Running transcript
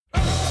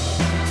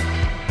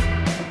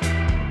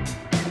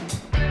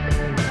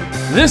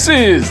This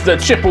is the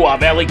Chippewa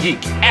Valley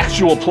Geek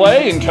Actual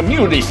Play and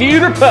Community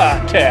Theater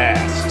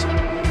Podcast.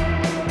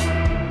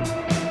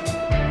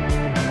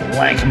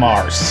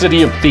 Lankhmar,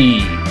 City of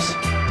Thieves,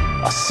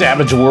 a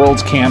Savage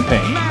Worlds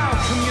campaign.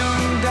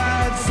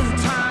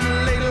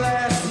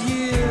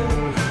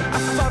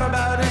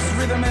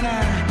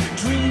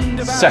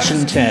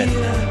 Session 10.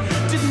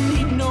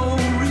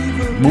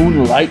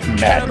 Moonlight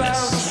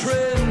Madness.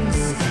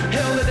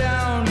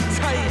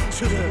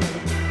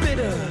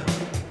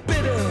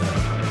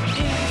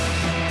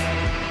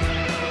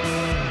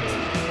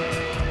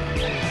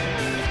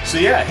 So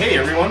yeah, hey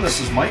everyone,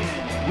 this is Mike.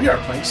 We are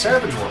playing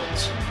Savage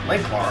Worlds,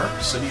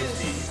 Lankhmar, City of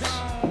Thieves.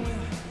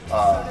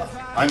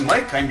 I'm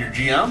Mike, I'm your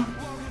GM.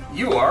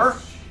 You are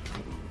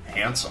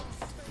handsome.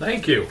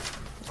 Thank you.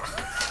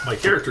 My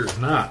character is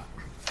not.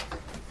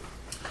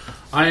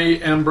 I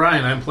am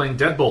Brian, I'm playing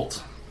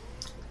Deadbolt.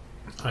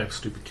 I have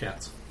stupid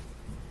cats.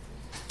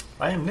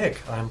 I am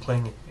Nick. I'm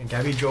playing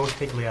Gabby Joe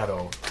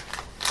Tagliato,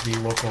 the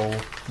local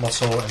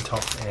muscle and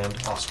tough and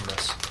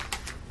awesomeness.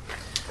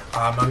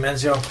 I'm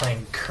Menzio. I'm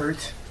playing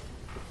Kurt.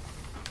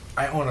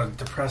 I own a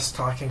depressed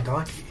talking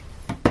donkey.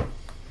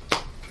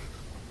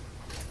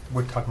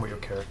 We're talking about your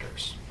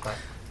characters. Right.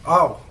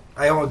 Oh,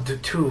 I own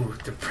two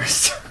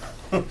depressed.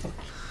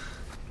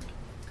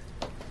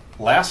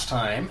 Last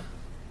time,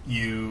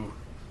 you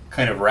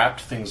kind of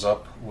wrapped things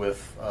up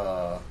with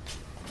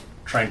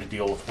trying to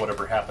deal with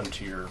whatever happened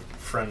to your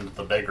friend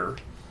the beggar,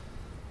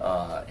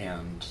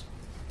 and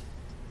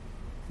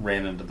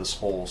ran into this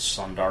whole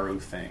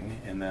Sandaru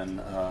thing, and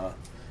then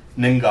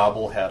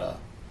Ningobble had a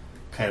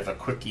kind of a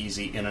quick,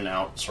 easy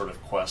in-and-out sort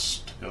of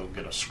quest to go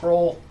get a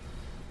scroll,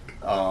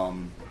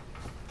 and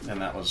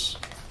that was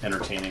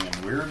entertaining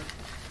and weird.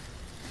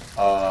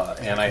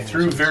 And I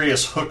threw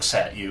various hooks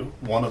at you.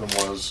 One of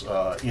them was,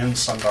 in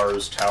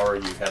Sandaru's tower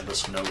you had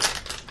this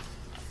note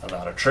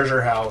about a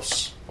treasure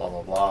house, blah,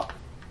 blah,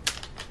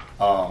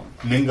 blah.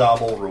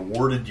 Ningobble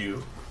rewarded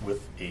you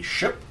with a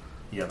ship.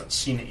 You haven't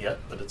seen it yet,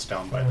 but it's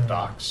down by the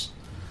docks.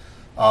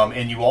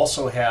 And you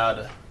also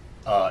had,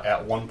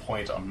 at one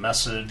point, a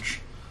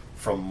message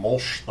from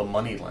Mulch the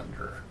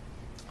moneylender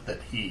that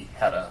he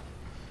had a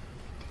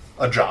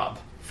job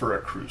for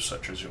a crew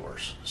such as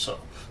yours. So,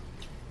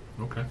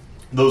 Okay.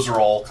 those are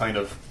all kind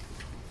of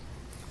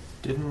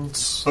Didn't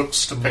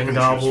hooks to pick and choose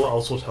Ningobble from.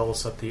 also tell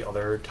us that the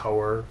other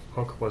tower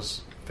hook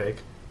was fake?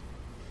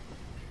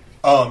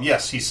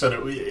 Yes, he said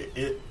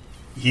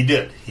he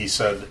did. He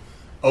said,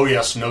 "Oh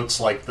yes, notes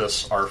like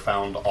this are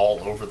found all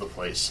over the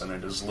place, and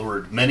it has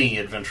lured many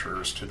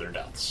adventurers to their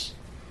deaths."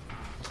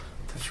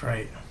 That's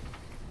right.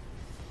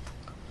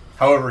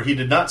 However, he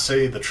did not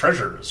say the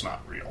treasure is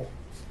not real.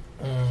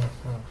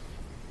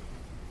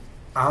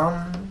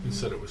 You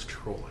said it was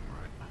trolling,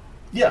 right?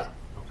 Yeah.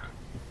 Okay.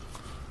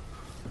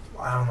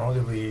 I don't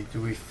know.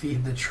 Do we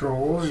feed the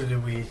trolls or do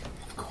we?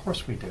 Of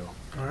course we do.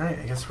 All right.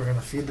 I guess we're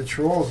gonna feed the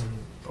trolls, and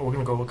Oh, we're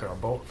going to go look at our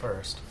boat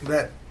first.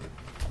 that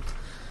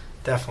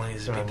definitely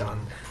needs to be And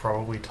done.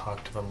 probably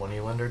talk to the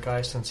moneylender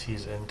guy since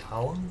he's in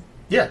town.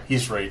 Yeah,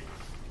 he's right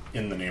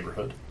in the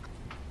neighborhood.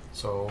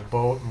 So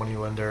boat,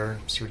 moneylender,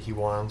 see what he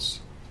wants,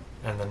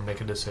 and then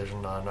make a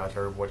decision on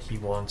either what he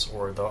wants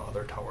or the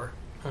other tower.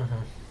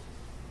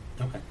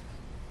 Okay.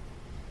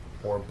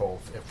 Or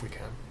both, if we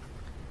can.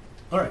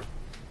 All right.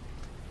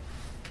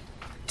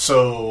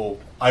 So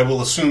I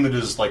will assume it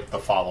is like the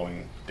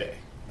following day.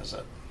 Is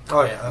it?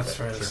 Oh yeah, that's Okay,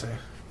 fair to sure. say.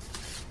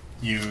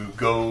 You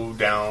go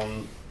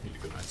down. Need a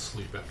good night's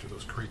sleep after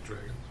those crate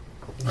dragons.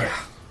 Yeah.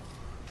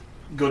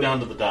 Go down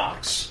to the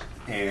docks,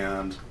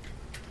 and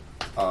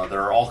there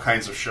are all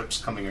kinds of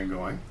ships coming and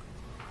going.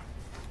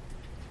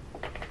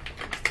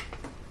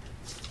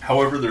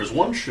 However, there's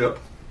one ship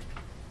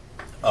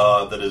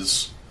that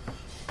is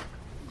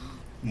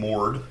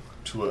moored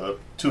to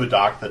a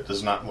dock that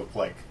does not look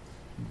like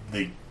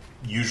the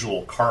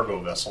usual cargo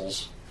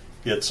vessels.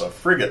 It's a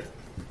frigate,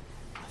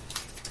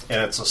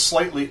 and it's a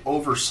slightly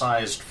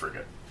oversized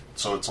frigate,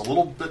 so it's a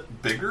little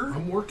bit bigger.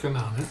 I'm working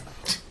on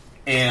it.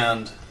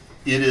 And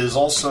it is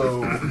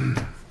also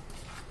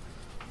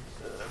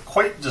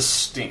quite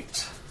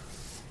distinct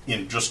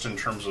in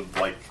terms of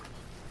like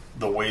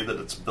the way that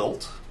it's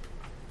built.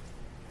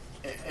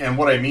 And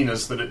what I mean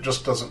is that it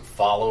just doesn't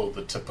follow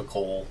the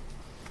typical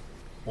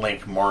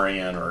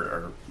Lankhmarian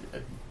or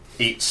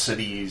eight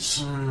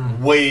cities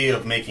way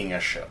of making a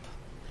ship.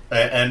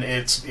 And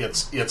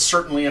it's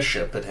certainly a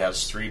ship. It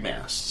has three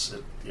masts.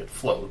 It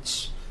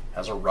floats.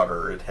 Has a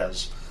rudder. It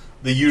has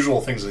the usual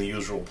things in the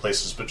usual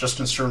places, but just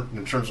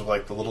in terms of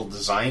like the little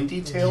design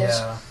details,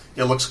 Yeah.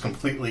 it looks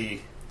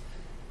completely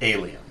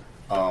alien.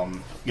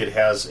 It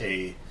has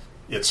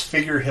its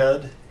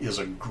figurehead is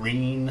a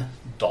green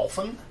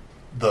dolphin.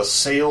 The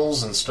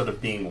sails, instead of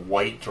being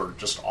white or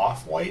just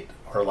off-white,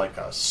 are like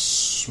a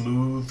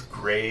smooth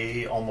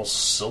gray,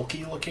 almost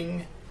silky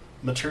looking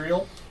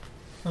material.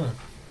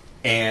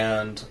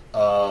 And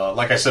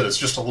like I said, it's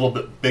just a little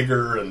bit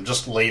bigger and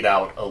just laid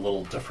out a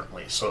little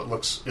differently. So it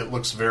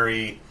looks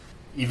very,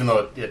 even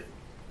though it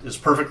is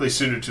perfectly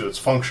suited to its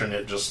function,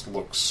 it just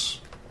looks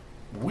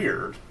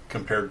weird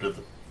compared to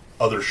the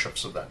other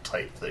ships of that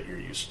type that you're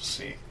used to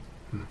seeing.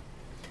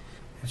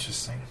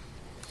 Interesting.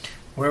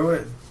 Where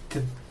would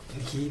did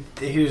he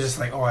was just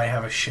like, oh, I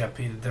have a ship.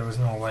 There was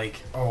no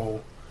like,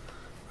 oh,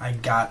 I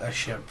got a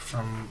ship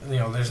from,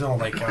 there's no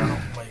like, what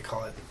do you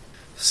call it,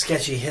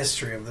 sketchy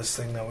history of this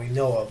thing that we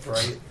know of,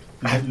 right?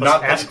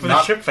 Not Ask for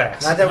the ship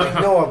facts. Not that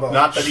we know about.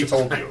 Not that he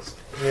told you.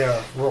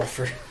 Yeah, roll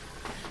for.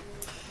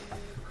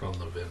 Run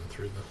the VIN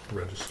through the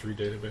registry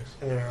database.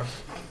 Yeah,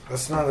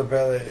 that's not a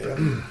bad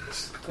idea.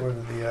 Just go to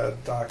the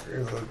dock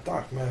or the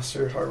dock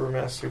master, harbor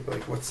master. Be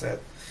like, what's that?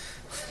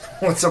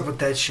 What's up with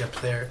that ship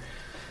there?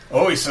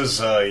 Oh, he says,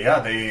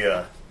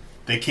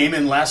 they came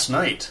in last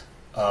night.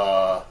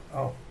 The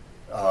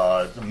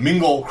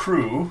Mingle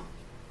crew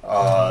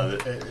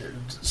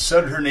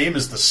said her name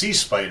is the Sea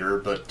Spider,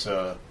 but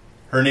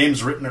her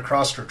name's written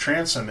across her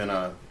transom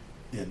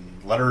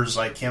in letters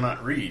I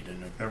cannot read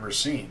and have never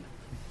seen.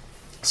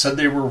 Said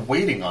they were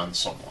waiting on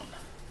someone.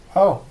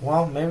 Oh,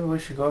 well, maybe we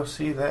should go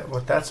see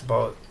what that's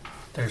about.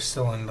 They're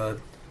still in the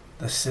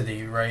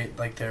city, right?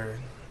 Like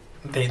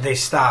they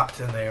stopped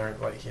and they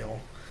aren't like,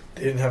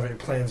 they didn't have any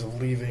plans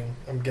of leaving,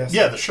 I'm guessing.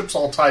 Yeah, the ship's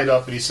all tied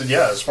up, and he said,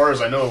 yeah, as far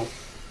as I know,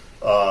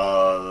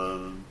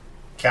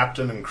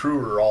 captain and crew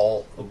are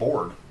all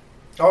aboard.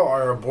 Oh,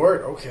 are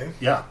aboard? Okay.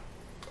 Yeah.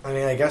 I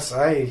mean, I guess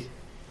I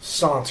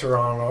saunter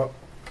on up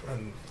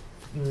and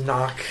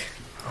knock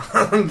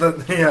on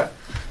the... Yeah.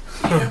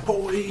 Yeah,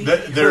 boy.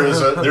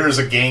 There is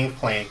a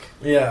gangplank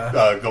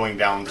going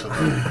down to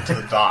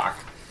the dock.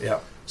 Yeah.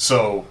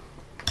 So,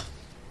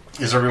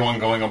 is everyone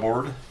going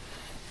aboard?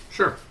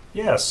 Sure.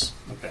 Yes.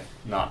 Okay.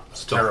 Not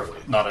Stealthily.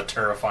 not a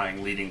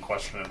terrifying leading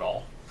question at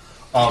all.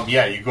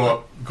 Yeah, you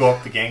go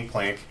up the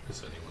gangplank.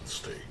 Is anyone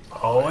staying?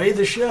 Ahoy,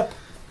 the ship.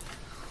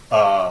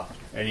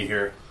 And you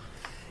hear,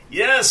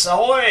 "Yes,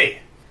 ahoy!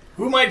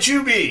 Who might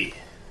you be?"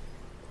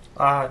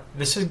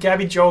 This is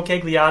Gabby Joe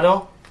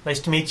Cagliato. Nice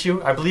to meet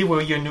you. I believe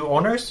we're your new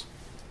owners.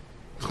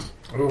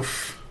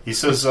 Oof. He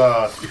says,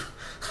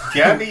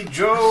 Gabby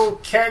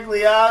Joe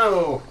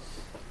Cagliato,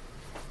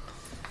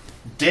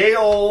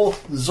 Dale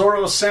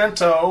Zorro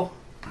Santo,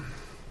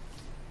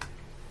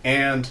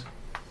 and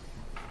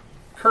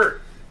Kurt.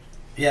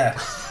 Yeah.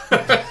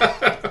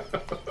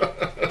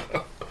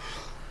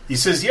 He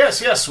says,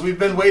 yes, we've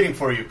been waiting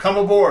for you. Come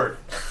aboard.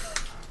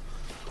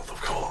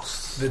 Of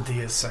course. The D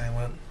is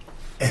silent.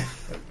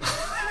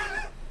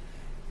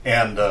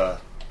 And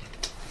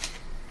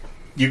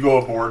you go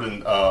aboard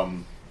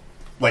and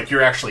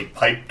you're actually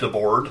piped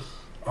aboard.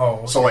 Oh,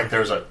 okay. So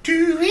there's a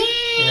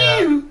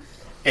Yeah.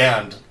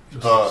 and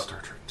Just like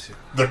Star Trek 2.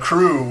 the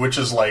crew, which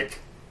is like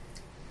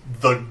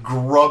the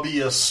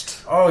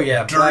grubbiest, Oh,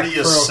 yeah. Black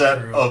dirtiest Pearl set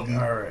crew. of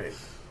All right.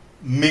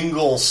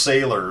 mingle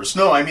sailors.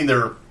 No, I mean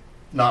they're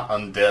not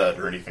undead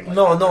or anything like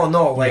No, that.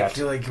 no. Yet.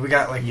 We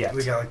got Yet.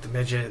 the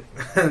midget.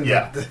 And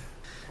Yeah. the-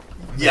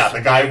 Yeah,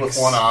 the guy with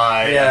one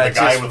eye, Yeah, and the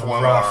guy just with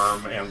one rough.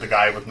 arm, and the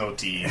guy with no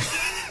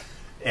teeth.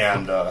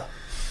 And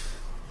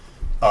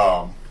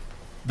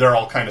they're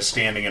all kind of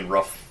standing in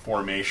rough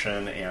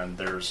formation, and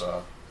there's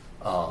a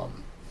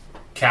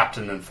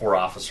captain and 4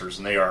 officers,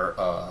 and they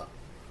are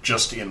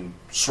just in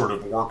sort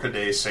of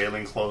workaday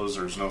sailing clothes.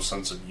 There's no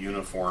sense of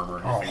uniform or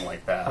anything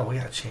like that. Oh, we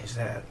gotta change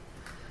that.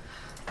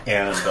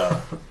 And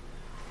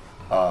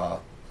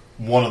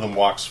one of them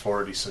walks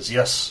forward. He says,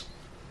 "Yes,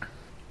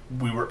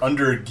 we were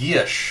under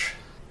Giesh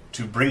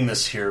to bring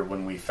this here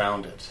when we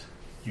found it.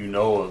 You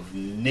know of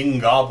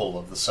Ningobble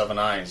of the 7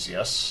 Eyes,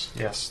 yes?"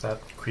 Yes, that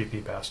creepy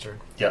bastard.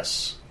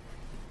 "Yes."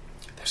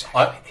 There's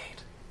I- actually 8.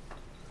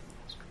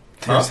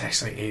 There's Huh?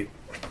 actually 8.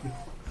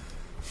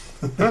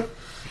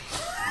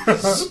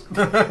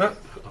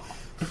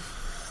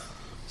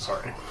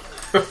 Sorry.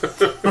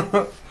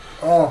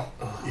 Oh.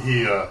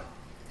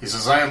 He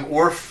says, "I am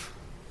Orf,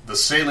 the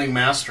sailing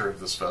master of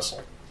this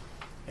vessel.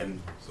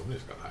 And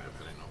Somebody's got high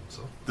opinion of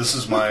himself. this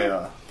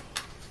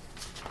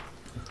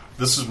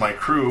is my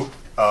crew.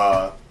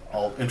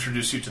 I'll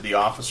introduce you to the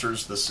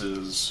officers. This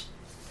is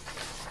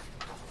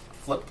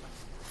Flip.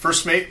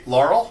 First mate,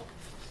 Laurel.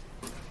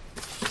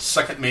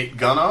 Second mate,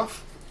 Gunov.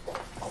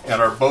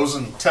 And our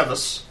bosun,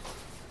 Tevis.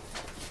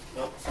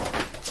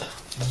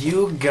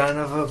 You gun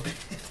of a...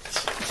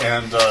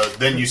 And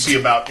then you see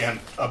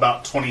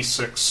about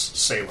 26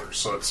 sailors.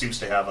 So it seems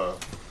to have a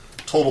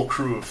total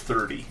crew of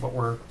 30. But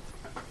we're...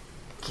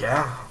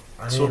 Yeah.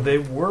 I So mean, they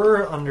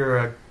were under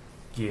a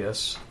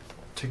Gias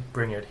to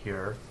bring it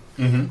here.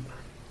 Mm-hmm.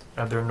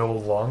 And they're no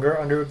longer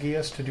under a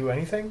Gias to do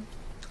anything?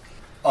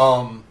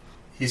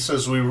 He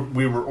says we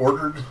were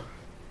ordered.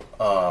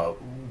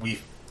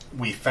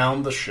 We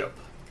found the ship.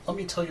 Let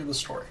me tell you the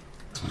story.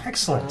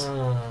 Excellent.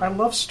 I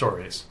love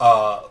stories.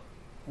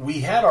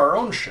 We had our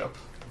own ship,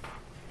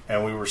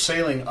 and we were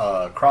sailing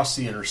across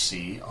the inner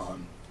sea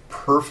on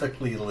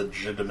perfectly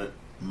legitimate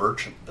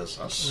merchant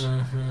business.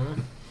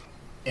 Mm-hmm.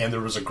 And there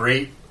was a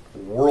great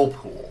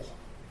whirlpool,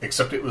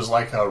 except it was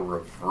like a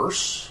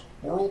reverse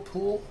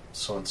whirlpool.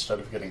 So instead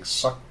of getting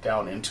sucked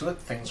down into it,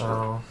 things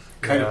were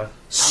kind of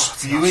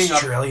spewing up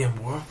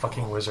Australian war.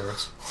 Fucking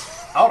wizards.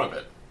 out of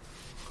it.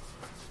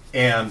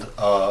 And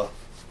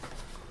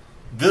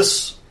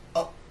this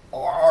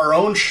our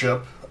own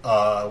ship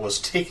was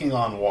taking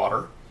on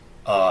water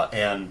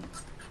and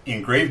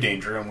in grave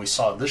danger, and we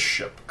saw this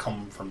ship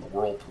come from the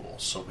whirlpool.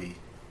 So we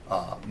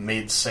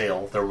made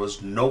sail. There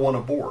was no one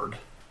aboard.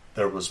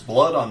 There was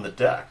blood on the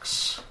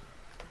decks,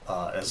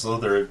 as though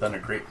there had been a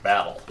great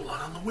battle.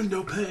 Blood on the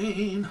window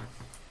pane.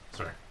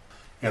 Sorry.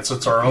 And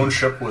since our own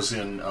ship was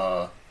in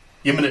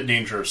imminent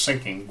danger of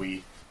sinking,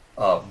 we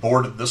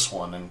boarded this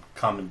one and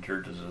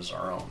commandeered it as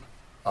our own.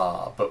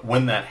 But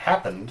when that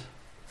happened,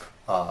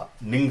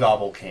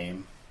 Ningobble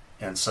came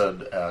and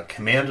said,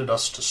 commanded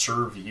us to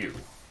serve you.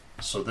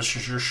 So this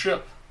is your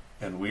ship,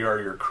 and we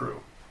are your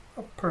crew.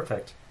 Oh,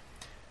 perfect.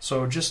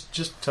 So just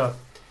to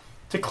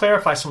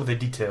clarify some of the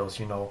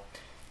details,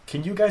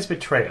 can you guys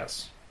betray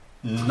us?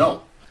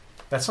 No.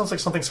 That sounds like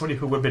something somebody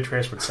who would betray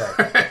us would say.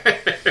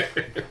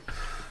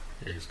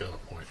 Yeah, he's got a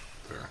point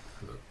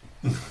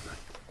there.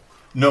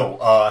 No.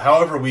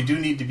 However, we do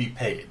need to be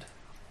paid.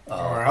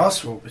 Or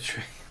else we'll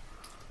betray.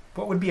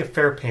 What would be a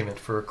fair payment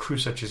for a crew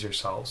such as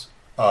yourselves?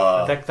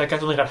 Uh, That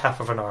guy's only got half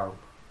of an arm.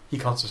 He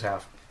counts as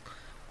half.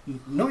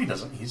 No, he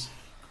doesn't. He's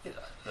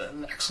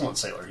an excellent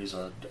sailor. He's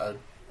a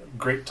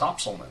great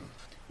topsailman.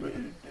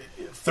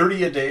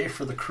 30 a day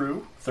for the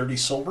crew, 30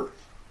 silver,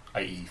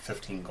 i.e.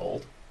 15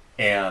 gold,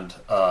 and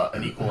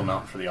an equal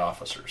amount for the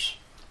officers.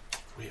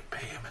 If we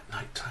pay him at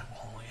nighttime,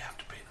 we'll only have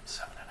to pay them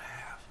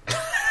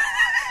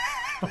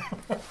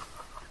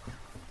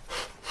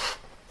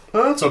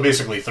 7.5. So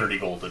basically 30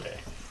 gold a day.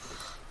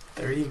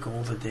 30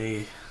 gold a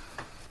day.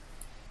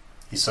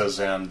 He says,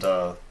 and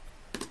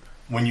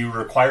when you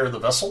require the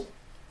vessel,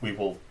 we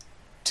will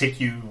take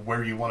you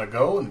where you want to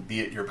go and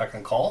be at your beck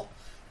and call.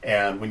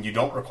 And when you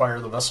don't require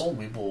the vessel,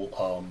 we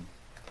will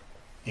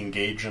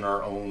engage in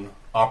our own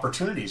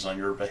opportunities on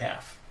your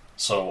behalf.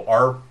 So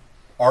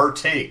our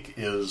take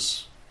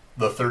is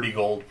the 30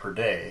 gold per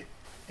day,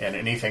 and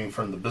anything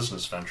from the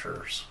business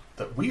ventures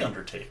that we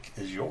undertake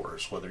is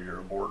yours, whether you're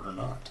aboard or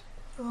not.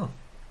 Oh,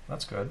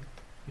 that's good.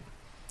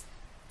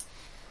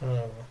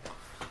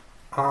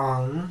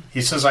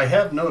 He says, I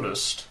have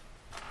noticed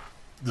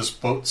this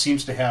boat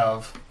seems to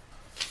have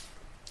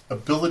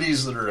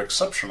abilities that are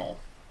exceptional.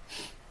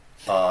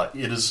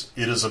 It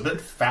is a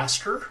bit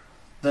faster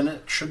than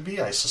it should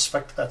be. I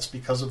suspect that's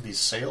because of these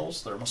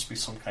sails. There must be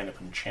some kind of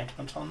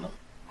enchantment on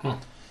them.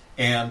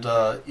 And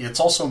it's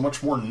also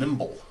much more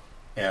nimble.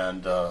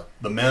 And the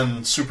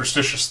men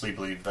superstitiously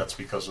believe that's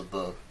because of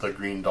the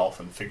green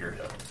dolphin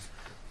figurehead.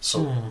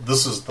 So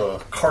this is the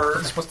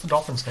card. What's the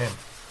dolphin's name?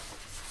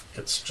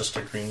 It's just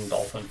a green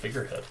dolphin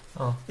figurehead.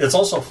 Oh. It's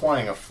also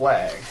flying a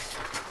flag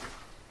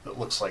that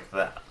looks like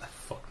that.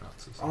 Fuck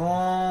nuts.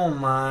 Oh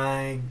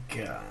my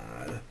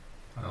god.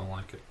 I don't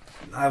like it.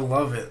 I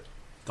love it.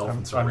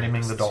 Dolphins I'm are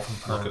naming rapists. the dolphin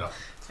perm. Look it up.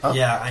 Huh?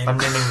 Yeah, I'm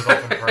naming the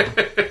dolphin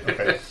perm.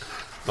 Okay.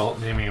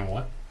 Naming him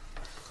what?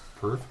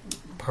 Perv?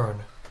 Pern.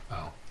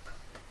 Oh.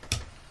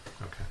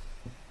 Okay.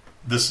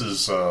 This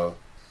is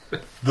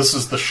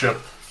the ship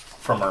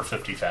from our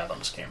 50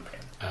 Fathoms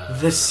campaign.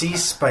 The sea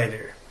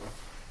spider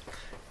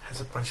has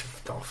a bunch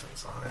of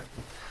dolphins on it.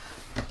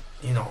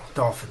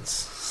 Dolphins,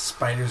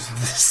 spiders in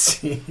the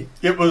sea.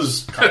 It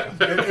was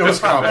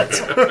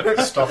complicated.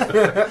 Stuff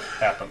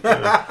happened.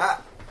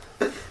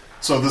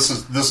 So this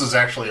is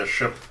actually a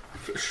ship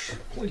Fish,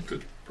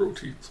 plankton,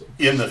 proteins.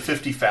 in the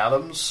 50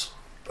 Fathoms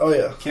Oh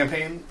yeah.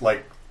 campaign.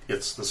 Like,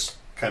 it's this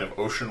kind of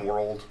ocean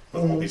world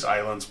with all these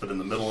islands, but in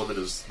the middle of it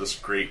is this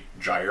great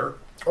gyre.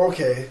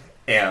 Okay.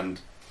 And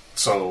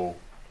so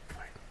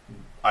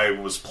I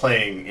was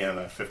playing in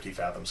a 50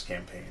 Fathoms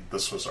campaign.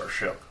 This was our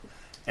ship.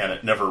 And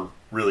it never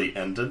really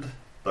ended,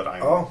 but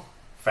I'm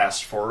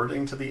fast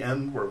forwarding to the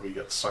end where we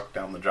get sucked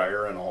down the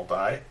gyre and all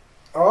die.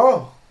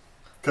 Oh.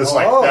 Because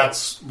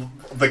that's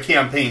the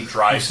campaign You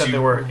drives said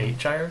there were 8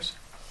 gyres,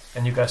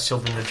 and you guys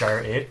sealed into gyre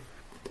 8.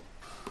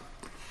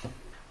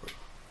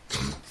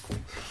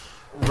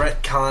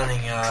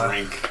 Retconning.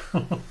 drink.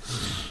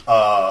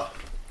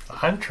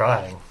 I'm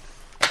trying.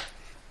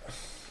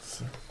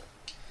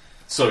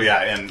 So yeah,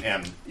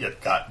 and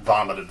it got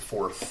vomited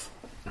forth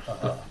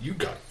You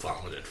got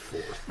vomited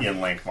forth. in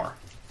Lankhmar.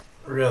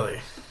 Really.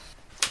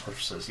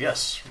 Orph says,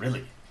 yes,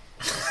 really.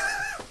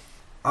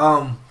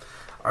 All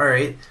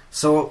right.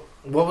 So,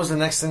 what was the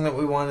next thing that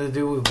we wanted to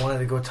do? We wanted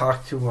to go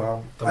talk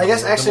to. I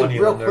guess actually,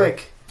 real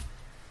quick,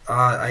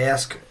 I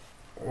asked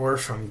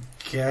Orph. I'm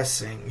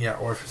guessing, yeah,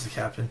 Orph is the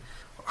captain.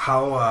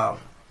 How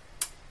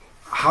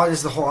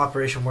does the whole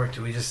operation work?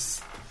 Do we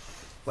just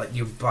let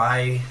you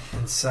buy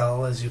and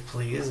sell as you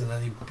please, and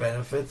any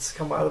benefits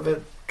come out of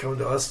it come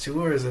to us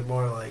too, or is it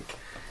more like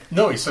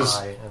No, he says,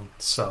 Buy and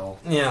sell.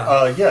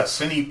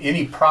 yes,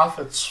 any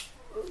profits,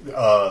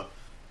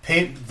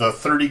 pay the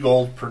 30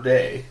 gold per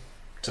day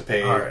to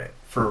pay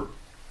for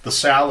the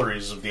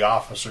salaries of the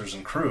officers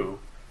and crew,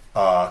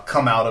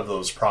 come out of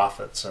those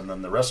profits, and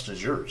then the rest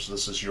is yours.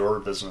 This is your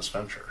business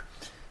venture.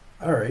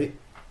 All right.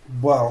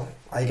 Well,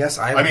 I guess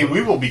I mean,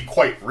 we will be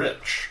quite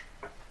rich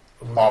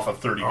off of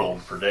 30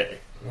 gold per day.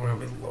 We're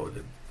gonna be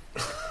loaded.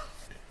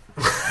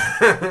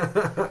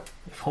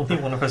 If only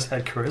one of us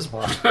had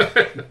charisma.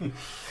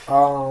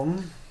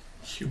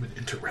 Human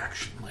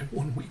interaction, my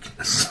one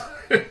weakness.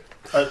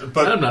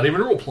 But I'm not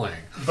even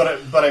role-playing.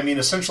 But I mean,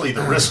 essentially,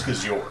 the risk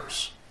is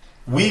yours.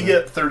 We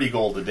get 30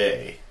 gold a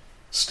day,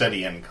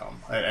 steady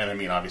income. And I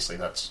mean, obviously,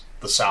 that's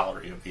the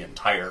salary of the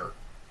entire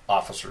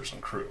officers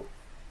and crew.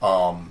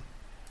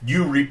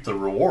 You reap the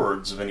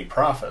rewards of any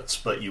profits,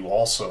 but you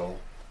also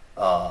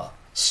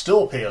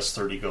still pay us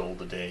 30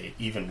 gold a day,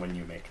 even when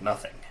you make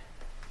nothing.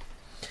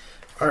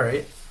 All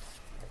right.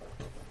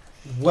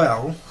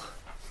 Well,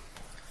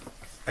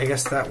 I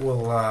guess that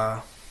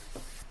will.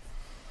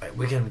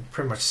 We can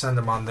pretty much send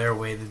them on their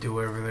way to do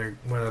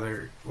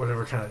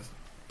whatever kind of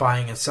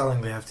buying and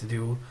selling they have to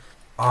do.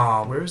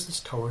 Where is this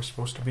tower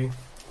supposed to be?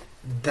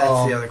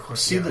 That's the other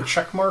question. See the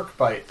check mark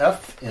by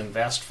F in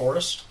Vast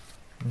Forest?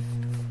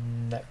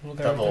 That little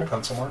guy That right little there?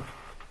 pencil mark?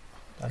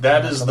 I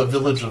That think is that's the another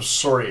village of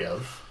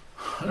Soryev,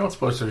 I don't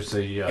suppose there's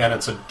a... and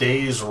it's a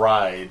day's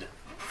ride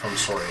from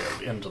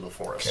Soryev into the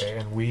forest. Okay,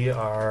 and we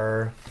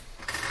are...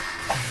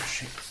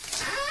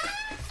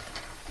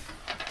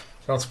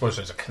 I don't suppose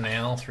there's a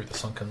canal through the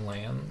sunken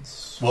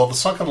lands. Well, the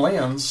sunken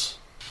lands,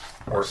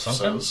 Or Orf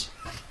sunken? says,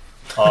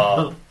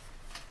 are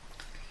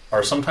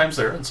sometimes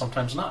there and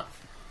sometimes not.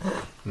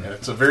 And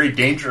it's a very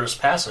dangerous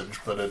passage,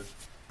 but a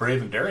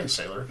brave and daring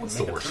sailor can What's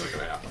make the it worst through.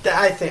 that could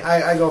happen? I think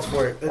I go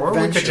for it. Or we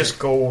Adventure. could just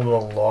go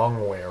the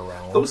long way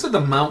around. Those are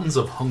the mountains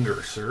of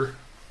hunger, sir.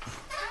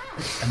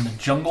 And the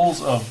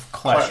jungles of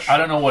Klesh. Klesh. I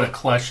don't know what a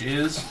Klesh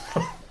is,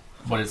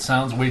 but it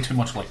sounds way too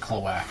much like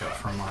cloaca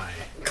for my...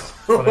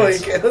 I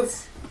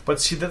guess. But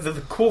see,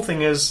 the cool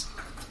thing is,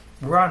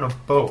 we're on a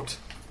boat.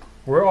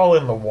 We're all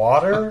in the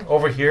water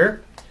over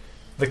here.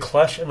 The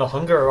Klesh and the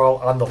Hunger are all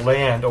on the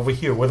land over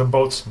here, where the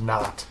boat's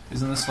not.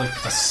 Isn't this like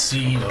the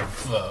sea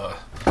of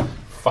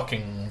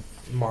fucking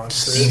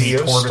Monsters. steamy Sea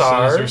of tortoises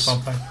stars. or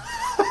something?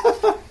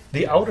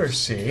 The Outer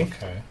Sea.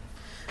 Okay.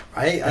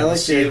 I like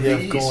Sea the of idea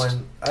the of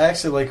going. I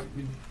actually like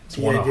It's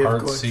the one a idea of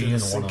hard going sea through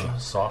and the one sinking. a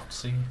soft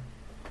sea.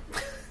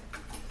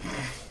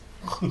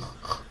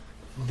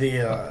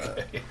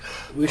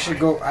 We should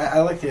go. I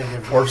like the idea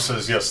of Orf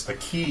says, yes, the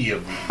key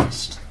of the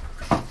east.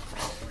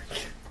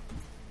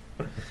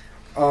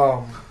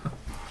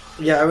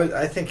 Yeah,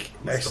 I think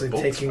What's actually the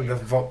boat taking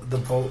swing? the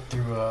boat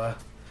through the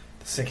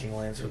sinking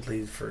lands would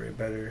lead for a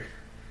better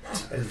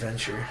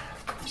adventure.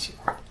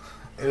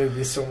 It would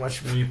be so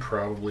much. We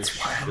probably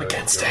should go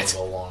against it.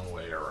 the long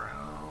way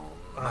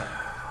around.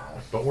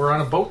 But we're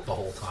on a boat the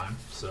whole time,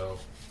 so...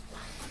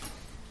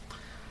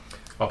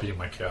 I'll be in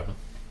my cabin.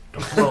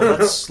 Well,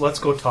 let's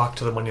go talk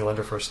to the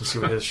moneylender first and see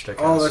what his shtick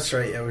is. Oh, that's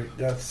right. Yeah,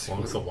 that's As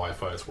long as the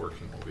Wi-Fi is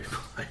working, we'll be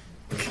fine.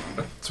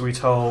 So we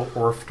tell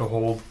Orf to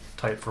hold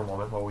tight for a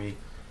moment while we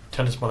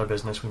tend to some other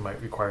business. We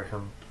might require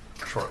him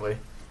shortly.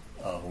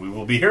 We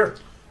will be here.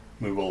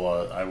 We will.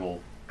 I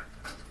will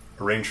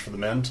arrange for the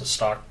men to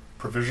stock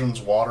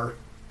provisions, water,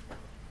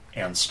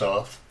 and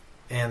stuff.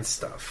 and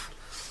stuff.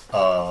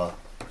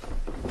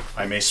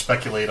 I may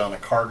speculate on a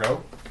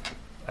cargo,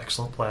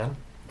 Excellent plan.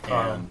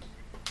 and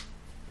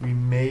We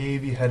may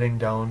be heading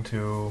down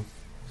to...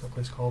 What's that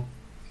place called?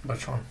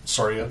 Which one?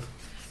 Soryev.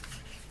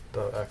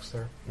 The X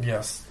there?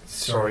 Yes,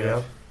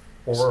 Soryev.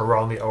 Or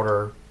around the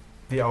outer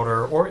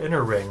or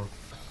inner ring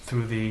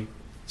through the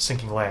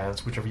sinking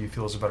lands, whichever you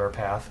feel is a better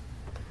path.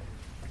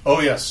 Oh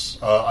yes,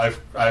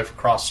 I've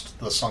crossed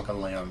the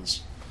sunken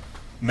lands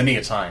many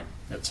a time.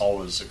 It's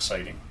always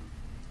exciting.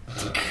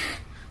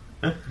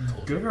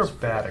 Good or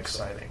bad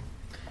exciting?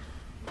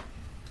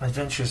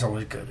 Adventure's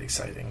always good,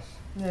 exciting.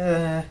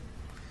 Yeah.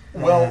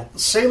 Well,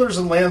 sailors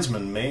and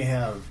landsmen may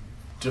have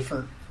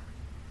different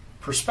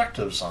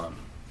perspectives on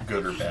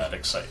good or bad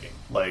exciting.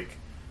 Like,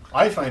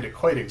 I find it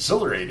quite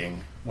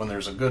exhilarating when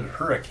there's a good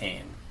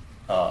hurricane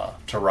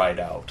to ride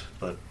out,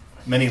 but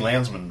many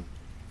landsmen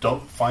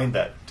don't find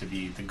that to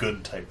be the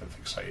good type of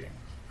exciting.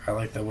 I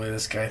like the way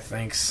this guy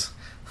thinks.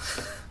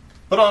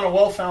 But on a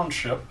well-found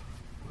ship,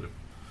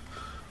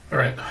 All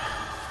right.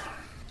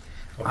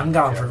 I'm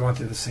down for going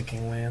through the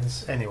sinking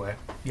lands. Anyway,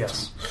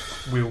 yes.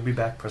 We will be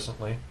back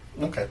presently.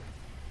 okay.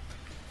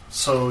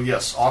 So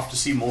yes, off to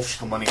see Mulch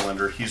the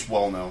moneylender. He's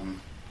well known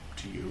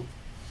to you.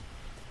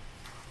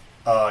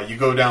 You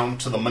go down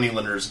to the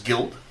moneylender's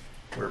guild,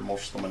 where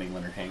Mulch the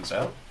moneylender hangs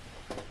out.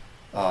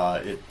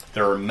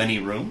 There are many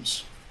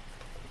rooms.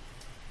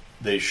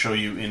 They show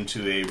you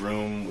into a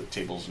room with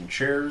tables and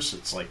chairs.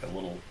 It's like a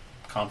little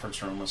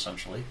conference room,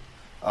 essentially.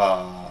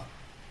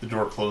 The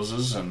door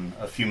closes, and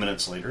a few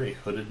minutes later, a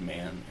hooded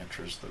man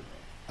enters the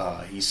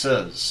room. He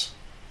says,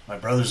 "My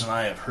brothers and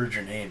I have heard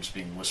your names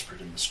being whispered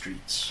in the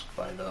streets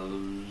by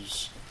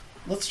those,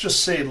 let's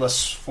just say,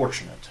 less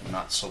fortunate and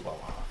not so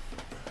well off.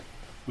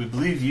 We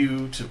believe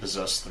you to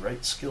possess the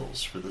right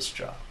skills for this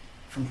job.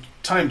 From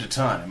time to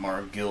time,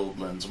 our guild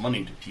lends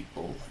money to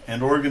people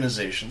and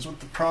organizations with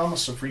the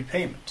promise of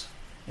repayment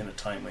in a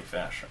timely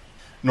fashion.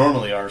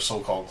 Normally, our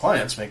so-called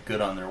clients make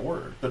good on their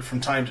word, but from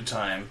time to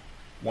time,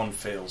 one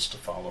fails to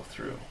follow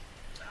through.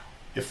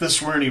 If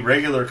this were an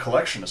irregular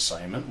collection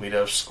assignment, we'd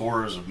have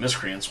scores of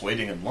miscreants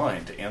waiting in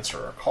line to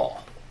answer our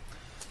call.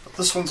 But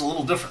this one's a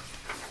little different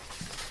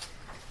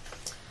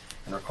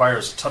and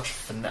requires a touch of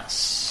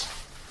finesse.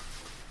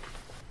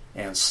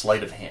 and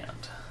sleight of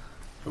hand.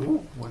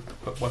 Ooh,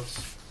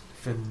 what's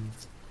fin?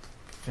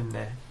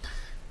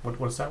 What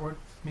does that word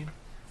mean?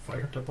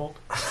 Fire. To bolt.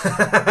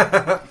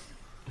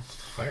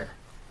 Fire.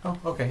 Oh,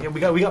 okay. Yeah, we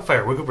got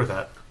fire. We're good with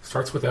that.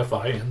 Starts with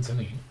F-I, ends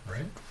in E,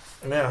 right?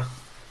 Yeah.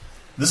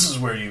 This is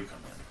where you come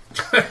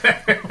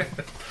in.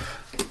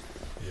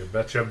 You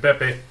betcha,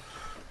 Beppy.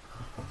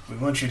 We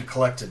want you to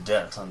collect a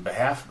debt on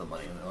behalf of the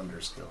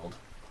Moneylenders Guild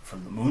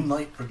from the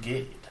Moonlight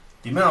Brigade.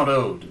 The amount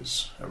owed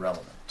is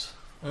irrelevant.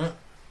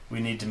 We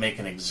need to make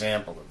an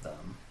example of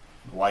them,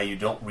 and why you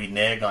don't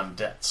renege on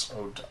debts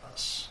owed to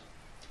us.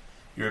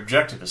 Your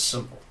objective is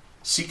simple.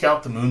 Seek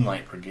out the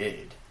Moonlight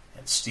Brigade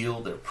and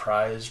steal their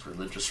prized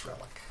religious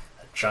relic,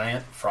 a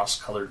giant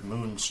frost-colored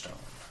moonstone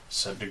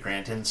said to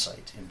grant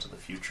insight into the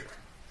future.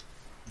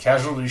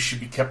 Casualties should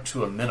be kept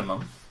to a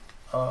minimum,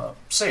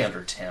 say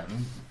under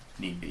 10,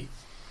 need be.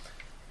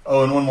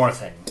 Oh, and one more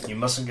thing. You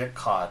mustn't get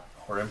caught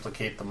or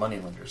implicate the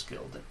Moneylenders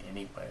Guild in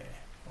any way,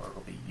 or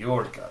it'll be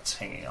your guts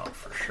hanging out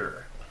for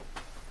sure.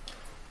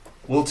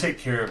 We'll take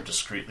care of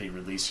discreetly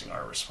releasing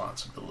our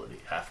responsibility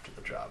after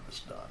the job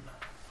is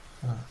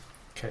done.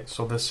 Okay,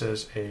 so this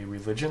is a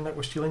religion that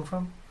we're stealing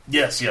from?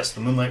 Yes, the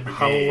Moonlight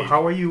Brigade.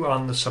 How are you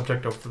on the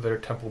subject of their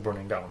temple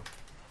burning down?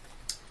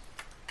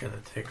 Gonna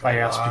take. I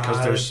ask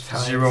because there's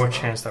tides zero and-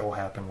 chance that will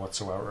happen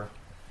whatsoever.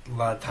 A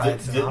lot of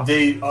tides.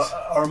 They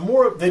are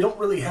more. They don't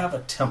really have a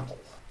temple.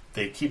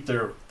 They keep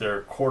their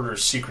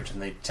quarters secret, and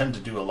they tend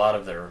to do a lot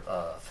of their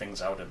things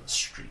out in the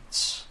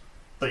streets.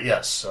 But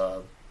yes,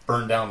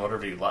 burn down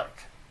whatever you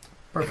like,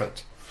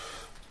 Perfect.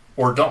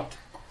 or don't.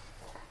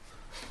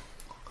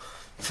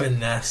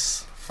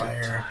 Finesse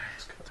fire.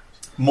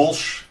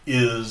 Mulch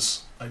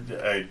is.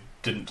 I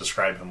didn't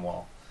describe him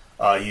well.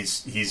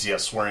 He's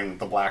yes wearing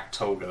the black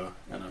toga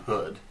and a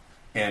hood,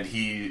 and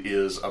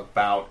he's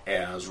about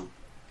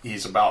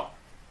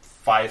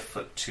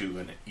 5'2"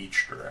 in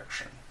each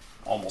direction,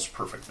 almost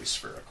perfectly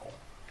spherical.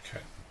 Okay.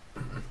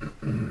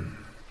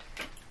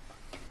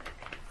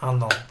 I don't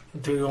know.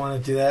 Do we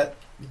want to do that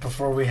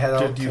before we head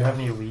out? Do you have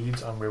any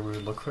leads on where we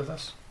would look for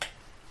this?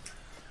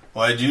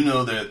 Well, I do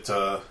know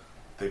that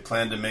they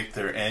plan to make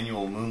their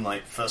annual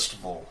Moonlight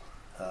Festival.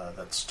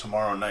 That's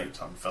tomorrow night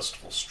on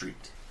Festival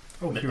Street.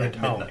 Oh, here in at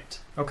town. midnight.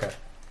 Okay.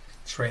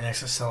 It's right next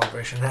to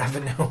Celebration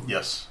Avenue.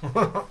 Yes.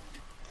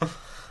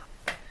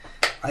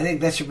 I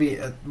think that should be.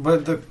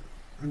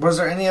 Was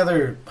there any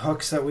other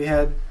hooks that we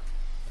had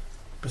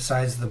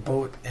besides the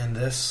boat and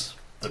this?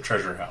 The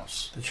treasure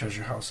house. The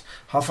treasure house.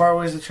 How far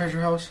away is the treasure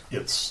house?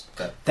 It's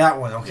that. That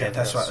one. Okay, Yeah,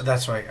 that's yes. why.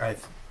 That's why I.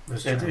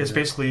 Was trying It's to-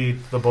 basically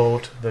the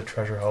boat, the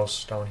treasure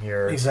house down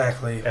here.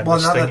 exactly. and Well,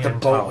 this now thing that the in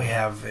boat town. we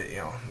have,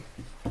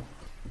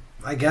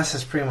 I guess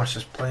it's pretty much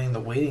just playing the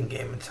waiting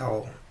game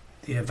until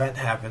the event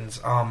happens.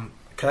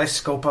 Could I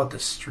scope out the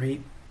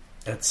street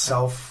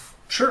itself?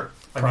 Sure.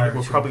 I prior mean, it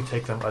will to- probably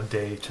take them a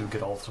day to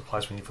get all the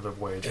supplies we need for the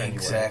voyage anyway.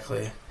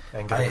 Exactly.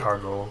 And get a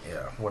cargo,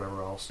 Yeah.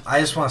 whatever else. I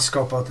just want to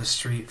scope out the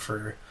street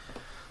for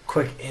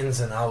quick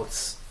ins and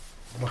outs.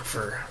 Look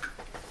for,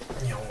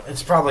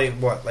 it's probably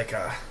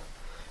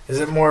is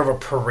it more of a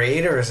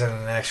parade or is it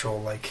an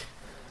actual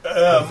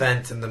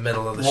event in the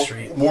middle of the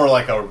street? More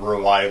like a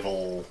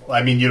revival.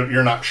 I mean,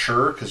 you're not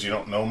sure because you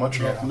don't know much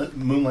about the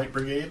Moonlight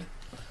Brigade,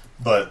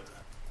 but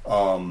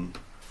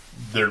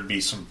there'd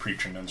be some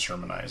preaching and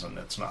sermonizing.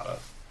 It's not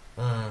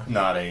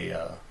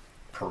a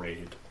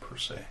parade per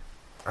se.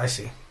 I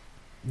see.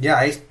 Yeah,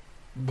 I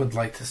would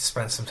like to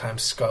spend some time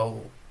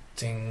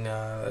scoping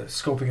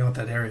out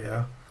that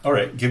area. All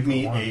right, give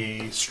me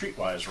a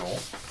streetwise roll.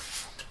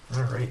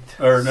 All right.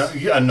 Or no,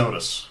 yeah,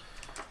 notice.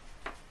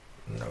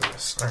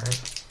 Notice. All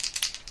right.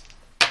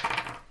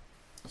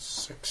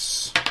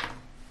 6,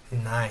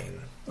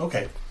 9.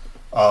 Okay.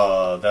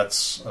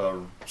 That's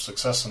a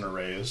success and a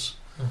raise.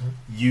 Mm-hmm.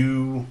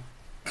 You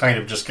kind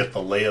of just get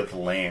the lay of the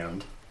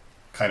land,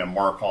 kind of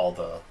mark all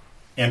the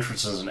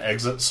entrances and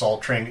exits.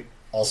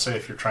 I'll say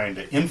if you're trying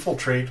to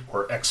infiltrate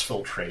or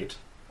exfiltrate,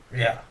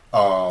 Yeah.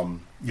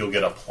 you'll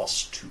get a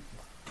 +2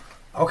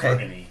 Okay. for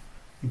any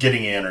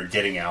getting in or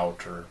getting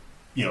out or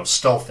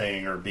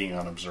stealthing or being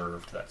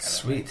unobserved. That kind of thing.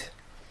 Sweet.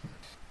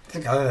 I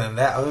think other than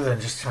that, other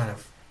than just kind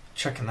of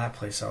checking that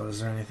place out,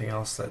 is there anything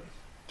else that?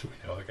 Do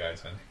we know the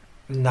guys any?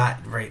 Not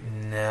right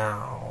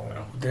now.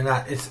 No. They're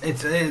not.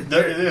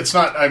 It's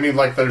not. I mean,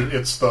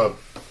 it's the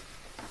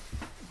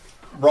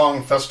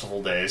wrong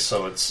festival day,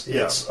 so it's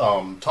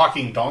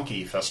Talking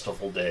Donkey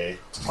Festival Day.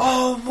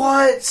 Oh,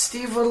 what?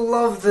 Steve would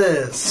love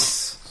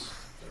this.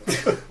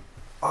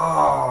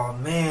 Oh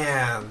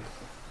man,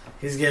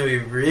 he's gonna be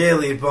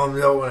really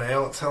bummed out when I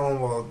don't tell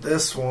him about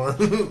this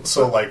one.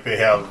 So they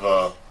have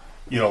the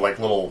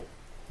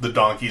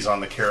donkeys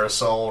on the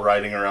carousel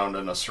riding around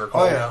in a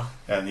circle. Oh yeah.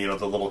 And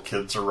the little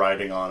kids are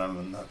riding on them,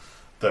 and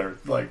they're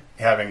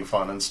having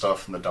fun and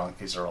stuff, and the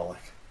donkeys are all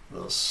like,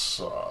 "This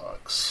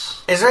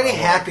sucks." Is there any I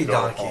wanna happy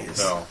go home. donkeys?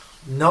 No.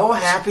 No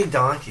happy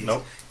donkeys.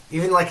 Nope.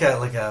 Even like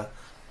a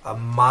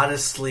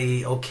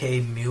modestly okay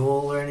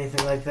mule or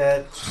anything like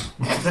that.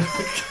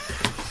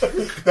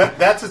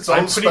 That's its own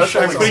I'm pretty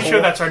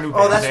sure that's our new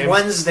band Oh, that's name.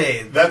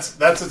 Wednesday. That's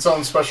its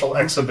own special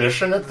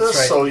exhibition at this. That's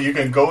right. So you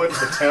can go into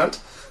the tent,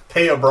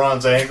 pay a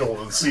bronze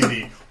angle, and see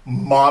the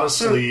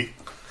moderately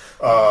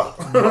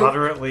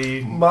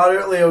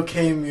Moderately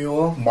okay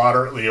mule.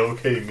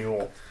 okay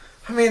mule.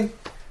 I mean,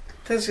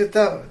 things get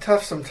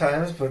tough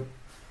sometimes, but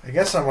I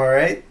guess I'm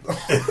alright.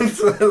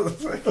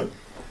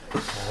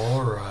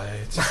 All right.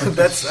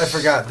 I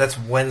forgot. That's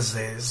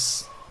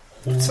Wednesday's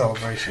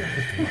celebration.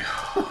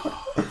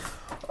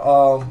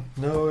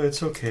 No,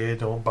 it's okay.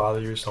 Don't bother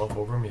yourself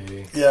over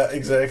me. Yeah,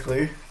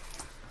 exactly.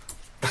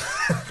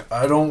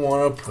 I don't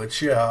want to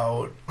put you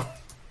out.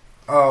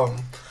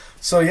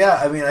 So yeah,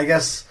 I mean, I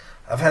guess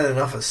I've had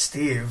enough of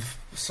Steve,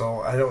 so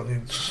I don't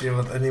need to deal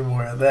with any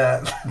more of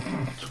that.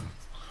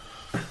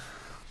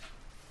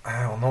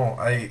 I don't know.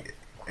 I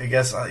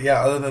guess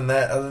yeah. Other than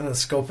that, other than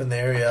scoping the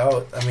area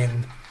out, I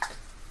mean,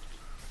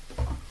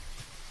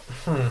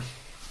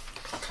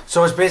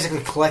 So it's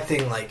basically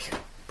collecting like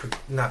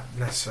not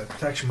necessarily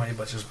protection money,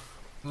 but just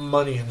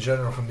money in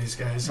general from these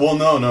guys. Well,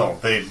 no,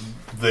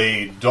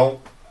 they don't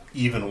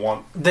even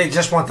want. They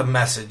just want the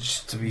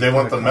message to be. They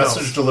want the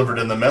message delivered,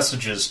 and the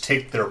message is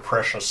take their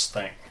precious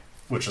thing,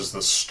 which is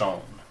the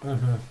stone.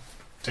 Mm-hmm.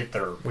 Take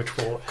their. Which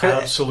will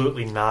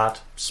absolutely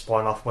not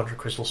spawn off a bunch of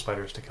crystal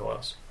spiders to kill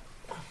us.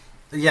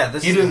 Yeah,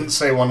 He didn't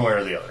say one way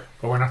or the other.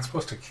 But we're not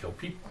supposed to kill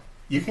people.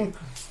 You can.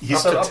 He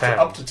Up said to up 10.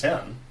 to up to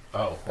 10.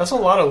 Oh. That's a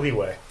lot of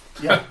leeway.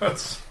 Yeah,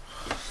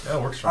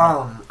 That works for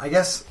me. I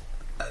guess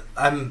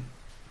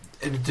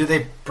do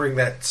they bring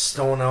that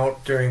stone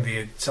out during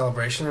the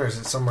celebration, or is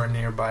it somewhere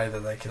nearby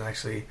that I can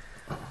actually?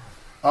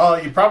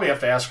 you probably have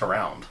to ask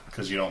around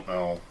because you don't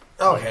know.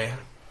 Okay,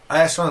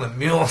 I asked one of the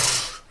mule.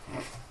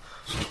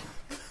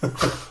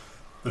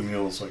 The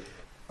mule's like,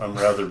 I'm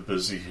rather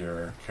busy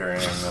here carrying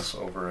this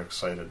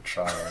overexcited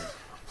child.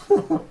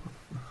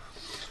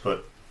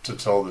 But to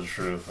tell the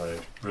truth, I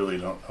really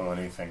don't know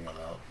anything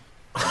about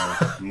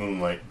the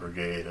Moonlight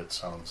Brigade. It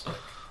sounds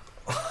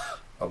like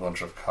a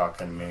bunch of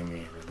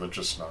cock-and-mamie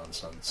religious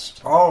nonsense.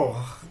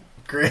 Oh,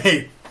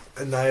 great!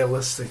 A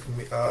nihilistic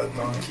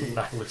donkey.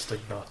 Nihilistic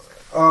nut.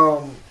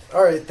 All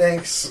right,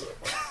 thanks.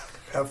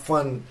 Have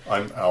fun.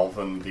 I'm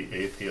Alvin, the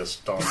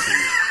atheist donkey.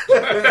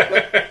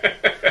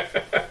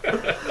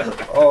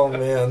 Oh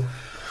man.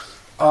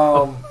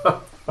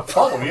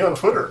 Follow me on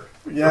Twitter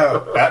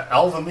Yeah. at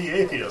Alvin the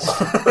atheist.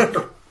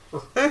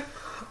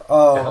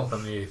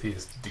 Alvin the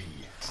Atheist D.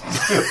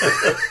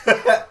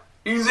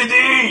 Easy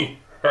D.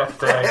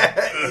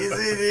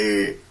 Easy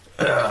D.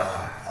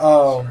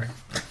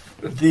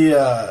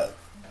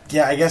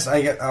 Yeah, I guess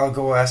I'll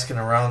go asking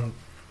around.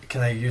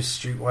 Can I use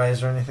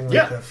Streetwise or anything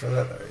like that for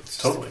that? All right, it's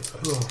Totally.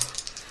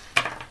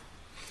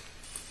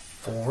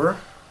 4.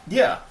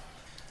 Yeah.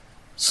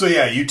 So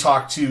yeah, you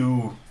talk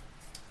to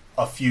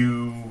a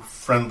few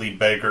friendly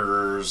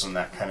beggars and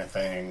that kind of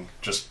thing.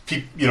 Just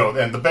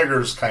and the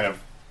beggars kind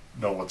of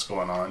know what's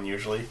going on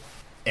usually.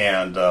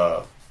 And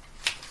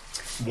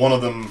one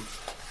of them,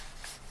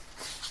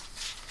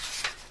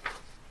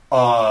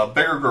 a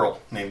beggar girl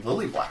named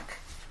Lily Black,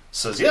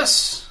 says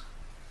yes.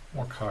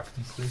 More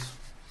cockney, please.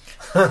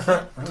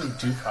 I really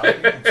do copy.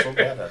 I'm so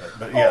bad at it.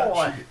 But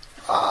yeah,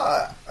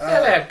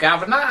 Hello,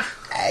 Governor.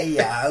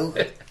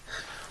 Heyo.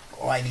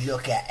 Why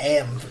look at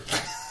him?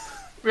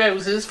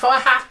 Roses for a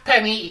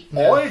halfpenny.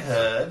 I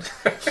heard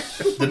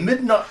the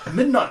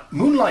Midnight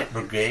Moonlight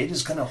Brigade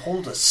is going to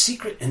hold a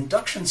secret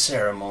induction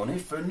ceremony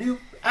for new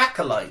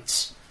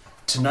acolytes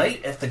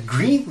tonight at the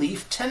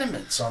Greenleaf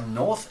Tenements on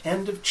north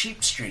end of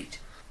Cheap Street.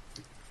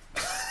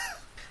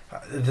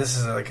 This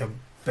is like a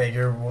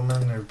beggar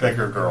woman or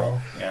Beggar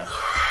girl, yeah.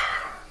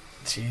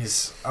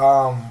 Jeez.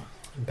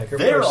 Beggar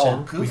They're person.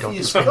 all goofy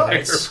as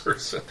guts.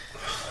 Person.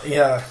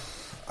 Yeah.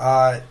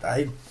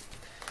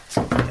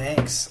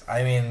 Thanks.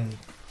 I mean,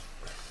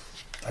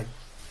 I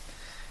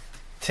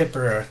tip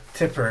her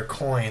a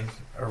coin,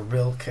 a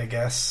rilk, I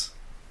guess.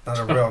 Not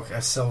a rilk,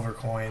 a silver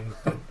coin.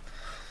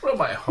 What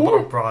am I? How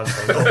about a bronze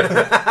angle?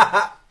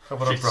 How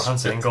about a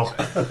bronze angle?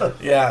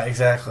 Yeah,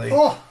 exactly.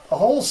 Oh, a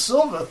whole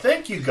silver.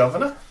 Thank you,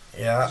 Governor.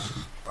 Yeah.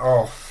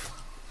 Oh.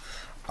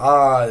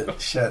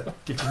 Shit.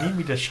 Did you need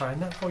me to shine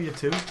that for you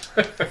too?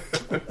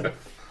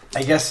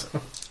 I guess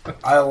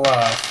I'll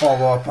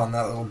follow up on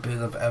that little bit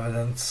of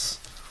evidence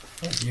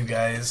with you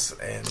guys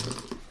and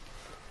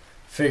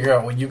figure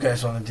out what you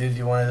guys want to do. Do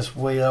you want to just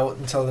wait out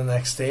until the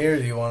next day, or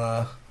do you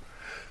want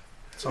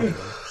to...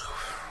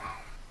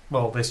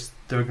 Well,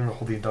 they're going to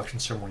hold the induction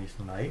ceremony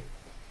tonight,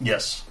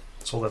 Yes.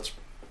 so let's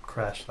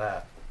crash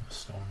that.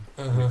 Stone.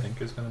 Mhm. You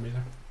think is going to be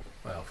there?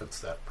 Well, if it's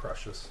that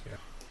precious, yeah.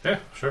 Yeah,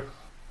 sure.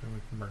 Then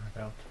we can burn it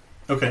out.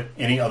 Okay.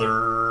 Any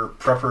other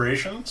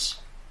preparations?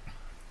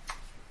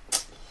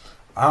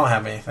 I don't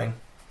have anything.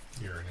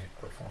 Urinate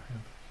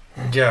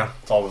beforehand. Yeah.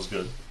 It's always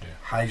good.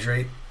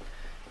 Hydrate.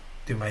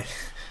 Do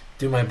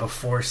my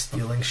before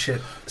stealing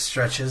shit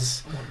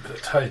stretches. A little bit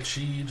of Tai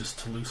Chi just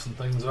to loosen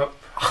things up.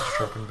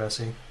 Sharpen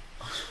Bessie.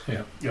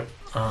 Yeah. Yep.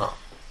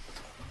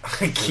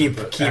 Keep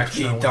The the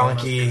action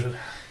donkey one,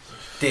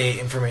 day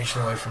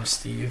information away from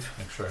Steve.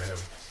 make sure I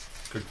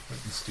have Good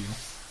fighting steel.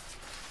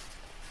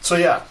 So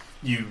yeah,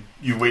 you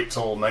wait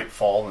till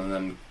nightfall and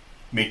then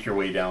make your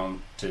way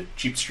down to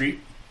Cheap Street,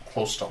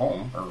 close to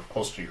home, or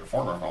close to your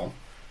former home,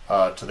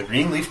 to the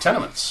Greenleaf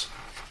Tenements.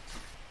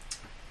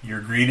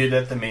 You're greeted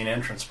at the main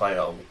entrance by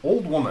an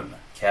old woman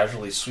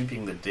casually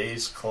sweeping the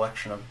day's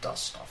collection of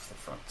dust off the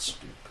front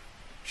stoop.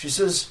 She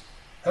says,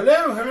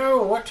 "Hello,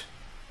 hello,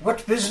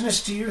 what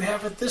business do you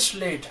have at this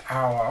late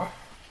hour?"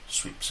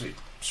 Sweep, sweep,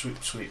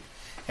 sweep, sweep.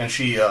 And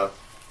she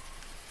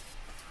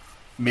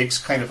makes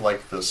kind of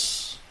like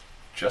this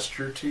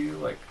gesture to you,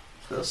 like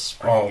this,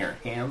 bringing your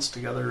hands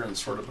together in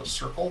sort of a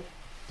circle.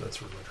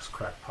 That's religious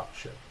crackpot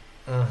shit.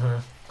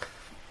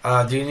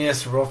 Mm-hmm. Do you need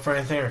us to roll for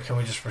anything, or can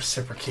we just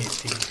reciprocate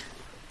the...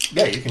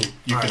 Yeah, you can.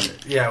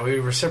 Right. Yeah, we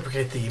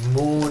reciprocate the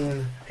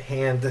moon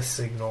hand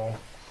signal.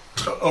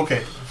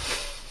 Okay.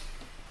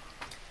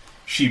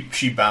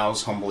 She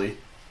bows humbly,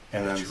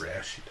 and then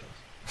Trash she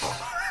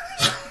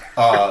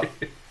does.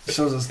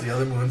 Shows us the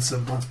other moon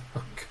symbol.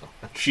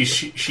 she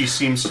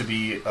seems to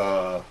be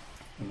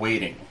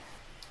waiting.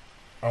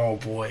 Oh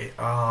boy.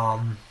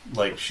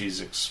 Like she's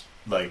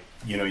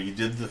you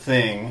did the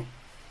thing,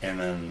 and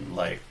then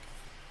like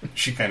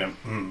she kind of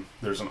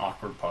there's an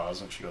awkward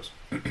pause, and she goes,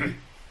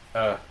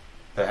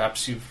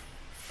 perhaps you've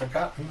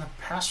forgotten the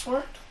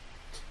password?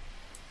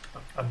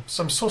 I'm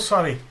so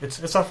sorry.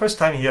 It's our first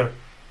time here.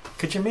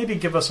 Could you maybe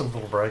give us a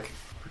little break?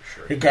 For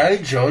sure. Hey,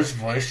 Daddy Joe's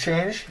voice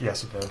change?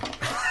 Yes, it did.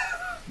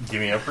 Give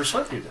me a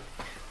persuade.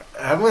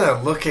 I'm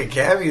gonna look at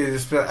Gabby and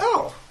just be like,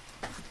 oh.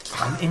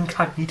 I'm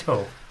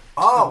incognito.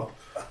 Oh.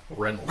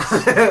 Reynolds.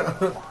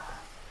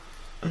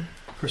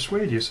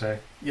 Persuade, you say?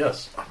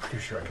 Yes. I'm pretty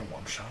sure I can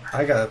one-shot her.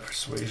 I got a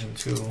persuasion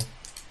too.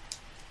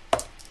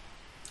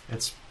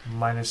 It's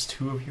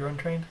 -2 if you're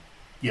untrained?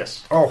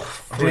 Yes. Oh,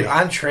 dude,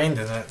 I'm trained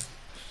in it.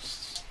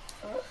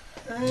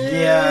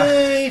 Yeah.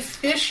 Hey,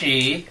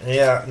 fishy.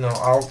 Yeah, no,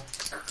 I'll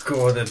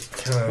go with it.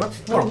 Kind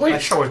of. What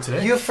weight show it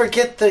today? You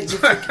forget that you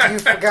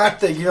forgot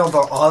that the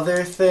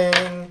other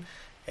thing,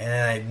 and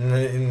I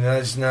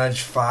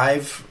nudge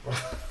 5.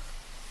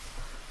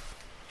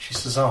 She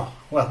says, "Oh,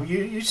 well,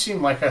 you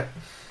seem like a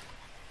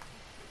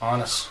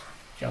honest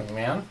young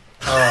man."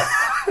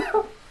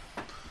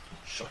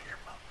 Shut your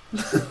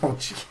mouth. Oh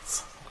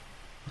jeez.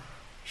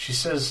 She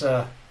says,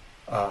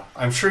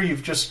 "I'm sure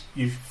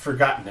you've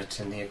forgotten it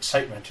in the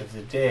excitement of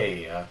the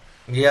day."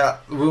 Yeah,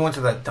 we went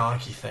to that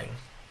donkey thing.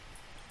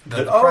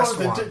 The press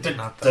one,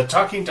 not the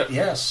talking to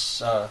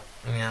yes.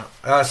 Yeah,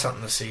 that's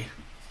something to see.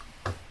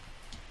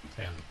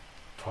 And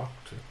talk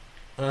to.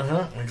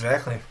 Mm-hmm.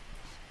 Exactly.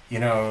 You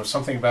know,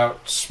 something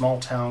about small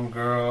town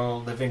girl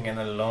living in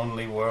a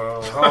lonely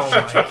world. Oh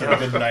my Taking a God.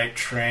 midnight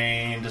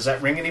train. Does that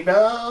ring any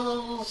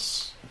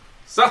bells?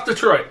 South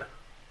Detroit.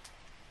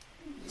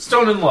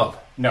 Stone in Love.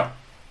 No.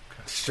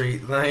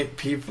 Street night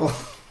people.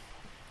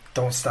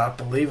 Don't stop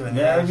believing.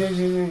 No,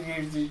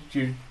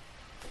 Yeah.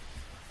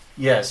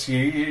 yes,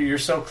 you're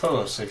so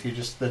close. If you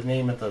just the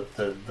name of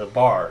the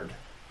bard,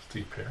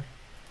 Steve Perry.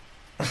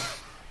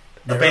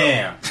 the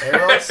band.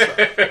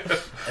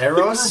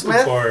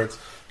 Aerosmith. Bards.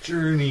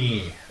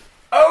 Journey.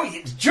 Oh,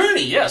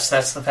 Journey. Yes,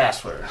 that's the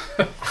password.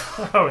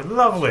 Oh,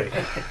 lovely.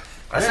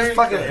 I said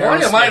fucking Aerosmith. Why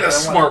am I the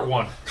smart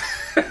one?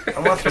 I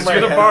want to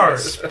you're the bard.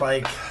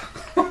 Spike.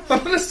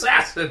 I'm an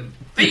assassin.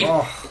 Thief.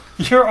 Oh,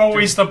 You're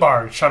always the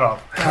bard. Shut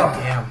up. god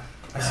damn.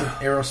 I said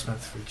Aerosmith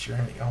for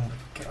Journey. Oh my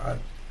god.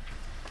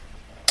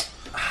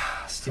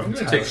 I'm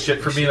going to take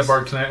shit for being a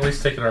bard. Can I at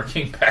least take an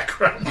arcane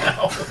background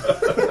now?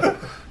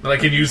 Then I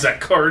can use that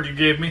card you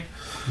gave me.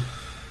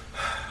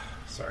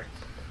 Sorry.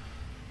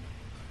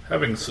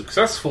 Having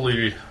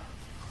successfully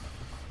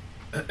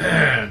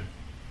Hat.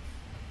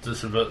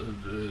 there's a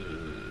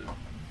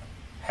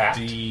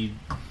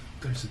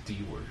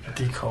D word.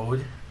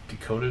 Decode.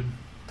 Decoded,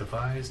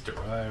 devised,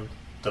 derived,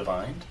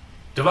 Divined.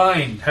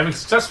 divined. Having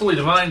successfully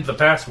divined the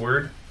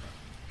password,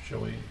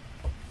 shall we?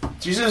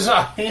 She says,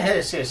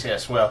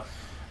 yes. Well,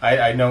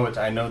 I know it.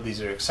 I know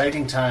these are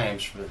exciting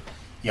times for the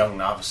young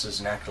novices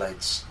and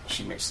acolytes.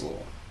 She makes a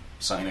little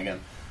sign again,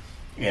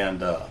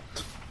 and You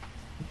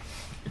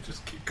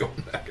just keep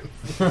going back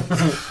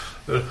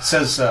and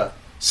says,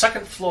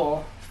 second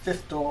floor,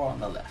 5th door on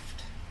the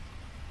left.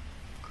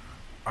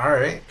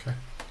 Alright.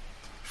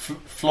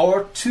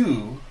 Floor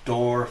 2,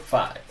 door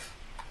 5.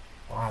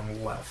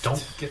 On left.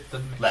 don't get the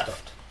mixed Left.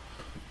 up.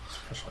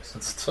 Especially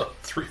since it's a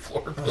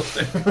 3-floor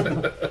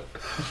building.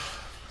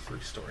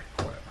 3-story,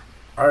 whatever.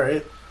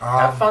 Alright.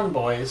 Have fun,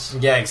 boys.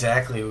 Yeah,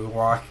 exactly. We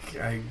walk.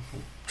 I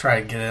try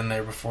to get in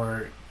there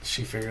before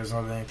she figures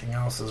out anything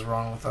else is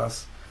wrong with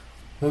us.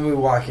 When we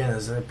walk in,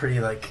 is it a pretty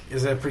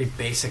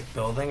basic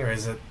building, or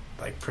is it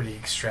like pretty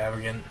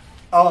extravagant?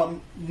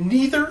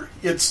 Neither.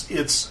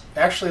 It's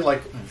actually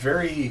like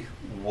very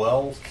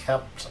well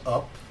kept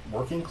up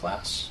working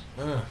class.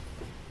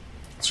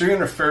 So you're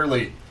in a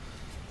fairly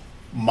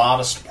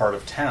modest part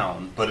of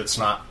town, but it's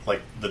not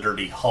like the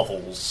dirty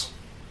hovels.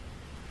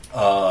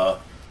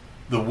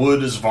 The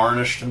wood is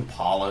varnished and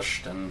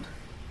polished, and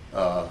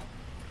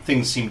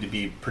things seem to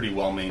be pretty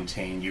well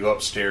maintained. You go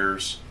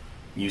upstairs,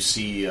 you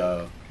see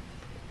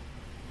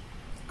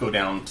go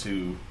down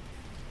to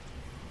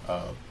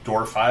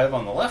door 5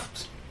 on the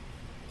left.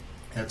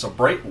 And it's a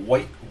bright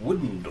white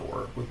wooden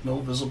door with no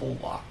visible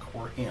lock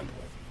or handle.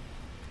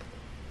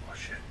 Oh,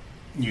 shit.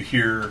 You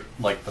hear,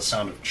 like, the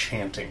sound of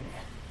chanting.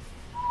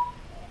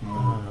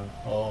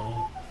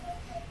 Oh.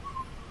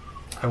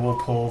 I will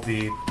pull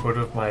the hood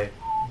of my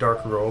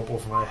dark robe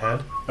over my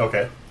head,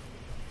 Okay.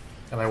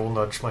 and I will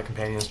nudge my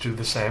companions to do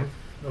the same.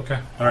 Okay.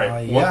 All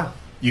right. Yeah. Well,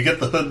 you get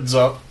the hoods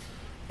up,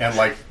 and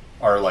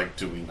are like,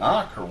 do we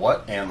knock or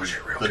what? And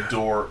the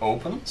door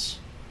opens,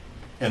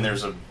 and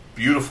there's a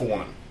beautiful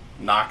woman,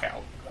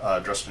 knockout,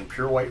 dressed in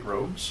pure white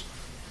robes.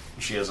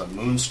 She has a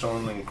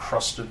moonstone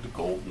encrusted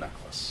gold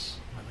necklace.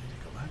 My Lady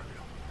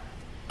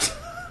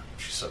Galadriel.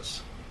 She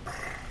says,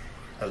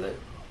 "Hello."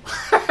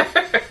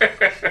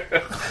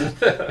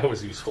 That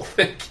was useful.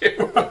 Thank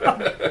you.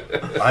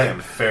 I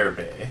am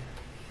Fairbay,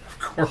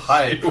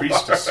 High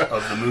Priestess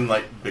of the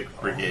Moonlight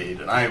Brigade,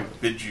 and I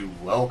bid you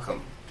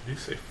welcome. Did you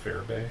say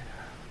Fairbay?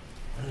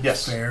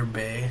 Yes. Fair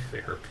Bay.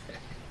 Fairbay.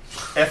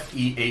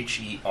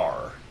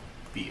 Feherbay.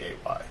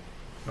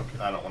 Okay.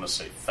 I don't want to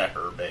say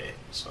Fairbay,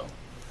 so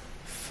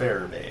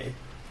Fairbay.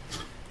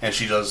 And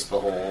she does the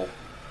whole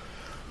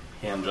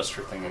hand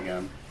gesture thing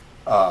again.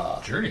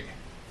 Journey.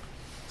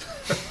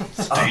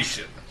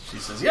 Station. She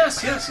says,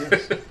 yes.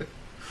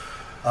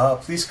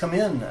 Please come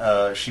in.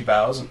 She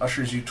bows and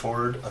ushers you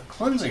toward a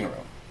cleansing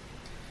room.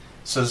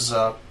 Says,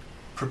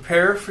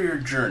 prepare for your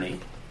journey.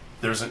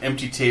 There's an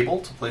empty table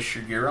to place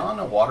your gear on,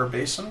 a water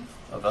basin,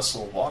 a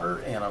vessel of water,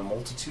 and a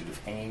multitude of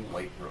hanging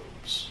white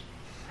robes.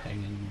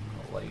 Hanging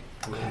light.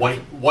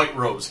 White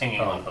robes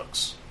hanging on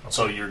hooks.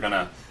 So you're going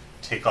to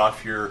take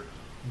off your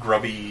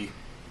grubby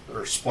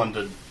or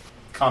splendid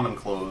common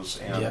clothes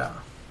and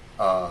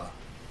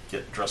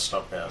get dressed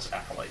up as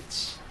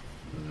acolytes.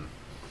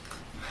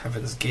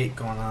 Heaven's Gate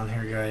going on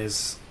here,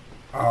 guys.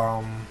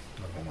 I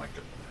don't like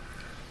it.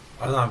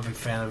 I'm not a big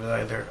fan of it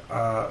either.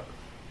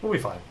 We'll be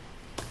fine.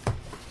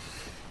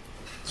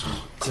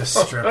 Just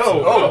strips.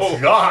 Oh,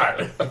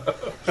 God!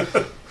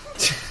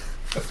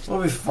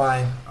 We'll be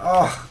fine.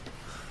 Oh.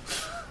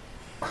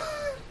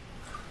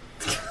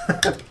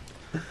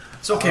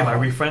 It's okay, my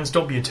wee friends.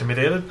 Don't be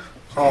intimidated.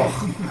 Oh,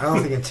 I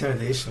don't think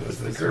intimidation was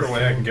Is the there a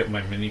way I can get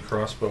my mini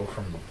crossbow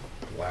from the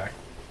black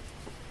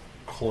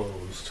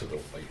clothes to the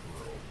white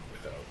robe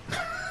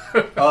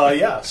without?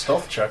 Yeah,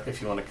 stealth check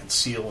if you want to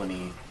conceal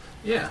any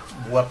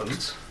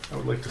weapons. I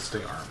would like to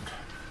stay armed.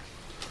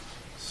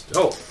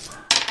 Stealth.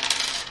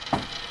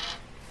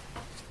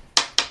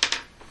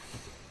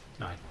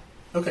 9.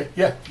 Okay,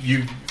 yeah.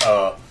 You,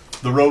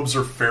 the robes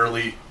are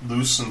fairly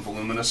loose and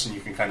voluminous, and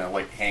you can kind of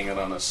like hang it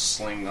on a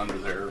sling under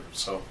there,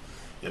 so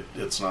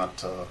it's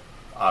not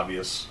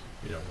obvious.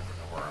 You don't want to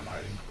know where I'm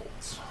hiding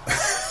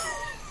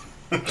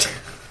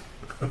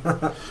the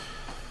bolts.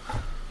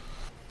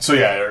 So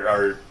yeah,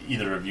 are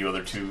either of you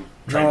other two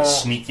trying No. to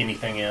sneak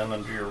anything in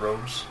under your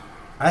robes?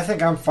 I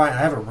think I'm fine. I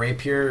have a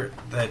rapier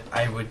that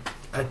I would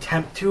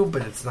attempt to,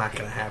 but it's not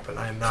going to happen.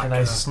 I'm not Can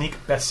going I to.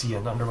 sneak Bessie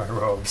in under my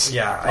robes?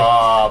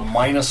 Yeah.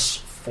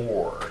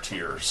 -4 to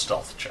your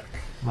stealth check.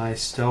 My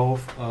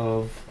stealth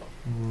of...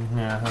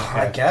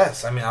 I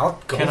guess. I mean, I'll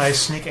go. Can I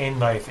sneak a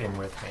knife in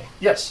with me?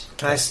 Yes.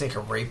 Can I sneak a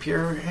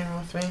rapier in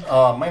with me?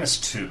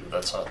 -2.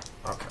 That's a...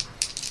 Okay.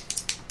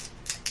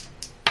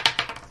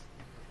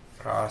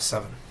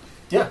 7.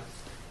 Yeah.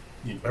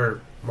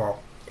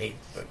 8,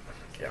 but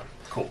yeah.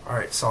 Cool. All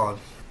right, solid.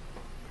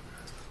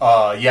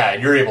 Yeah,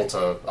 and you're able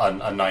to...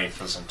 A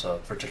knife isn't a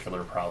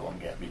particular problem,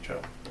 Gabby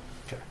Joe.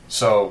 Okay.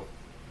 So,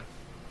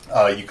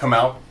 you come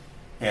out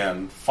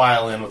and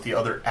file in with the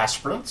other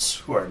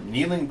aspirants who are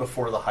kneeling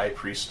before the High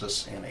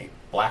Priestess in a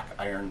black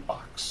iron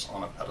box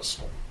on a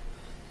pedestal.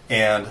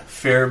 And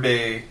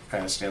Fairbay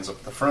kind of stands up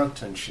at the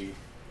front and she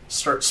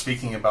starts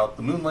speaking about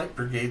the Moonlight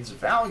Brigade's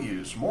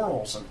values,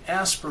 morals, and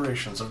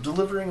aspirations of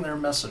delivering their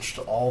message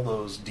to all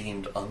those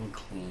deemed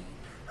unclean.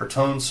 Her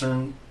tone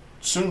soon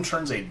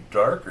turns a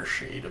darker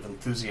shade of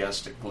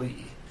enthusiastic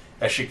glee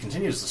as she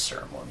continues the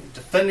ceremony,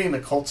 defending the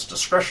cult's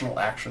discretional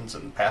actions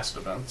in past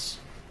events.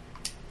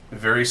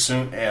 Very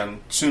soon,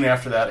 and soon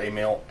after that, a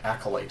male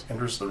acolyte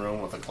enters the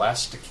room with a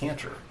glass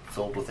decanter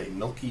filled with a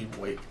milky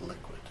white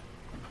liquid.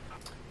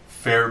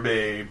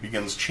 Fairbay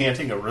begins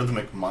chanting a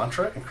rhythmic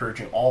mantra,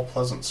 encouraging all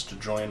pleasants to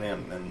join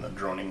in the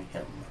droning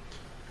hymn.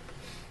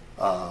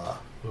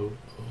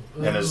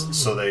 And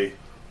so they...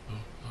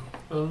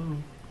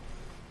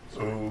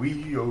 Oh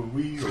wee, oh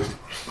wee, oh.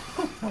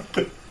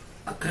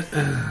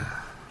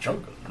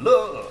 Jungle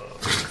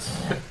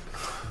love.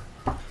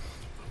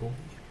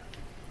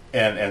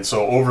 And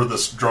so over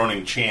this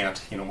droning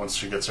chant, once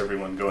she gets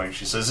everyone going,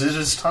 she says, "It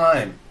is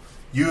time.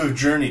 You have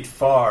journeyed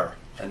far,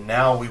 and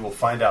now we will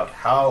find out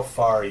how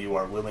far you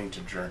are willing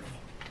to journey.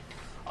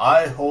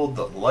 I hold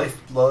the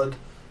lifeblood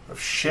of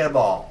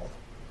Shebal,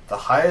 the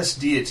highest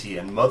deity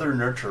and mother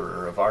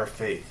nurturer of our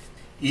faith.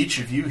 Each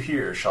of you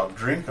here shall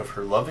drink of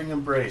her loving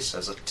embrace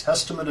as a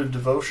testament of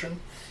devotion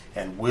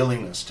and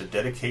willingness to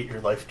dedicate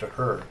your life to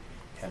her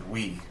and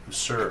we who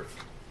serve.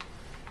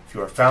 If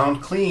you are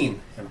found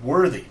clean and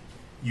worthy,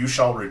 you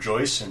shall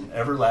rejoice in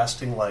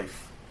everlasting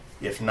life.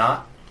 If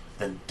not,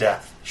 then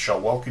death shall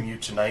welcome you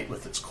tonight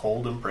with its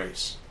cold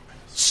embrace.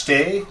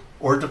 Stay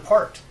or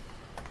depart.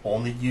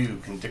 Only you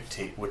can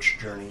dictate which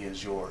journey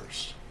is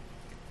yours.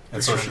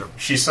 And so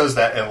she says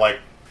that, and like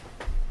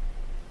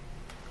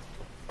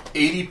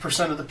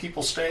 80% of the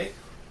people stay,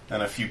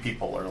 and a few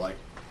people are like,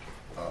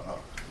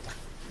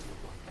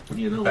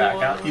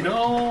 back out.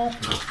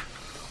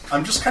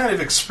 I'm just kind of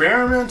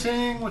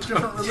experimenting with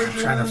different religions.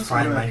 I'm trying to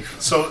find my...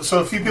 So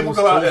a few people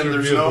go out, and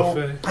there's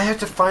no... I have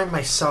to find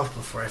myself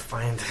before I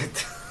find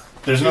it.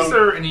 Is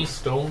there any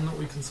stone that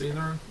we can see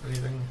there?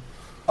 Anything?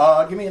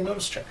 Give me a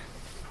notice check.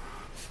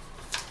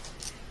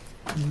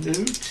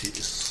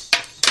 Notice.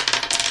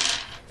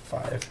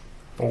 5,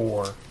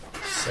 4,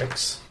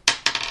 6,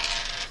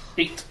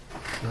 8.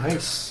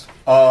 Nice.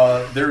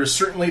 There is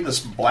certainly this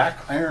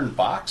black iron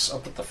box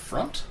up at the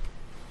front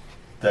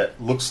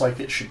that looks like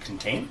it should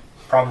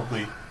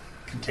probably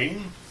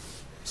contain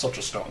such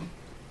a stone.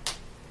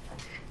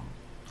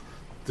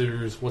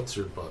 There's what's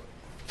her butt?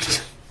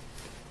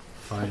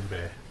 Fine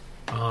Bay.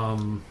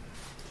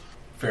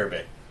 Fair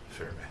Bay.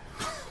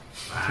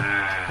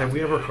 Have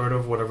we ever heard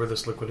of whatever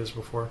this liquid is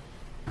before?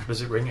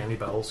 Does it ring any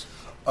bells?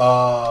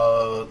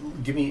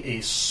 Give me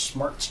a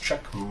smarts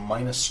check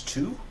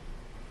 -2.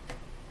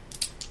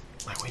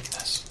 My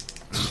weakness.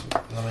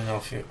 Let me know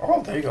if you...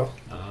 Oh, there you go.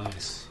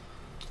 Nice.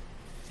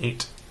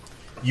 8.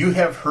 You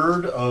have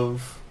heard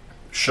of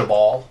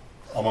Shabal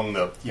among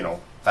the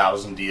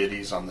 1,000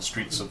 deities on the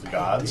streets of the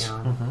gods.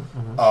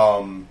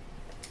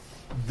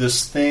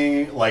 This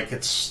thing, like,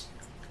 it's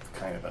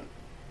kind of an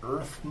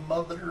earth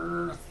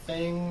mother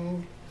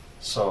thing.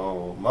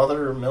 So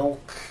mother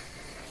milk,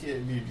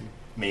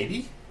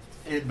 maybe.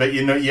 But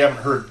you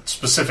haven't heard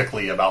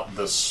specifically about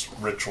this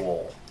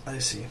ritual. I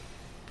see.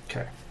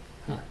 Okay.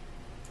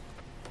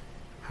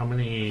 How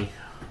many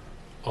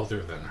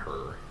other than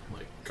her,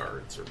 like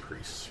guards or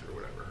priests or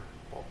whatever,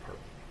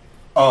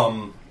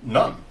 ballpark?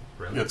 None.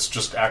 Really? It's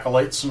just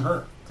acolytes and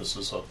her. This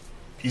is a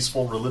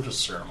peaceful religious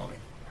ceremony.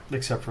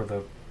 Except for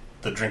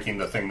the drinking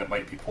the thing that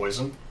might be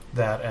poison.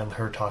 that and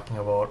her talking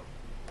about...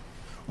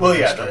 Well,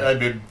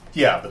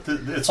 yeah, but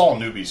it's all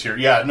newbies here.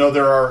 Yeah, no,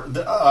 there are...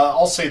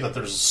 I'll say that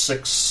there's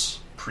 6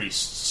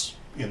 priests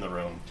in the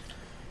room.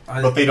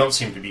 But they don't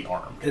seem to be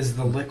armed. Is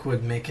the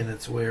liquid making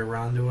its way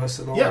around to us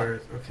at all? Yeah.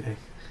 Okay.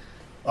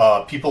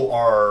 People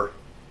are...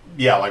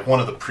 Yeah, like one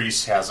of the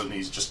priests has it, and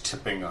he's just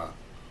tipping a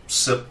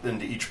sip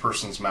into each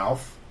person's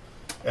mouth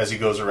as he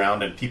goes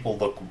around, and people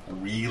look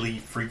really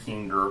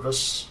freaking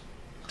nervous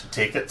to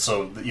take it.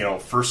 So,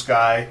 first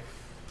guy,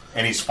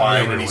 and he's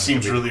fine, and he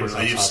seems really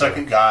relieved.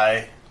 Second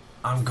guy...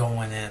 I'm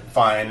going in.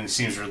 Fine, and he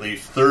seems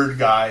relieved. Third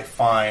guy,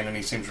 fine, and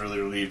he seems really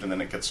relieved, and then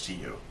it gets to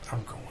you.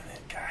 I'm going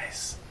in,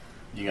 guys.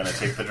 You gonna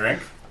take the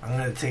drink? I'm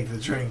gonna take the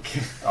drink.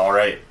 All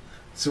right.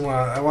 So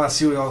I want to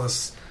see what all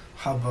this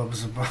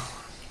hubbub's about.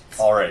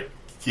 All right.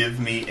 Give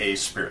me a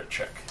spirit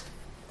check.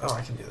 Oh,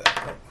 I can do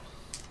that. Yep.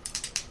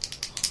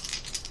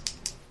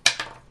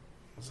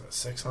 Was that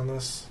 6 on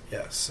this?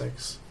 Yeah,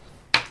 6.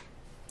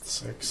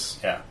 6.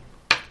 Yeah.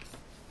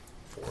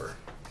 4.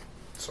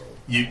 So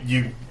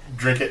You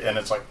drink it, and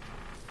it's like,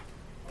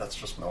 that's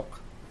just milk.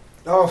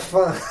 oh,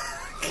 fun.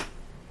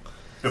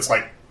 It's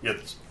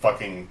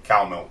fucking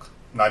cow milk,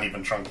 not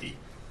even chunky.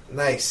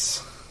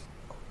 Nice.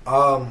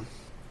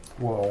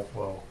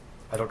 Whoa.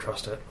 I don't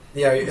trust it.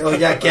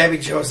 Yeah, Gabby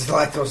Joe's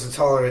lactose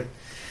intolerant.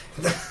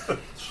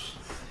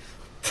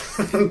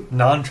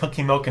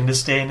 Non-chunky milk in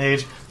this day and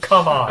age?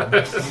 Come on.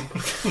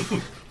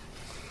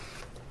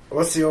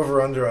 What's the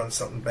over-under on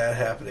something bad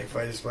happening if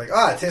I just be like,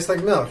 it tastes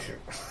like milk?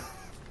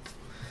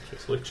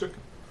 Tastes like chicken.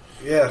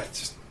 Yeah,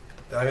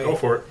 Go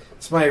for it.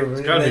 It's my gotta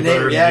be better innate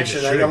than reaction.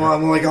 eating sugar.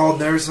 I'm like all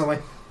nervous. I'm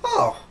like,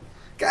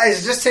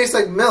 guys, it just tastes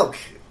like milk.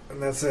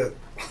 And that's it.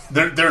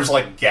 There's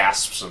like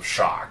gasps of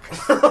shock.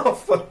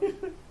 Funny.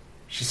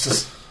 She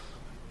says,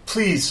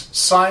 please,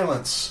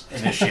 silence,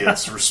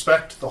 initiates.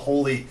 Respect the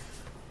holy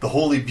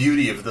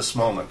beauty of this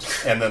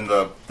moment. And then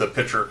the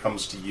pitcher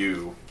comes to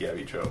you,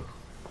 Gabby Joe.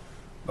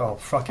 Oh,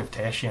 fuck, if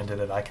Tashian did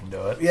it, I can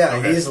do it. Yeah,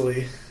 Okay.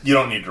 easily. You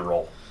don't need to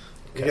roll.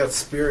 You got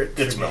spirit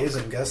It's for days,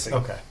 milk. I'm guessing.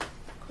 Okay.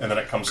 And then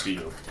it comes to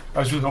you. I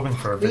was really hoping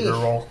for a vigor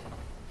roll.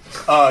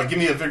 Give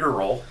me a vigor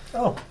roll.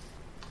 Oh.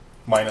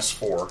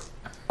 -4.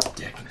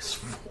 Dickness.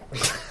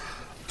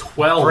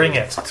 12. Bring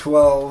it.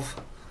 12.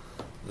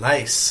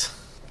 Nice.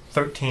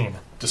 13.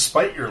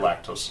 Despite your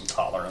lactose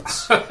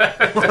intolerance,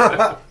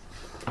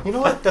 You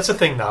know what? That's a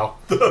thing now.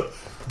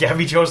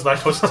 Gabby Joe's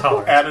lactose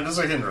intolerant. added as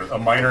a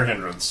minor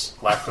hindrance,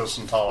 lactose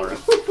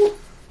intolerant.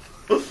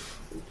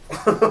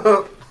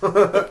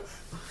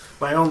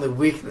 My only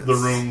weakness. The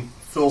room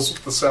fills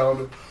with the sound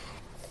of...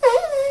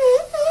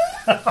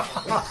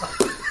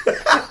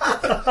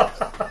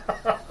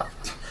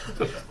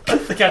 I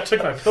think I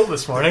took my pill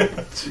this morning.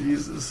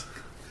 Jesus.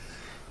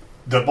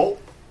 Deadbolt?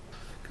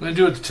 Can I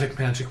do a detect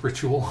magic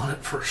ritual on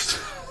it first?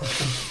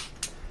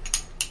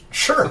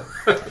 Sure.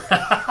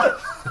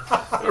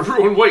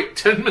 Everyone wait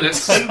 10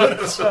 minutes. 10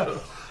 minutes. I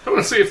want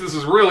to see if this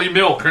is really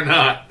milk or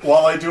not.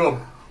 While I do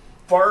a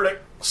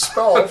bardic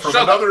spell from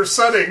another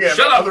setting and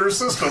another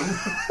system.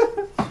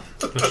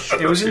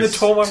 It was in the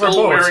tome on our Still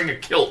boat. wearing a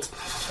kilt.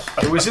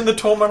 It was in the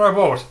tome on our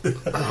boat.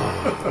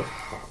 I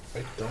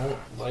don't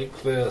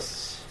like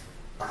this.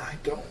 I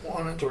don't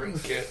want to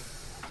drink it.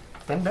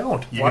 Then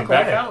don't. You Walk can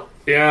back away. out.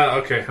 Yeah,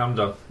 okay, I'm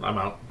done. I'm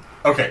out.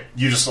 Okay,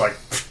 you just like,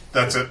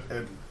 that's it.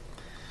 No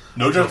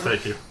No,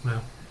 judgment. thank you.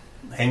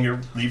 No.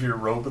 Leave your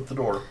robe at the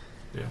door.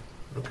 Yeah,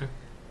 okay.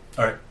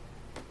 All right.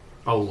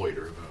 I'll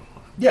loiter,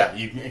 though. Yeah,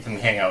 you can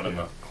hang out in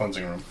the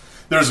cleansing room.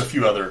 There's a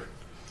few other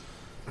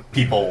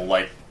people,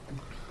 like,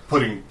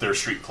 putting their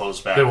street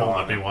clothes back They won't on.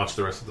 let me watch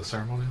the rest of the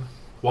ceremony,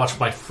 though? Watch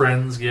my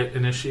friends get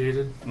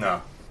initiated?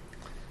 No.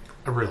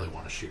 I really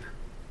want to shoot her.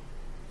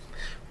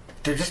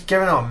 They're just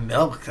giving out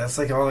milk. That's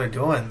like all they're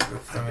doing.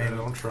 I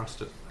don't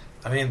trust it.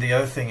 I mean, the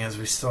other thing is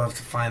we still have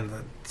to find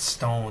the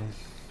stone.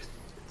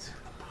 It's in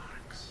the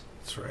box.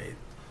 That's right.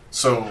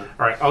 So,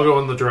 Alright, I'll go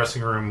in the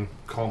dressing room.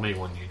 Call me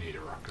when you need a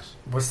ruckus.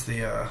 What's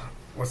the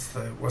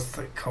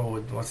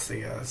code? What's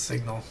the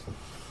signal?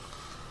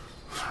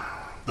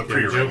 the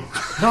pre-room.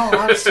 No,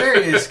 I'm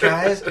serious,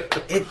 guys.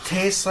 It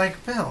tastes like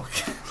milk.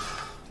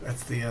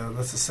 That's the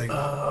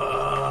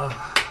signal.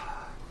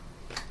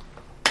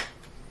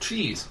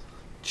 Cheese.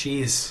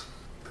 Cheese.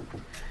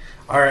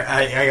 All right,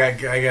 I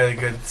got a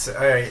good.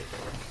 All right.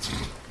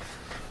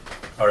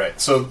 All right,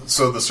 so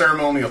the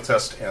ceremonial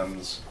test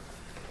ends,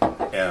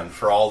 and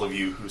for all of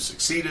you who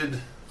succeeded,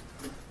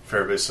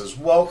 Fairby says,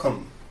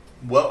 "Welcome.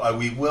 Well,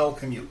 we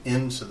welcome you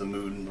into the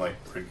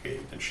Moonlight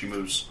Brigade." And she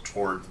moves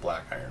toward the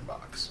black iron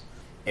box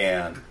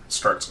and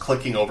starts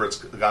clicking over. It's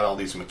got all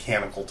these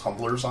mechanical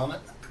tumblers on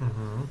it,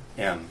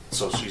 and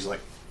so she's like,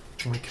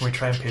 Can we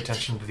try and pay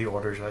attention to the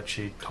orders that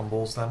she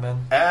tumbles them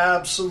in?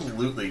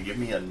 "Absolutely, give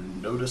me a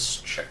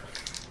notice check."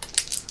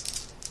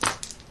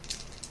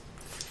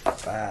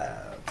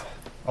 5.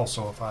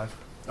 Also a 5.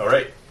 All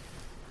right,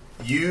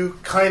 you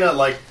kind of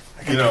like,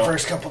 I got the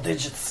first couple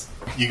digits.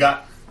 you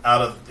got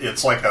out of,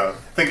 it's like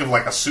think of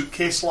like a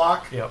suitcase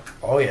lock. Yep.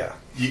 Oh yeah.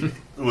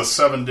 With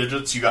 7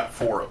 digits, you got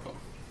 4 of them.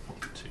 1,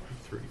 2,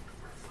 3,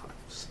 4, 5,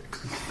 6.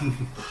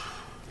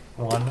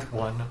 1,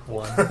 1,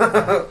 1.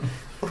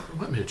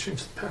 Let me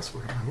change the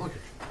password on my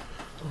luggage.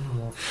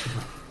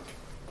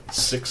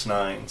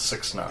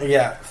 6969.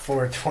 Yeah,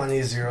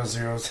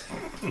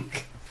 42000.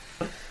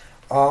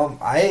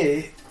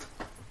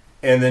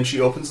 And then she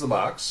opens the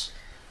box,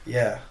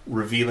 Yeah.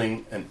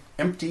 revealing an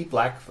empty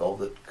black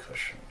velvet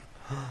cushion.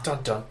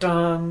 Dun dun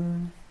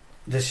dun.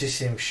 Does she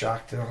seem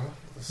shocked at all?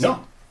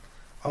 No.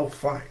 Oh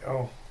fuck.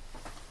 Oh.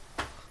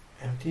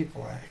 Empty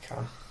black,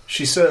 huh?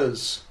 She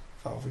says,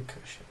 Velvet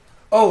cushion.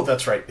 "Oh,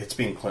 that's right. It's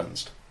being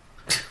cleansed."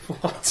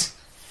 What?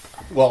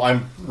 Well,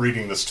 I'm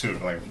reading this too.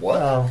 I'm like,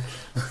 what?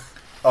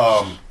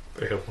 Oh.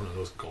 They have one of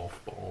those golf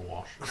ball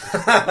washers.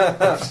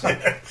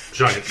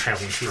 Giant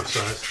palantir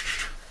size.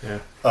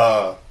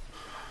 Yeah.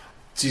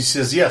 She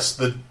says, "Yes,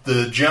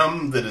 the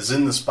gem that is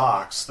in this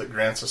box that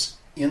grants us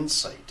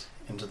insight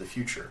into the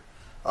future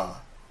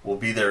will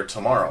be there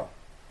tomorrow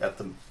at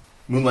the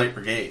Moonlight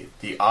Brigade,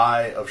 the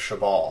Eye of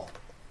Shabal.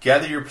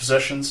 Gather your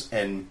possessions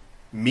and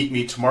meet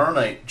me tomorrow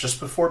night, just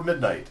before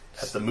midnight,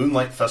 at the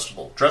Moonlight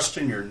Festival, dressed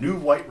in your new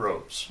white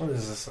robes." What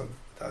is this?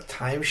 A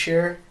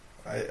timeshare?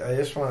 I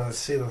just wanted to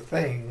see the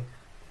thing.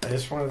 I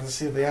just wanted to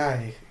see the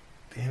eye.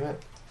 Damn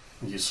it.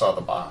 You saw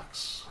the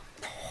box.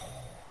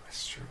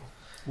 That's true.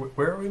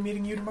 Where are we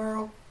meeting you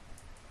tomorrow?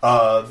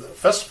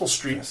 Festival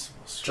Street,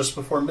 Festival Street. just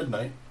before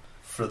midnight,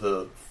 for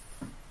the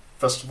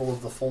Festival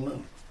of the Full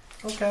Moon.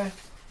 Okay.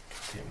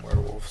 Damn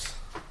werewolves.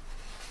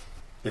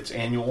 Its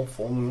annual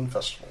Full Moon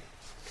Festival.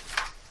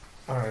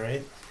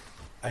 Alright.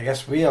 I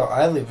guess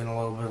I live in a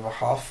little bit of a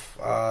huff.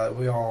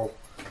 We all,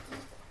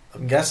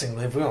 I'm guessing,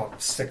 we don't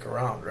stick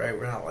around, right?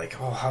 We're not like,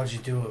 oh, how'd you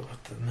do it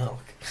with the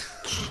milk?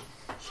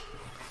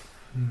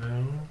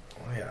 No.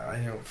 Oh, yeah, I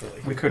don't feel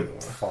like We do could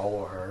it.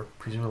 follow her.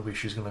 Presumably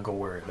she's going to go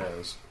where it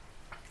is.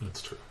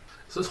 That's true.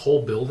 Is this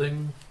whole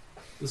building?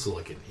 This is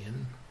like an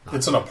inn?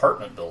 It's an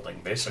apartment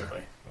building,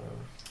 basically.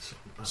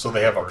 So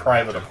they have a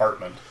private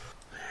apartment.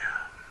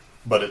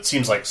 But it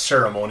seems like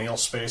ceremonial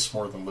space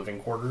more than living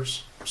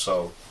quarters.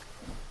 So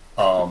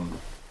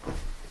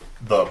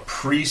the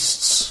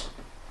priests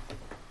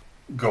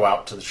go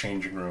out to the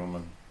changing room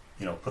and,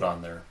 put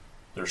on their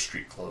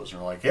street clothes. And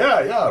they're like,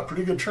 yeah,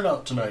 pretty good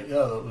turnout tonight.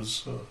 Yeah, that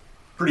was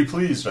pretty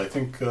pleased. I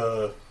think,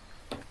 we'll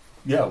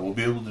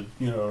be able to,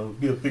 it'll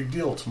be a big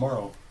deal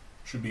tomorrow.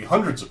 Should be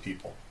hundreds of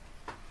people.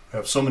 We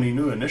have so many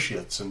new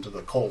initiates into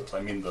the cult.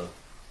 I mean, the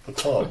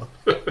club.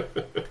 Have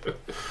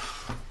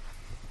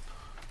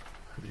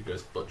you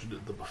guys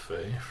budgeted the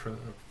buffet for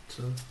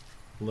that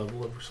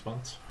level of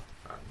response?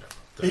 No.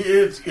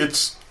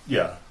 It's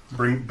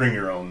bring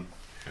your own.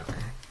 Yeah.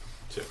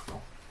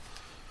 Typical.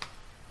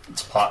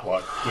 It's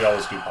potluck. We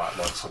always do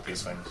potlucks at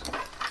these things.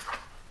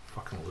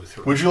 Fucking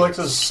Luther. Would you like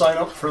to sign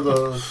up for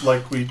the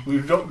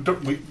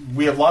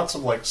we have lots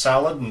of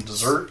salad and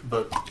dessert,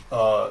 but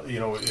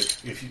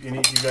if any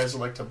of you guys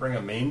would like to bring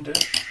a main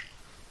dish,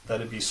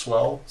 that'd be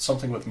swell.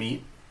 Something with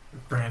meat.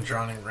 Brand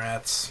drowning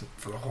rats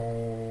for the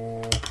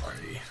whole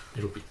party.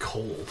 It'll be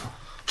cold.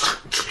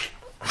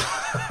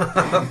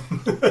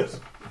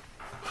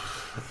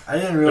 I didn't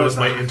That realize was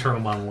my internal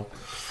monologue.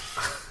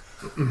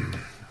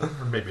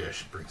 Or maybe I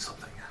should bring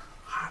something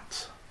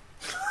hot.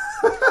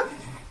 Oh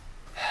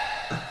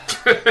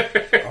my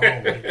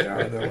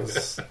god, that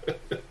was...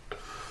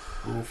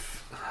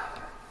 Oof.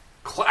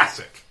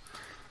 Classic.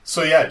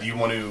 So yeah, do you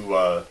want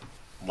to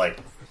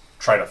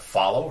try to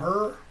follow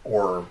her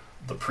or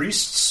the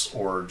priests,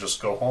 or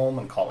just go home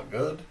and call it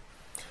good?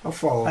 I'll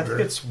follow I her.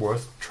 think it's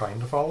worth trying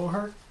to follow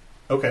her.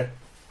 Okay.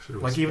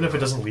 Like, even if it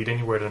doesn't lead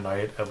anywhere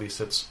tonight, at least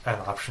it's an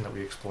option that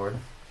we explored.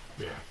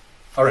 Yeah.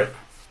 All right.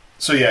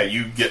 So yeah,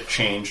 you get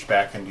changed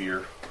back into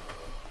your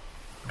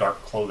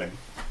dark clothing.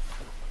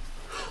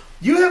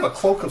 You have a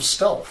cloak of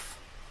stealth.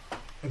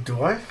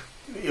 Do I?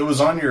 It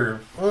was on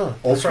your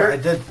That's right, I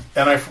did.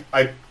 and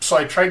I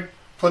tried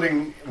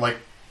putting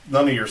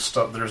none of your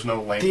stuff. There's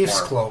no Lankhmar.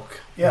 Thieves' cloak.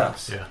 Yeah.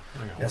 Yes. Yeah. I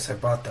got Yes, I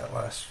bought that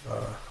last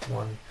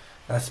one.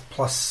 That's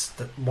plus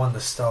the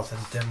stealth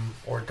and dim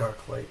or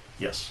dark light.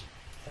 Yes.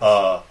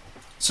 So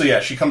yeah,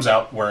 she comes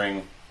out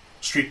wearing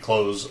street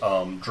clothes,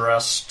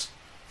 dressed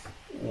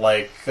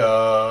like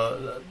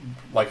a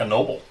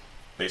noble,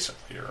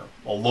 basically, or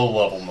a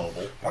low-level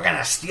noble. We're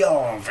gonna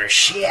steal them for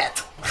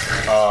shit.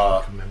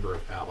 a member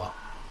of Allah.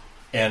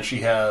 And she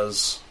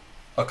has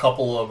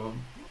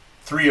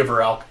three of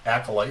her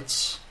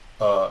acolytes,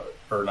 or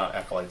not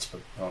acolytes,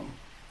 but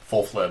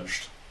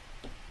full-fledged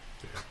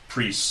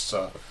priests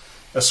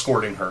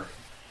escorting her,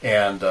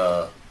 and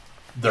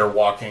they're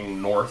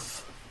walking north.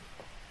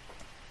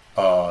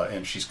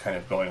 And she's kind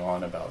of going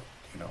on about,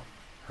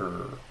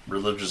 her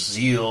religious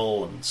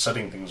zeal and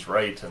setting things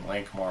right in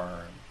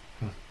Lankhmar,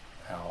 and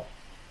how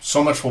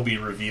so much will be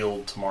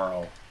revealed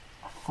tomorrow.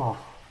 Oh.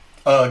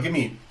 Give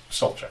me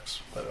stealth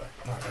checks, by the way.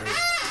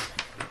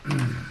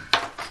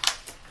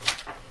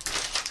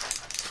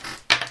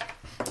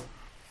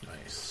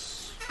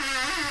 Nice.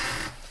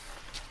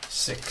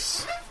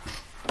 6.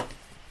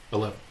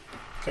 11.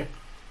 Okay.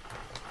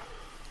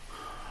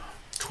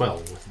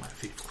 12 with my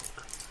thief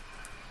cloak.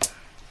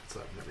 So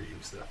I've never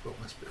used that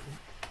bonus before.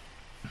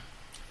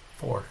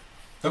 4.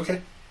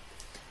 Okay.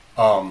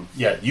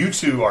 Yeah, you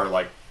two are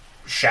like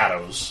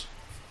shadows,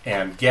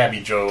 and Gabby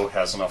Joe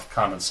has enough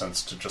common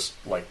sense to just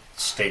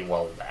stay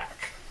well back.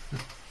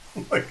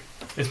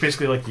 It's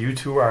basically like you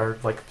two are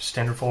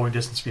standard flowing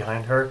distance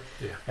behind her,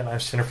 Yeah. and I'm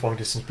standard flowing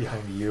distance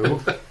behind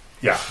you.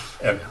 Yeah,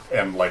 and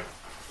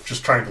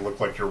just trying to look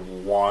like you're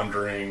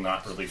wandering,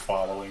 not really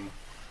following.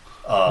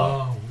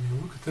 Oh,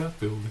 look at that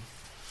building.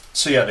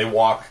 So yeah, they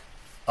walk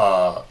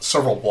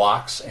several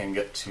blocks and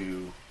get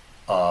to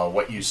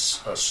what you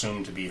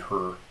assume to be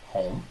her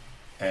home,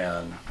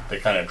 and they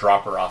kind of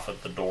drop her off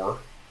at the door.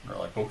 They're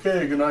like,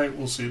 "Okay, good night.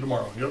 We'll see you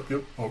tomorrow."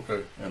 Yep,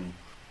 okay. And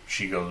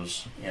she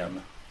goes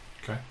in.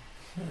 Okay.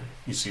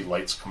 You see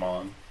lights come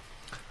on.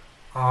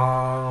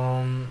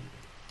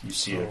 You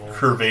see a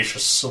curvaceous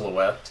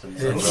silhouette in the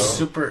Is it window.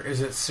 super?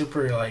 Is it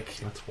super like?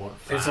 That's what.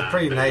 It's a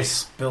pretty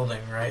nice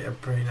building, right? A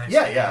pretty nice.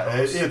 Yeah.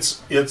 house.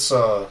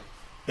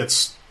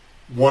 It's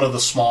one of the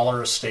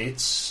smaller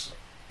estates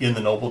in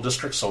the Noble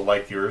District, so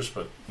like yours,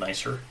 but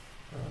nicer,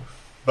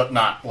 but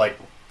not like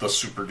the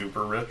super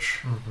duper rich.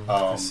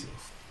 I see.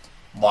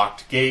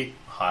 Locked gate,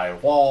 high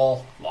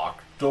wall,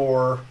 locked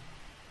door.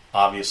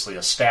 Obviously,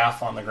 a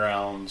staff on the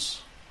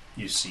grounds.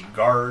 You see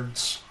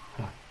guards.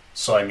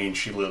 So I mean,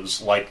 she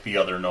lives like the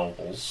other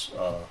nobles,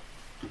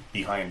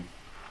 behind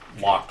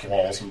locked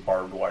walls and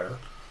barbed wire.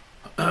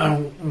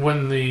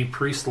 When the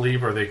priests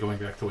leave, are they going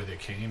back the way they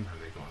came, or are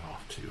they going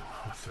off to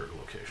a third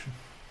location?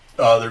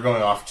 They're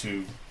going off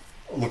to,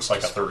 looks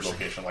like a third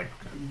location. Like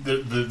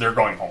they're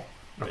going home,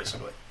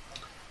 basically.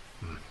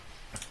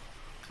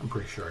 I'm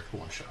pretty sure I could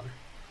one-shot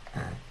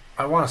her.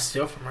 I want to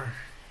steal from her.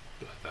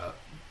 But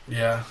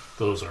Yeah.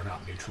 those are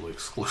not mutually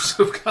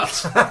exclusive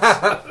concepts.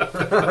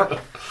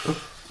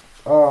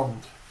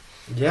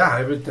 Yeah,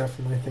 I would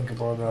definitely think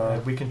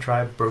about. We can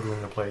try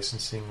burgling the place and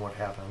seeing what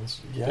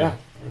happens. Yeah,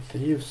 with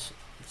thieves.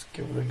 Let's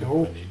give it a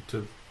go. We need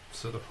to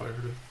set a fire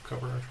to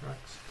cover our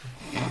tracks.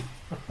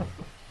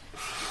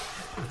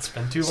 It's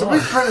been too long.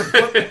 Somebody's trying to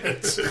put.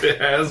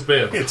 It has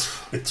been.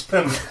 It's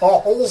been a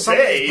whole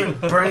Somebody's day. been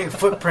burning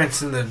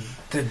footprints in the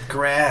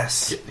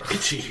grass. Getting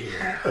itchy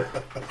here.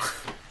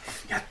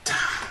 Yatta.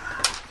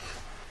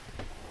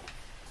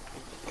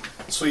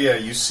 So yeah,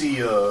 you see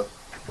it's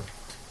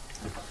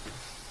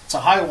a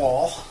high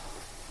wall.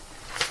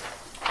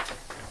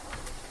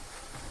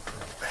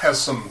 Has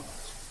some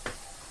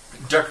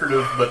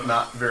decorative but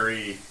not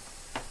very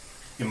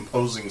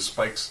imposing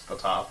spikes at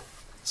the top.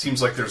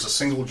 Seems like there's a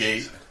single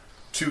gate,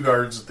 2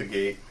 guards at the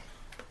gate,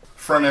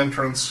 front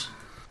entrance,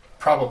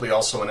 probably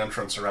also an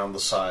entrance around the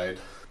side.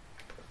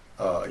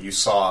 You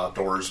saw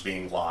doors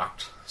being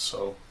locked,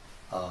 so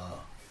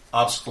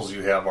obstacles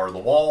you have are the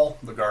wall,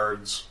 the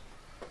guards,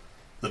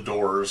 the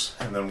doors,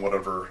 and then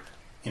whatever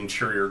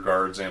interior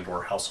guards and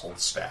or household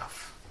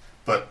staff.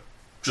 But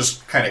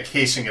just kind of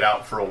casing it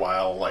out for a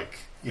while,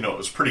 it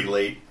was pretty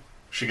late.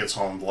 She gets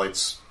home, the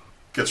lights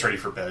gets ready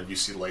for bed. You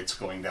see lights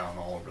going down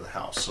all over the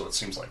house, so it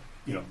seems like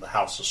the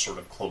house is sort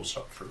of closed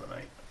up for the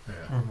night.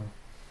 Yeah.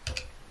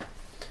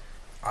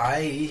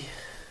 I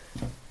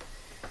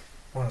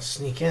want to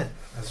sneak in.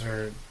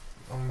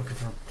 I'm looking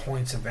for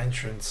points of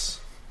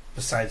entrance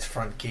besides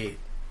front gate.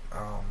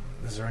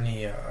 Is there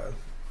any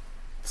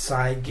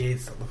side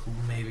gates that look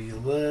maybe a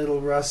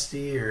little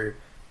rusty, or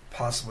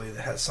possibly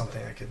that has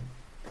something I could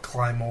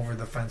climb over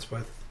the fence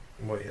with?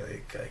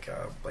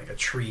 Like a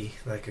tree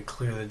that could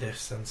clear the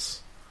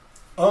distance.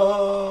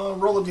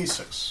 Roll a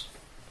d6.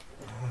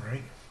 All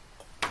right.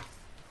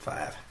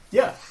 5.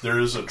 Yeah, there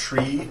is a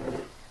tree.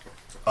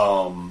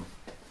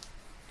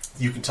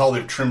 You can tell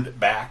they've trimmed it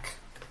back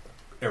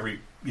every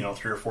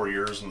 3 or 4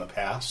 years in the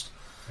past,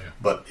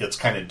 but it's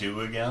kind of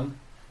due again,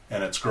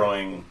 and it's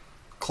growing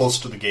close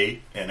to the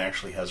gate and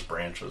actually has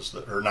branches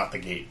that, or not the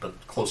gate,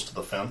 but close to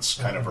the fence,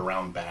 kind of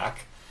around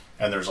back,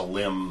 and there's a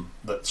limb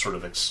that sort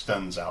of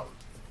extends out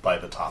by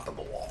the top of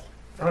the wall.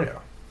 Oh yeah.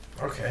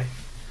 Okay.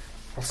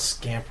 I'll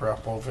scamper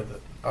up onto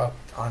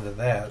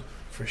that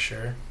for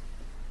sure.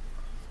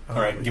 All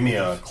right, give me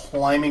a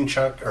climbing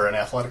check or an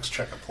athletics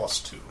check at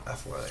 +2.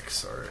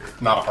 Athletics, all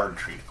right. Not a hard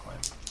tree to climb.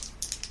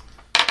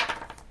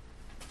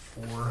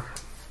 4,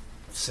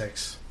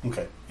 6.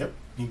 Okay. Yep.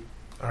 You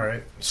All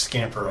right.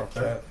 scamper up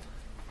there.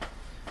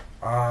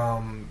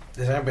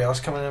 Is anybody else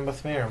coming in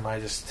with me, or am I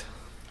just?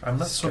 I'm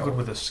not so good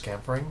with the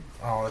scampering.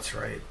 Oh, that's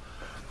right.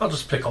 I'll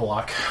just pick a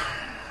lock.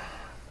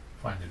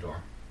 Find a door.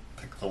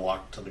 Pick the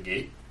lock to the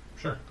gate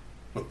Sure.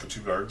 with the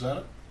 2 guards at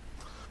it.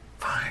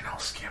 Fine, I'll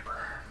scamper.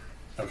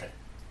 Okay.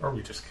 Or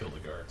we just kill the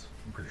guards.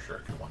 I'm pretty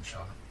sure I can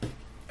one-shot them.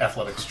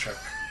 Athletics check.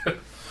 +2.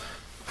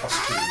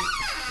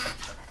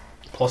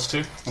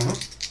 +2? Mm-hmm.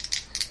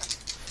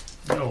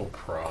 No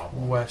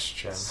problem.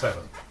 Question.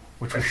 7.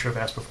 Which we should have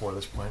asked before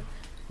this point.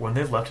 When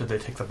they left, did they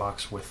take the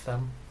box with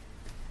them?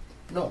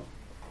 No.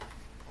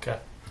 Okay.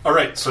 All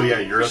right. So yeah,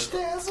 you're up.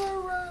 There's a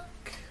rock.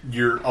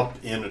 You're up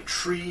in a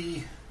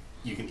tree.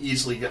 You can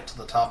easily get to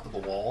the top of the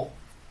wall.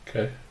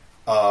 Okay.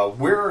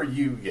 Where are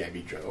you,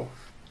 Gabby Joe?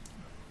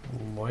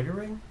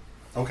 Loitering?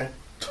 Okay.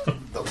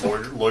 The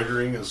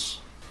loitering is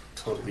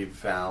totally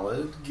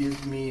valid.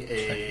 Give me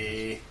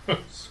a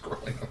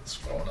Scrolling on his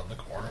phone on the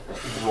corner.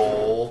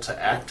 roll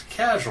to act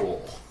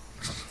casual.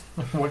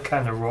 What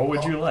kind of roll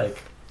would you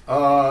like?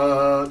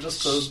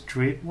 Just a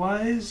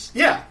Streetwise?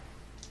 yeah.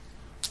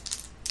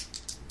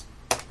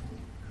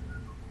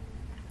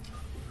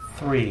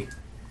 3.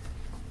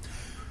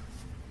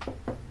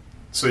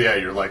 So yeah,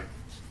 you're like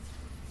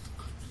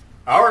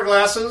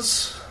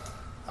hourglasses.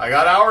 I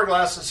got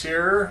hourglasses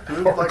here.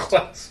 Who'd like to-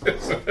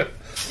 Glasses.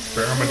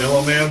 Spare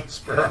armadillo, man.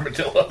 Spare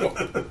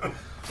armadillo.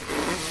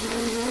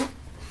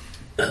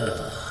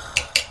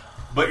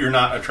 But you're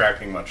not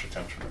attracting much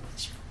attention at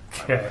this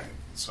time. Okay. Right?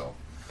 So,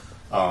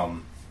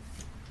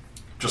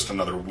 just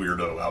another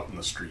weirdo out in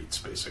the streets,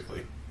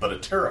 basically. But a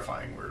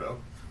terrifying weirdo.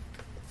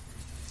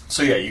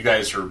 So yeah, you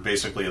guys are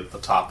basically at the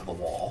top of the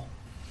wall.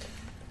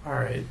 All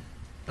right.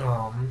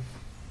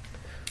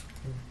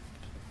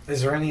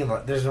 Is there any?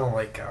 There's no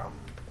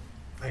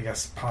I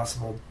guess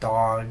possible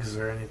dogs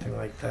or anything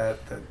like that.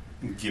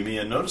 Give me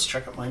a notice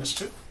check at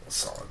 -2.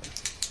 Solid.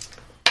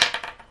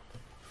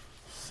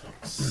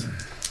 6.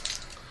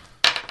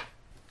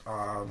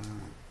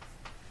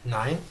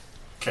 9.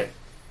 Okay.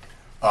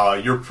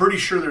 You're pretty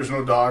sure there's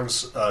no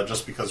dogs,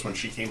 just because when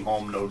she came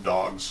home, no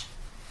dogs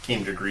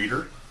came to greet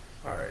her,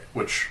 All right.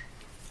 which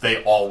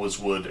they always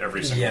would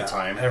every single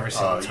time. every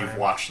single time. You've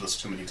watched this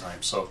too many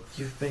times. So,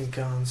 You've been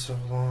gone so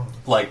long.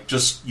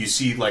 you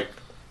see,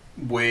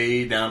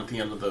 way down at the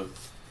end of the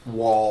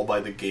wall by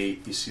the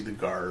gate, you see the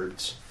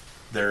guards.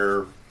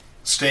 They're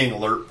staying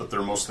alert, but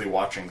they're mostly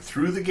watching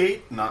through the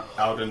gate, not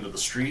out into the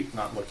street,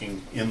 not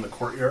looking in the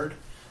courtyard.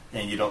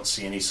 And you don't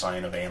see any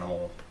sign of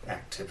animal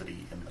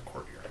activity in the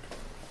courtyard.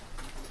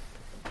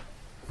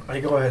 I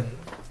go ahead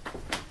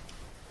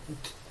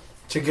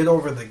to get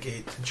over the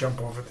gate, to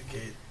jump over the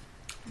gate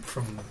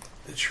from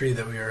the tree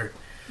that we are.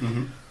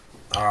 Mm-hmm.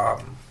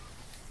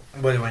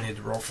 What do I need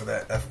to roll for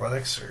that?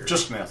 Athletics or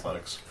Just in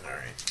athletics. all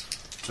right?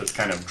 To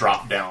kind of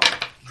drop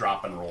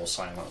and roll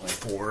silently.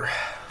 4.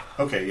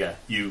 Okay, yeah.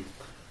 You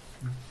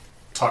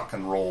tuck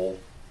and roll.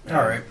 And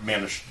All right.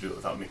 manage to do it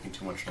without making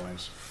too much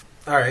noise.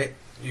 All right.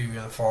 You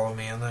gonna follow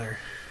me in there?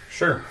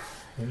 Sure.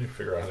 We need to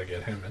figure out how to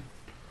get him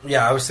in.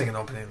 Yeah, I was thinking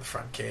opening the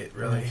front gate.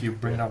 Really? If you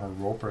bring down a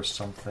rope or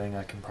something,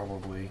 I can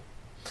probably...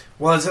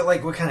 Well, is it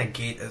what kind of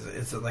gate is it?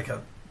 Is it like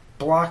a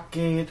block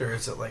gate or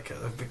is it like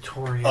a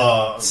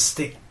Victorian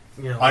stick?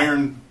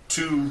 Iron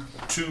two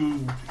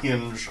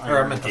hinge Or I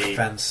iron meant the gate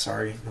fence.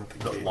 Sorry, not the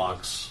that gate.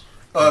 locks.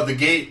 The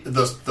gate,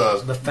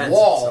 the fence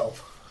wall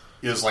itself.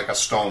 is like a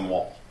stone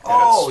wall. And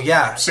Oh, it's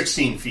yeah.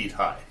 16 feet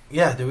high.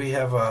 Yeah. Do we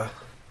have a?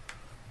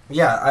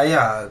 Yeah,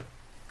 I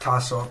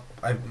toss up.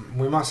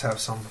 We must have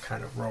some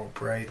kind of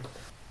rope, right?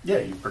 Yeah,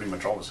 you pretty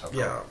much always have.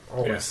 Yeah,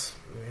 always.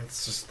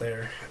 It's just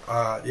there.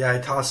 Yeah, I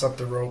toss up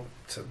the rope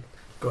to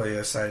go to the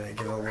other side and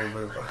give it a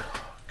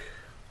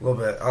little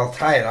bit. I'll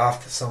tie it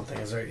off to something.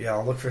 Is there? Yeah,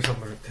 I'll look for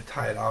something to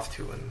tie it off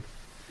to. And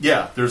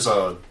Yeah, there's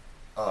a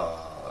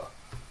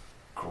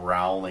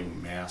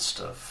growling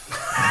mastiff.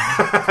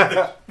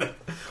 Well, that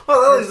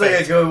looks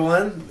like a good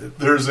one.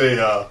 There's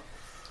a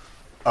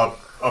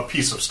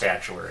piece of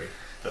statuary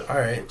that All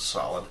right. looks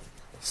solid.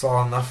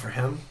 Saw enough for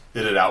him.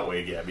 It'd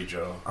outweigh Gabby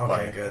Joe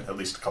by good. at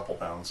least a couple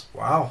pounds.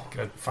 Wow.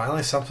 Good.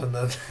 Finally something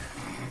that...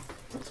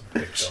 That's a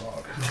big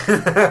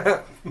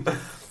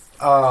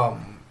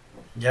dog.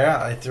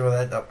 Yeah, I threw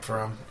that up for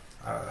him.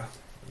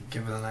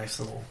 Give it a nice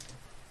little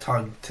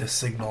tug to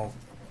signal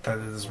that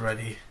it is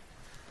ready.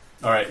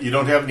 All right, you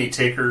don't have any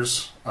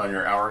takers on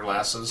your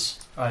hourglasses,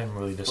 I'm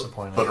really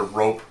disappointed. but a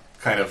rope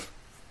kind of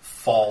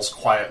falls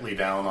quietly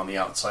down on the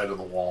outside of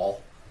the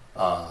wall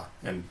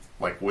and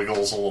like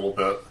wiggles a little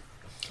bit.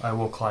 I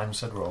will climb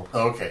said rope.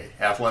 Okay,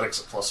 athletics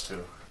at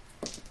 +2.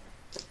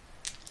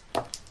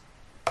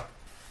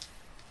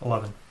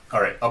 11.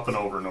 All right, up and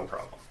over, no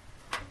problem.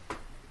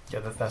 Yeah,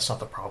 that's not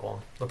the problem.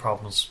 The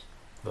problem's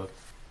the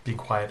being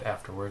quiet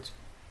afterwards.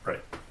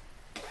 Right.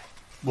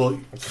 Well,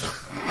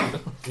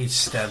 Each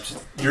step.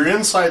 you're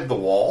inside the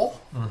wall,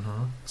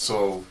 Mm-hmm.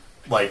 so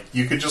like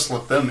you could just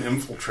let them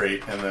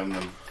infiltrate, and then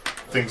when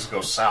things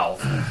go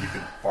south, you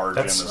could barge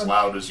in That's as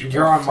loud as you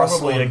You're want. on muscle.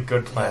 Probably a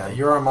good plan. Yeah,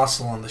 you're on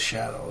muscle in the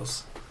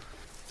shadows.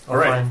 I'll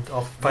Alright.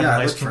 I'll find Yeah, a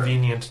nice look for it.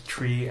 convenient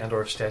tree and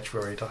or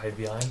statuary to hide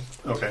behind.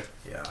 Okay.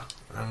 Yeah.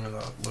 I'm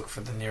going to look for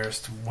the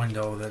nearest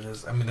window that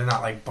is... I mean, they're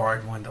not like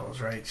barred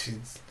windows, right?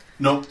 She's...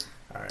 Nope.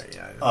 Alright,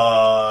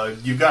 yeah.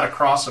 You've got to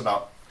cross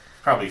about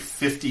probably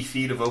 50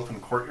 feet of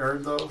open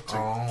courtyard, though,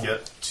 to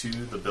get to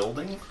the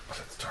building.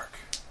 It's dark.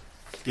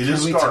 It Can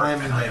is we dark.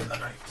 time it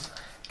like...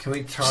 Can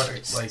we time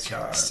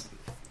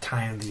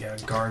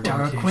the guard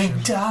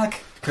location? Dark.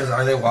 Because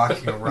are they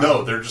walking around?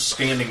 No, they're just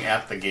standing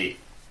at the gate.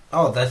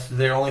 Oh,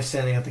 they're only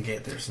standing at the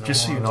gate. There's no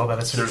Just so you know that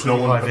it's There's no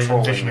one I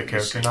patrolling envision a that you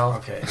character see. now.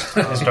 Okay.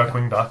 Is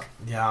Darkwing Duck.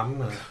 Yeah, I'm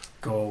gonna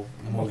go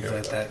move okay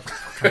at that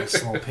kind of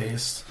slow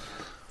pace.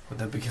 Would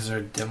that be because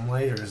they're dim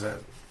light, or is that?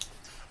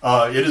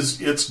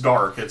 It's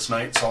dark. It's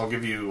night, so I'll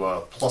give you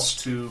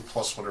 +2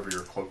 plus whatever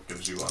your cloak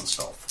gives you on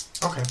stealth.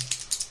 Okay.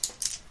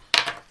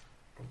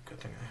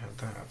 Good thing I had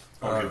that.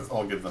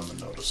 I'll give them a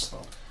notice,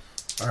 though.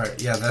 All right.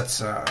 Yeah,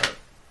 that's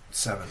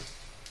 7.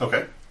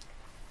 Okay.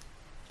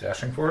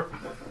 Dashing for it?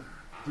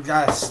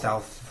 That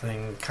stealth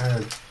thing, kind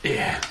of.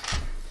 Yeah.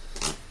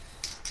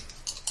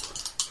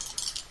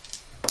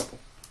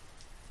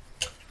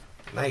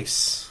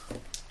 Nice.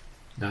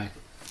 9.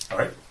 All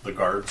right. The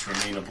guards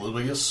remain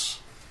oblivious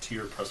to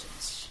your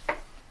presence.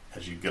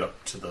 As you get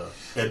up to the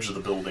edge of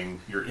the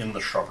building, you're in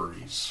the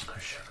shrubberies.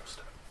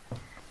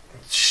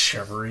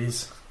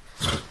 Shiveries.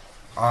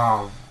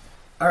 All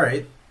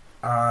right.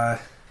 I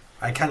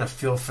kind of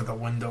feel for the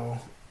window.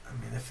 I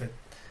mean,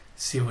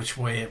 see which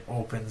way it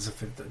opens.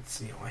 If it's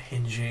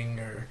hinging,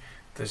 or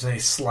if there's any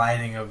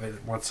sliding of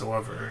it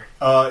whatsoever.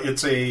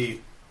 It's a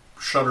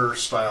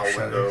shutter-style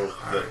window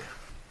that Alright.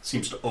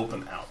 seems to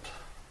open out.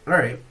 All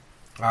right.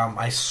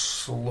 I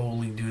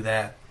slowly do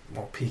that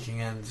while peeking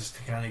in, just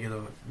to kind of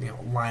get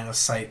a line of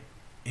sight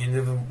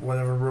into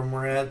whatever room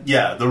we're at.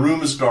 Yeah, the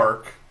room is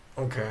dark.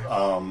 Okay.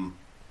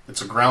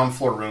 It's a ground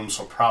floor room,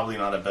 so probably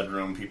not a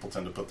bedroom. People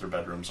tend to put their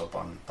bedrooms up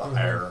on the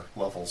higher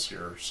levels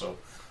here. So,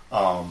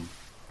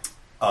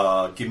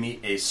 give me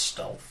a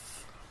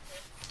stealth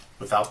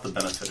without the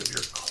benefit of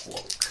your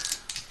cloak,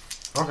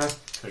 Okay.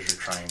 because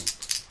you're trying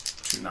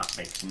to not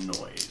make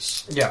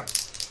noise. Yeah.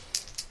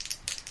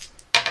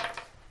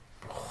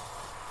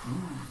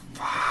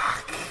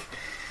 Fuck.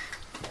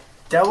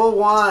 Double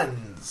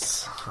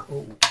ones.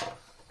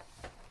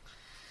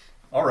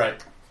 All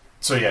right.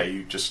 So yeah,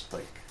 you just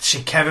like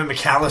She Kevin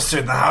McAllister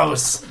in the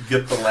house.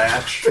 get the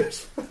latch. Kind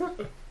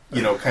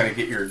of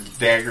get your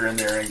dagger in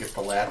there and get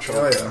the latch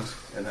open,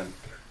 and then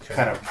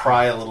kind of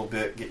pry a little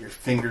bit, get your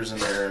fingers in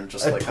there, and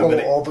just I like pull I'm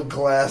gonna all the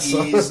glass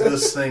ease off.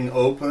 this thing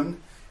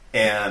open,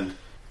 and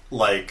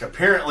like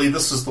apparently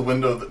this is the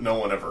window that no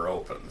one ever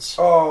opens,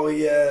 Oh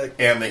yeah.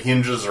 and the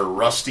hinges are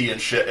rusty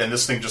and shit, and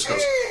this thing just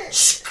goes.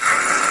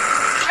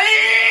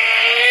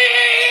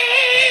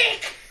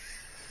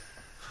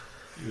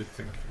 You would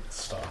think it would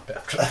stop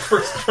after the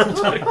first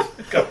like,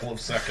 couple of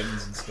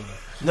seconds instead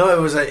of... No,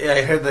 it was.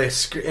 I heard the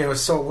scream. It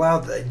was so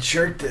loud that I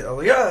jerked it. I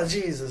was like, "Oh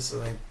Jesus!"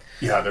 And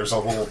Yeah, there's a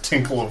little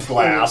tinkle of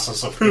glass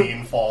as a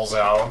pane falls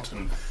out,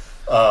 and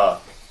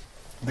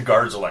the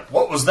guards are like,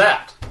 "What was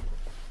that?"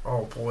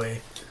 oh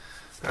boy!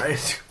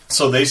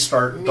 So they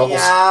start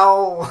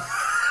Meow.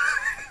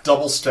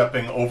 double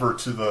stepping over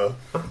to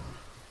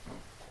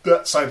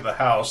that side of the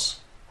house,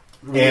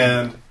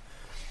 and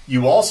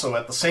you also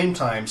at the same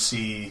time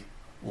see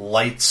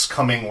lights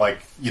coming. Like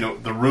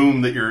the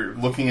room that you're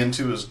looking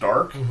into is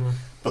dark,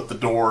 but the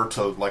door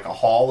to like a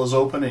hall is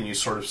open, and you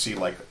sort of see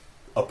like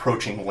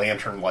approaching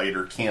lantern light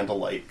or candle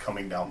light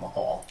coming down the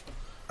hall.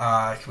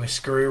 Can we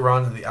scurry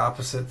around to the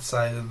opposite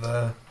side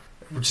of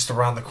just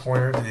around the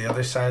corner to the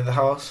other side of the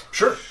house?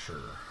 Sure.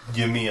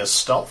 Give me a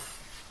stealth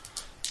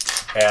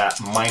at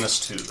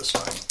 -2 this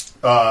time.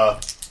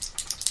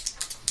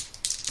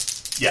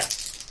 Yeah.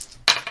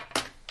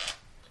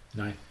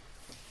 9.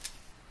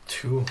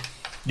 2.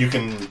 You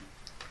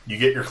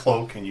get your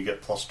cloak and you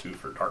get +2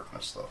 for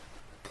darkness though.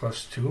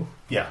 Plus 2?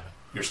 Yeah,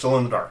 you're still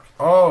in the dark.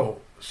 Oh,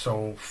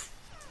 so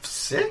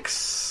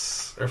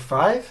 6 or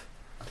 5?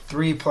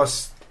 3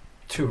 plus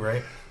 2,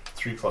 right?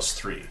 3 plus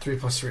 3. 3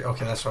 plus 3.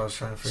 Okay, that's what I was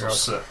trying to figure out.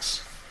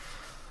 6.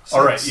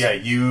 All right, yeah,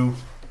 you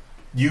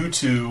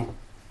two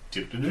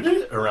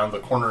around the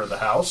corner of the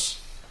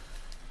house,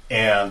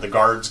 and the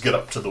guards get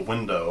up to the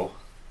window,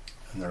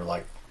 and they're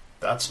like,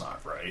 "That's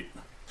not right.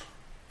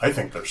 I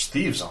think there's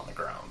thieves on the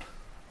ground."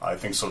 I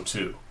think so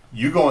too.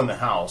 You go in the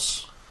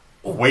house,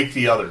 wake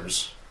the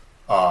others,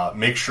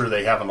 make sure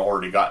they haven't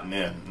already gotten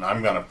in, and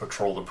I'm going to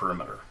patrol the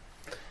perimeter.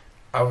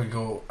 I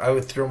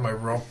would throw my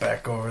rope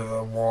back over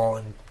the wall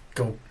and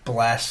go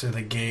blast through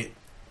the gate,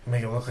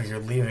 make it look like you're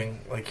leaving,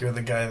 like you're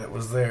the guy that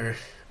was there.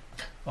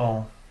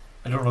 Oh,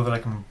 I don't know that I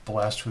can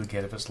blast through the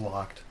gate if it's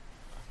locked.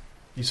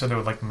 You said they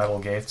were like metal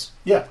gates?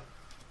 Yeah.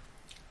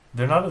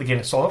 They're not at the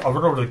gate, so I'll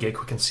run over to the gate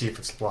quick and see if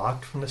it's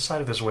locked from this side,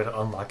 if there's a way to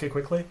unlock it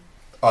quickly.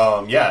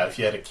 Yeah, if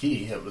you had a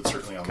key, it would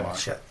certainly unlock. God,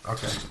 shit.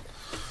 Okay.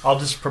 I'll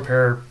just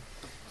prepare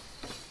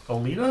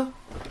Alita?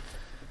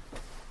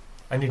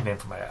 I need a name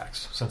for my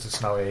axe, since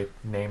it's now a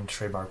named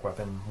trademark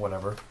weapon,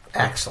 whatever.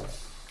 Axel.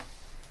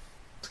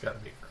 It's got to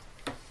be.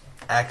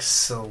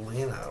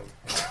 Axelina.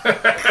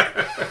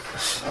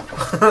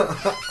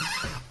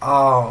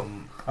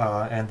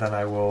 And then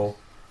I will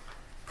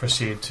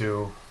proceed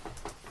to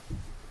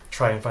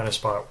try and find a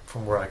spot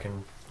from where I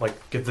can,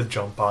 like, get the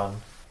jump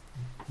on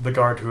the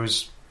guard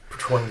who's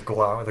patrolling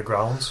the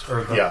grounds.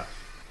 Yeah.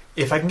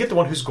 If I can get the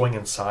one who's going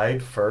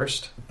inside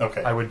first,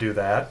 Okay. I would do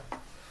that.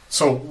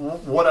 So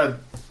what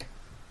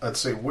I'd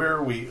say, where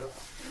are we...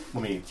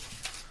 Let me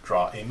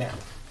draw a map.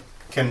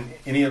 Can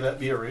any of that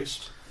be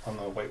erased on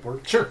the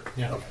whiteboard? Sure.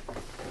 Yeah. Okay.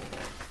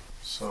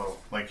 So,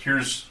 like,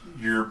 here's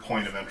your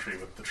point of entry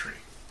with the tree.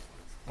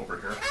 Over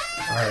here.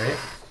 Alright.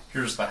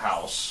 Here's the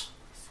house.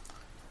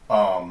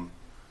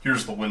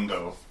 Here's the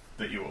window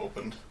that you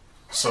opened.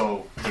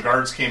 So, the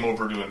guards came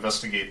over to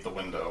investigate the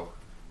window.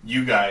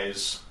 You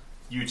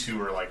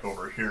two are, like,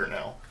 over here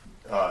now.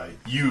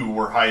 You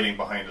were hiding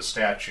behind a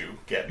statue,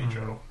 Gabby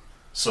Joe.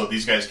 So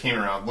these guys came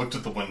around, looked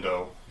at the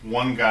window.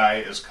 One guy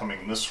is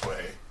coming this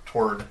way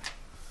toward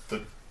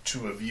the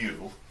two of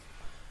you.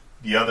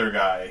 The other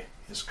guy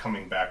is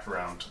coming back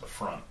around to the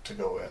front to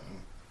go in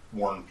and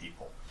warn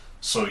people.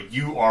 So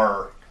you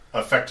are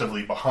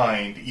effectively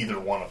behind either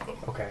one of them.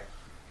 Okay.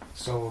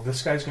 So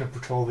this guy's going to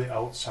patrol the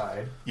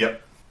outside. Yep.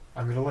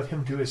 I'm going to let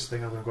him do his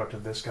thing. I'm going to go up to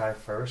this guy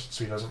first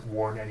so he doesn't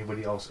warn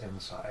anybody else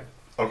inside.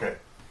 Okay.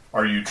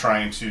 Are you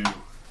trying to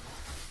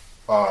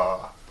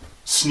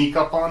sneak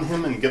up on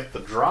him and get the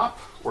drop?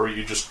 Or are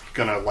you just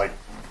going to, like,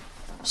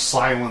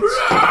 silence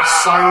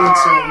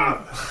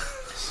him?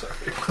 Is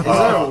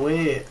there a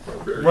way...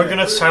 We're going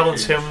to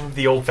silence him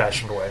the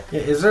old-fashioned way.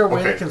 Yeah, is there a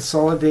way Okay. to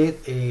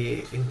consolidate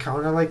a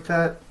encounter like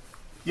that?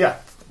 Yeah.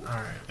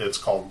 Alright. It's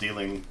called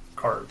dealing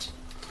cards.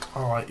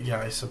 Oh, yeah,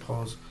 I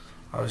suppose.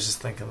 I was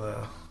just thinking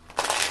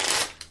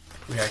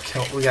we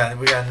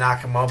gotta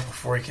knock him out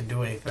before he can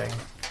do anything.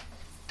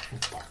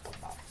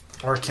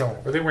 Or kill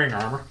him. Are they wearing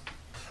armor?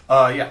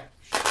 Yeah.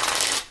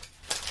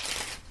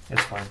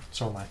 It's fine.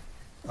 So am I.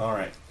 All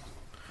right.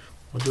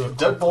 We'll do it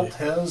Deadbolt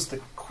quickly. has the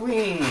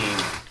queen.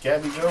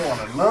 Gabby Joe on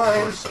a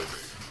 9.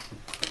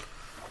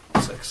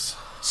 6.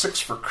 6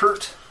 for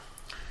Kurt.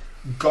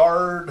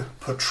 Guard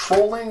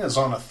patrolling is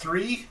on a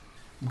 3.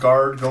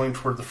 Guard going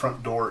toward the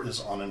front door is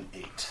on an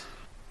 8.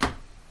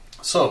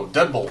 So,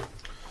 Deadbolt.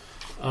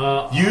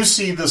 You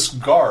see this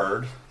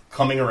guard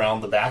coming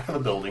around the back of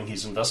the building.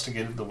 He's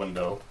investigated the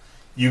window.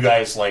 You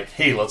guys like,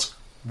 hey, let's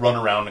run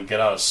around and get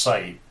out of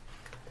sight.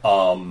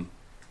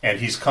 And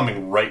he's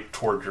coming right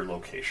toward your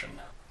location.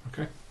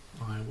 Okay.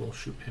 I will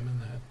shoot him in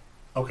the head.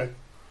 Okay.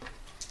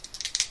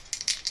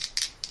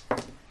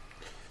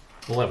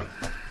 11.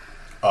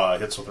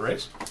 Hits with a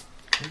raise.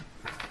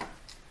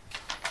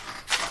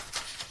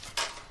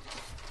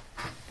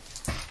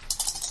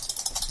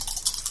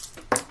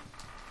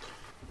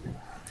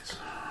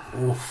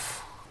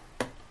 Oof.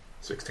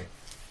 16.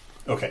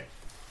 Okay.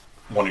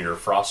 One of your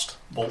frost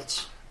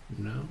bolts?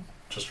 No.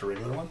 Just a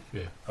regular one?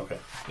 Yeah. Okay.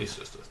 It's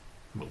just a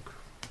smoke.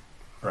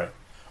 Right.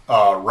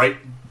 Right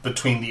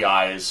between the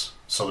eyes,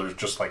 so there's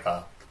just like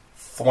a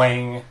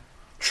thwang,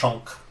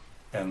 chunk,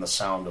 and the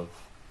sound of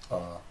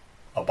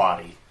a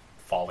body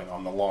falling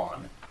on the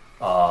lawn.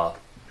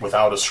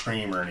 Without a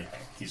scream or anything.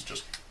 He's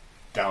just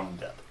down and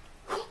dead.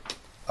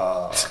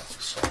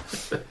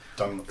 So,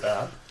 done with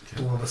that.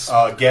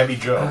 Gabby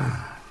Joe,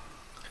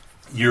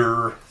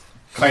 you're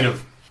kind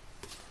of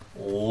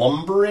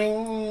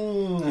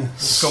lumbering.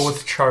 Let's go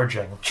with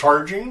charging.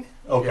 Charging?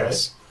 Okay.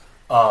 Yes.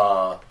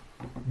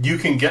 You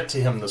can get to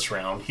him this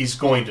round. He's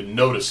going to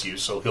notice you,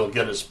 so he'll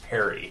get his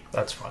parry.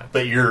 That's fine.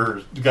 But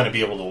you're going to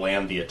be able to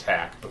land the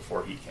attack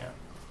before he can.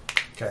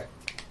 Okay.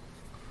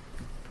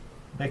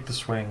 Make the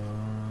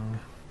swing.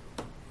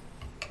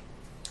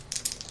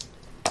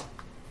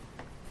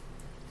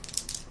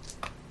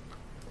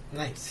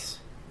 Nice.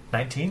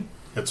 19.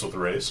 Hits with a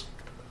raise.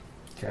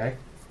 Okay.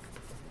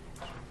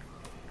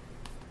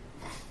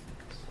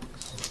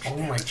 Oh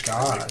my Make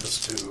god.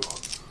 this do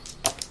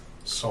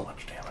so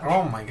much damage.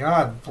 Oh my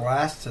god,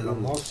 blasted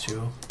on those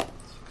two.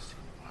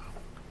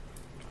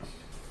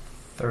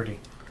 30.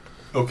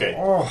 Okay.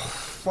 Oh,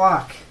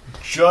 fuck.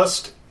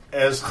 Just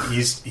as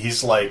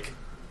he's like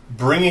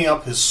bringing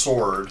up his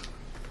sword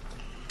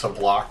to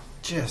block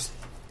Just.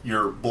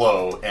 your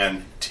blow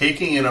and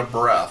taking in a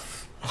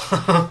breath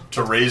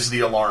to raise the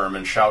alarm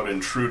and shout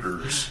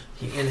intruders.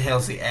 He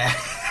inhales the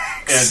axe.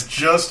 And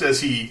just as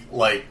he,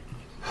 like,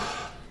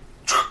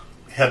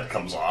 head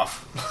comes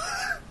off.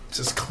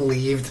 Just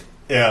cleaved.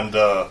 And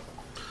The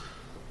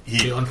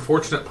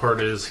unfortunate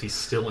part is he's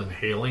still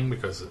inhaling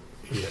because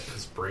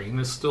his brain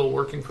is still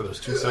working for those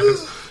 2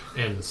 seconds.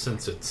 And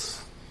since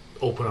it's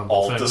open on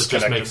All both ends, it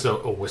just makes a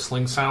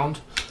whistling sound,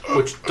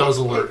 which does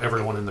alert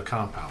everyone in the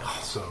compound.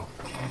 So,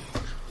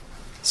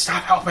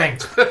 Stop helping!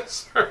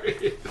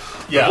 sorry.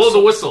 yeah, Blow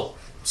the whistle.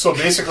 so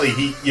basically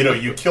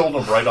you killed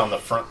him right on the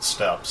front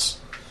steps,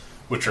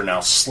 which are now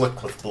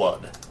slick with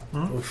blood.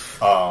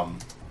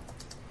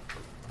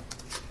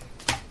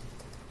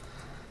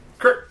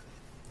 Kurt.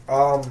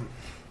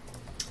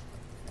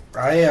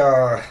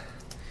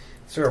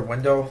 Is there a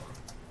window?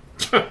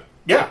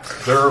 Yeah,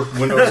 there are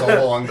windows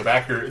all along the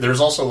back here. There's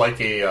also like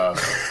a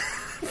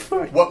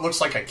what looks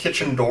like a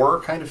kitchen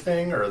door kind of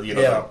thing, or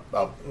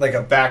Like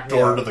a back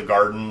door yeah. to the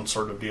garden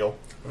sort of deal.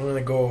 I'm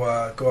gonna go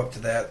up to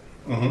that.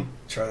 Mm-hmm.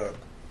 Try to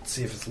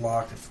see if it's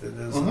locked. If it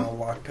is, I'll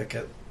lockpick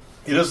it.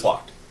 It is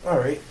locked. All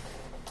right.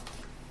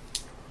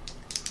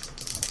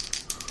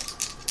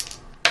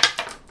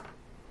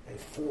 A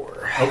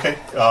 4. Okay,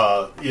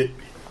 it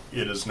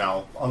is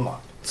now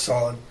unlocked.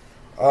 Solid.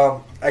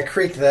 I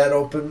creak that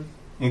open.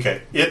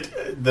 Okay,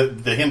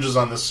 the hinges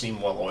on this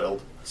seem well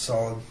oiled.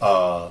 Solid.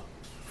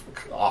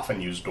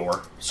 Often used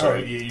door. So All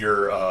right.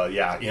 you're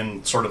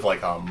in sort of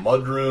like a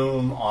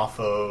mudroom off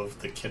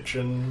of the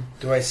kitchen.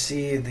 Do I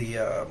see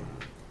the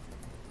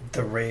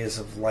rays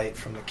of light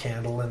from the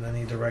candle in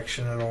any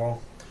direction at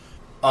all?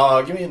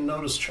 Give me a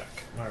notice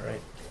check. All right.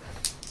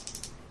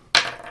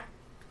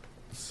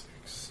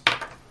 6,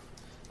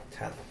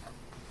 10.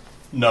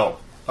 No.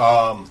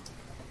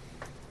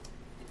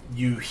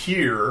 You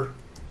hear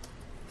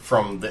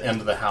from the end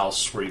of the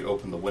house where you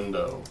open the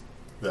window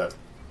that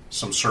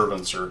some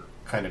servants are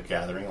kind of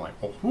gathering,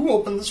 like, well, who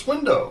opened this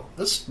window?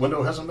 This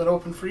window hasn't been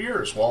open for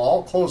years. Well,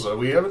 I'll close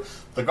it.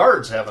 The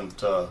guards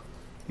haven't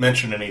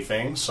mentioned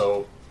anything,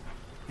 so,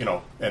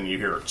 and you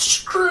hear it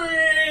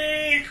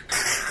scream,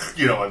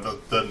 and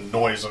the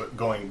noise of it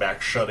going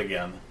back shut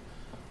again.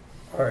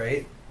 All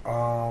right.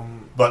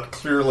 But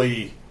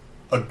clearly,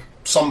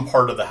 some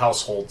part of the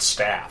household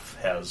staff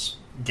has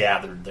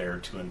gathered there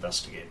to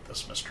investigate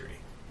this mystery.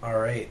 All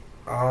right.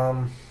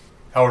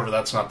 However,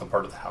 that's not the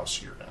part of the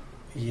house you're in.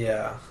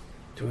 Yeah.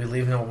 Do we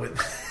leave no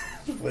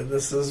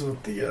witnesses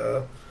with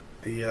the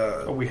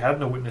But we have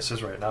no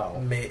witnesses right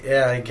now.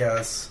 Yeah, I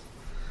guess.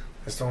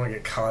 I just don't want to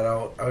get caught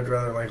out. I would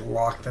rather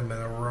lock them in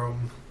a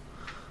room.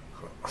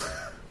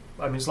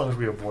 I mean, as long as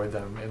we avoid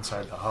them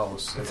inside the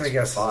house, I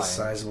guess fine. it's a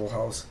sizable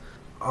house.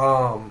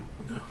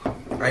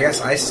 I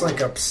guess I slink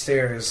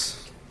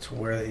upstairs to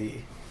where the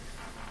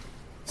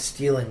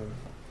stealing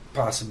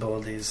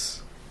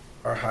possibilities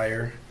are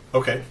higher.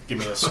 Okay, give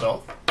me a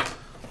stealth.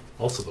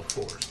 Also the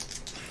floors.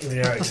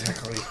 Yeah,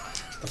 exactly.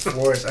 The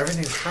floors,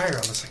 everything's higher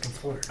on the second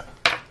floor.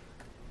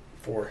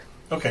 4.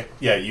 Okay,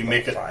 yeah, you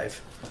make it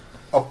 5.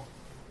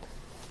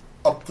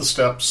 up the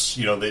steps,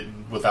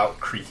 without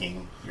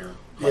creaking. You're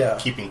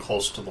keeping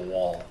close to the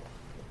wall.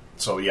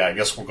 So yeah, I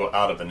guess we'll go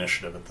out of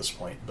initiative at this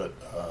point. But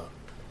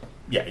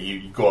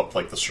you go up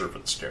the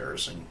servant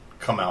stairs and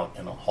come out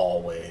in a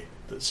hallway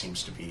that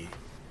seems to be,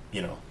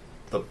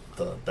 the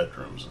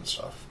bedrooms and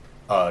stuff.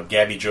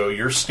 Gabby Joe,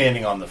 you're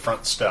standing on the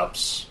front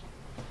steps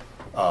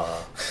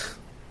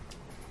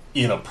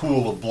in a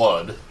pool of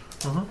blood.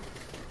 Mm-hmm.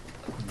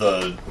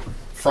 The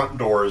front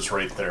door is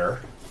right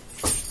there.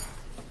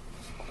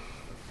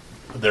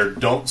 There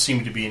don't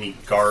seem to be any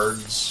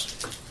guards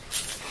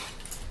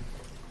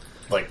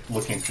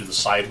looking through the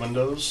side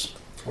windows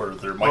where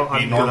there might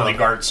be normally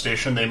guards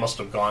stationed. They must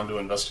have gone to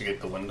investigate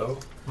the window.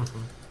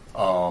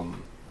 Mm-hmm.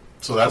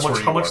 So that's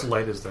how much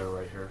light is there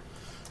right here?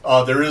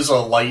 There is a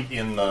light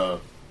in the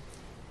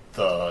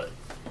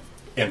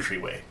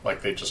entryway.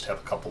 They just have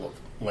a couple of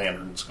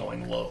lanterns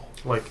going low.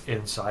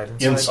 Inside?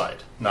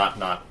 Inside, not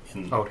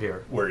in out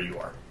here where you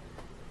are.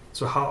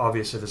 So how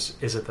obvious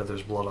is it that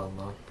there's blood on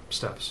the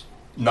steps?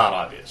 Not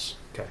obvious.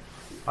 Okay.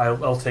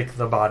 I'll take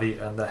the body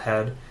and the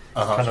head,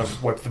 kind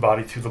of wipe the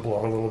body through the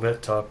blood a little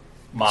bit to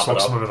Mop soak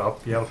it up. some of it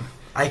up. Yep.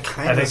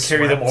 And then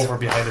carry them over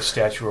behind a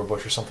statue or a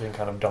bush or something and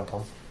kind of dump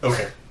them.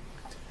 Okay.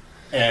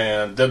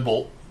 And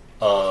Deadbolt.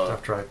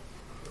 After I...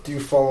 Do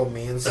you follow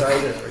me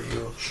inside, or are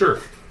you...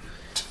 Sure.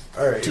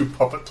 All right. Do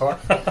puppet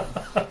talk.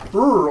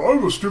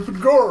 I'm a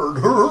stupid guard.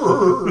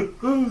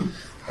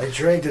 I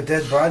dragged a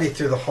dead body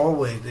through the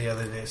hallway the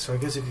other day, so I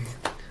guess if you...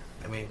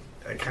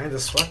 I kind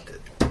of swept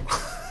it.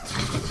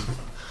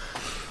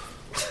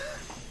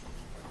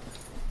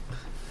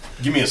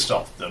 Give me a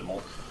stealth,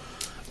 Deadbolt,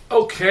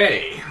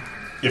 Okay.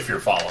 if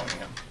you're following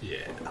him.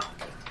 Yeah.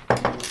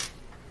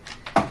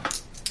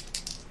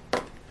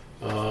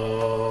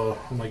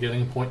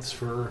 getting points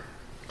for?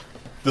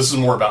 This is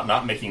more about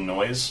not making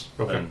noise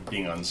Okay. than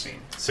being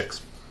unseen.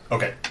 6.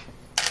 Okay.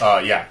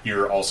 Yeah,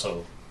 you're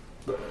also...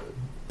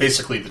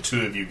 Basically, the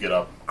two of you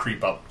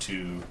creep up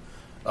to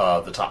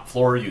the top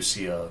floor. You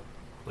see a...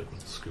 Like when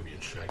Scooby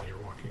and Shaggy are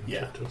walking.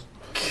 Yeah.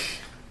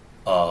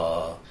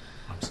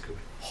 I'm Scooby.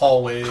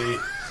 Hallway.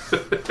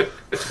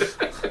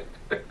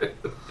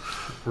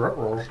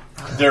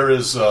 There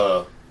is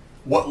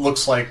what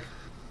looks like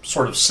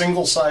sort of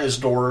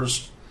single-sized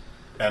doors,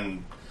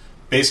 and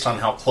based on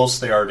how close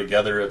they are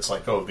together, it's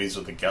like, oh, these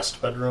are the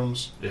guest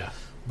bedrooms. Yeah.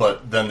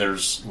 But then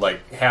there's,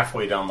 like,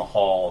 halfway down the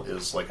hall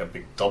is, like, a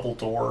big double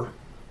door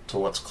to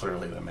what's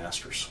clearly the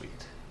master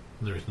suite.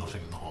 There's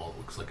nothing in the hall that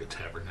looks like a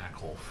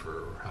tabernacle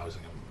for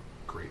housing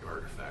a great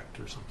artifact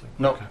or something.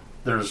 Nope. Okay.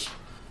 There's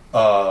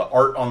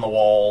art on the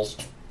walls,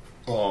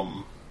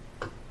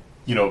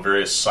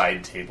 various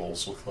side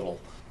tables with little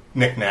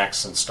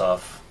knickknacks and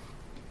stuff.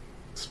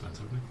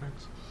 Expensive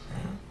knickknacks?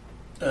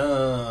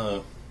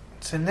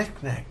 It's a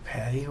knick-knack,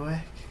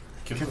 paddywhack.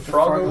 Give the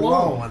frog a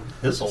loan.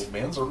 His old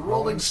man's a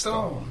rolling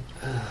stone.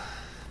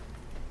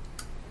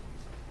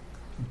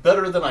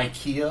 Better than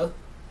IKEA.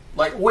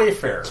 Like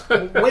Wayfair.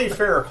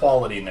 Wayfair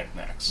quality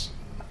knickknacks.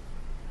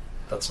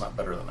 That's not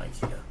better than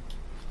IKEA.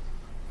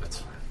 That's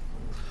fine.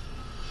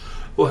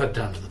 We'll head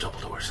down to the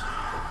double doors.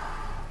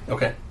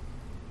 Okay.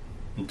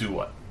 Do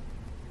what?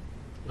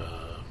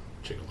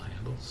 Jiggle the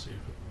handle, see if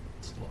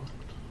it's locked.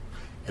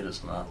 It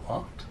is not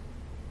locked.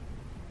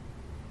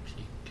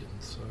 Peek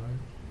inside.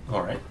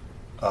 Alright.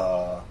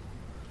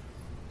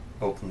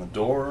 Open the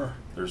door.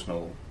 There's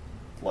no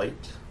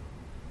light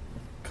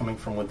coming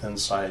from within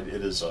inside.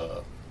 It is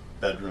a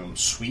bedroom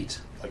suite.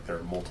 Like there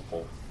are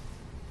multiple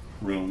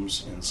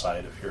rooms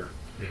inside of here.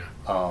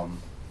 Yeah.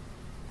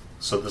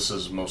 So this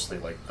is mostly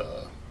like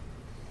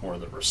more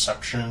the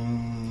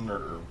reception,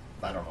 or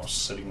I don't know,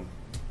 sitting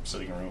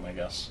room, I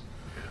guess.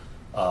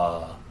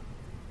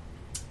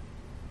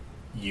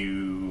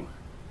 You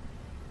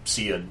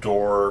see a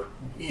door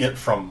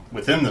from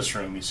within this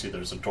room. You see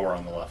there's a door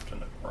on the left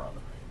and a door on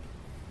the right.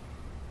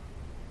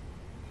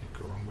 Can't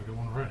go wrong by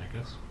going right, I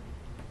guess.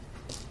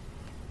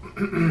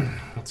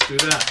 Let's do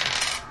that.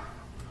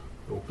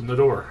 Open the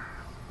door.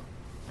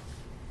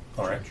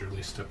 All right.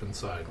 Gingerly step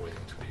inside,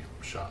 waiting to be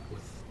shot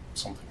with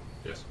Something.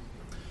 Yes.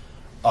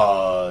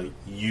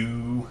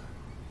 You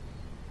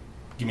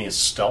give me a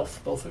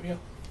stealth, both of you.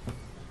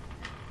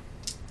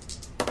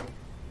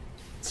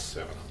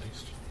 7 at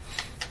least.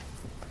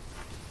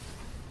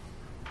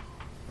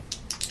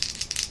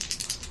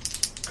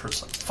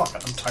 Kurt's like, fuck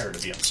it, I'm tired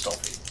of being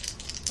stealthy.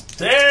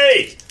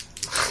 Hey!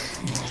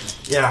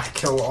 Yeah,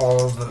 kill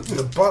all of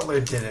the butler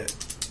did it.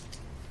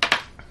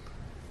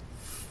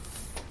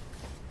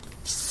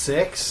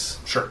 6?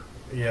 Sure.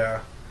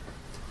 Yeah.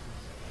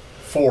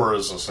 4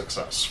 is a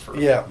success for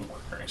Yeah.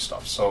 ordinary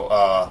stuff.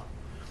 So,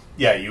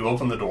 you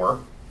open the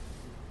door,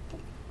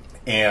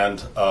 and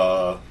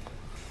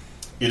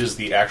it is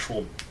the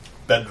actual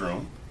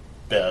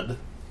bed.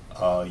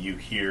 You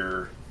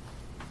hear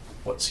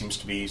what seems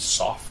to be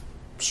soft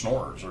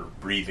snores or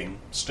breathing,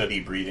 steady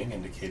breathing,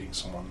 indicating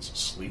someone's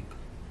asleep.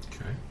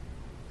 Okay.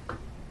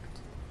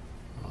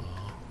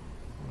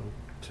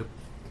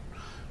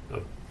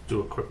 I'll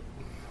do a quick...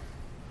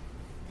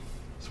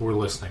 So we're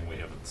listening, we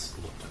haven't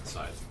looked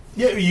inside.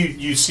 Yeah,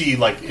 you see,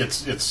 like,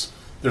 it's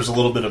there's a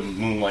little bit of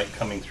moonlight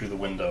coming through the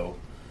window.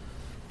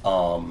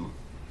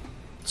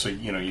 So,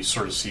 you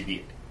sort of see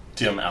the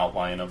dim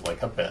outline of,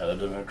 like, a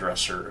bed and a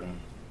dresser and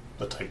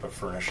the type of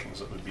furnishings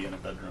that would be in a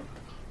bedroom.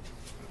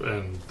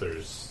 And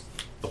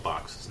the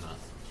box is not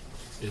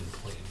in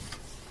plain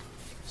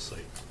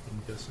sight,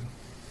 I'm guessing.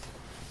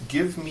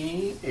 Give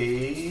me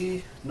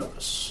a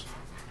notice.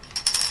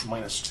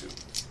 -2.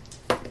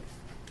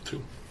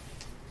 2.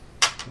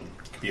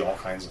 Could be all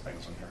kinds of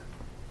things in here.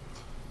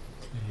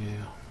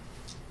 Yeah.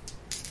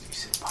 You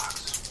see the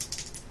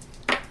box.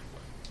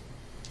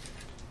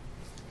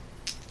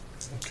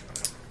 Okay.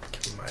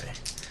 Give my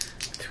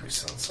 2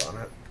 cents on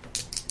it.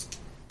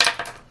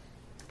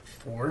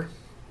 4?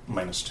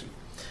 -2.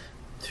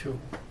 2.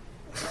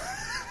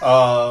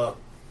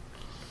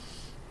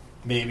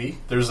 Maybe.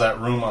 There's that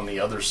room on the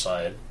other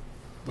side,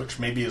 which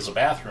maybe is a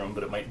bathroom,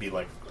 but it might be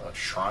like a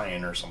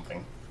shrine or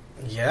something.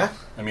 Yeah?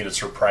 I mean, it's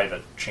her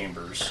private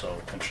chambers,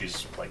 so, and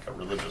she's like a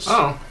religious...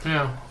 Oh,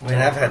 yeah. I mean,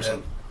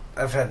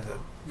 I've had to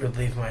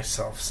relieve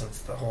myself since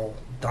the whole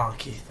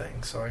donkey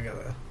thing, so I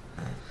gotta...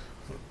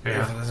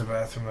 Yeah. If there's a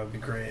bathroom, that'd be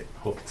great.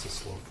 Hope it's a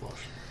slow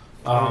flush.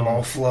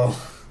 Low flow.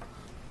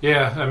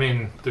 Yeah, I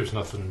mean, there's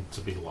nothing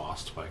to be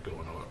lost by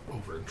going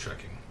over and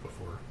checking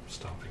before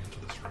stomping into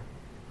this room.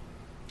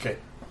 Okay.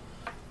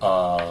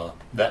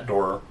 That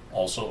door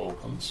also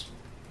opens.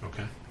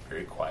 Okay.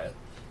 Very quiet.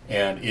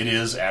 And it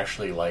is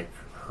actually like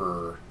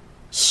her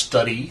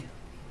study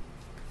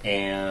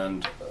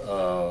and,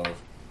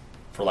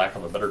 for lack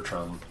of a better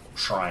term,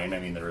 shrine. I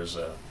mean, there is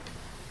a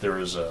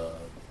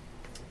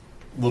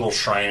little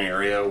shrine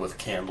area with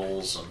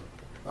candles and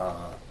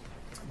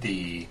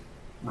the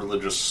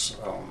religious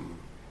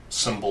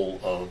symbol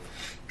of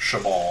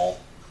Shabal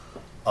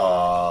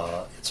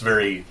It's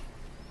very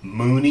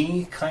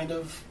moony kind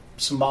of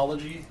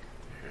symbology.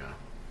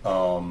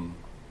 Yeah.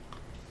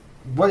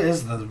 What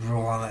is the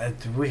rule on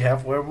that? Do we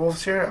have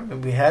werewolves here? I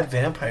mean, we had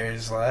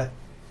vampires.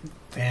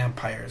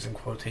 Vampires in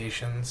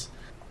quotations.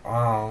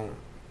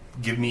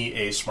 Give me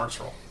a smarts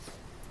roll.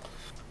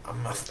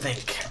 I'm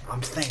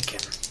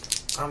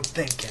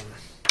thinking.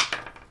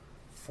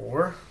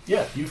 4?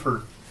 Yeah, you've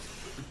heard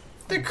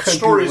There could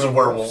stories be of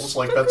werewolves.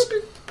 Like, that's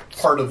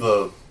part of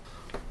the,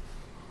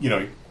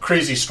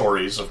 crazy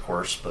stories, of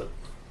course, but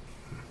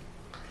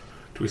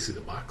Do we see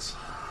the box?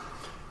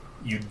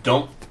 you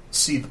don't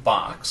see the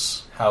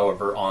box.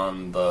 However,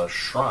 on the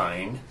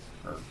shrine,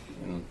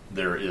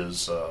 there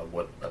is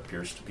what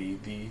appears to be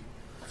the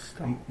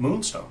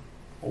moonstone.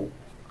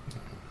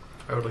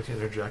 I would like to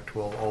interject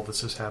while all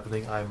this is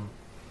happening. I'm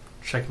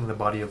checking the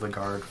body of the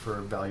guard for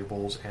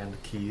valuables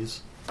and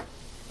keys.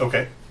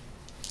 Okay.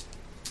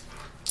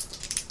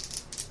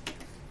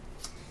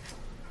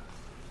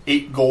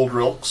 8 gold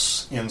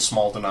rilks in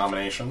small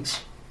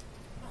denominations,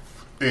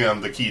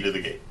 and the key to the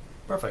gate.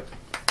 Perfect.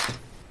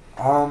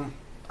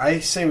 I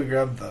say we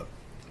grab the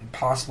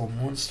possible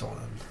moonstone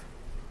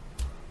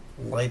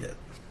and light it.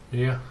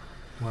 Yeah.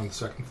 We're on the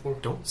second floor.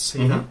 Don't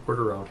say that word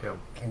around him.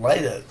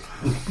 Light it.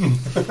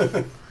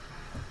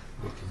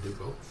 We can do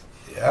both.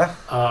 Yeah.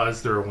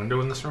 Is there a window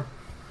in this room?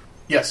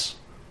 Yes.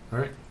 All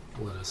right.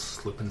 Let us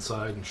slip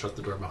inside and shut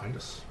the door behind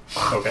us.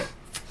 Okay.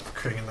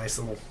 Creating a nice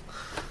little...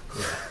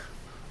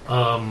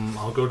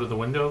 I'll go to the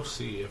window,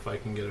 see if I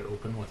can get it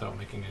open without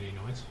making any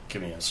noise.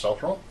 Give me a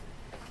stealth roll.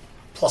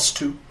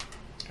 +2.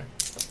 Okay.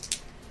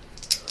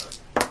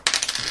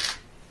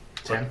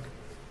 10.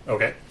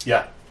 Okay.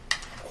 Yeah.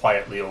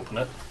 Quietly open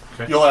it.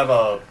 Okay. You'll have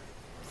a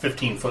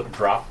 15-foot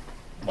drop,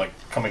 like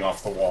coming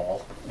off the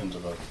wall into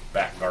the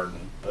back garden,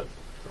 but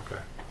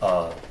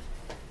Okay.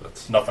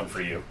 That's nothing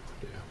for you.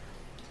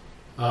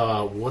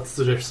 Yeah. What's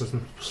the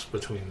distance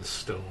between the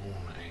stone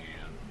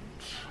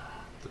and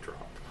the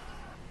drop?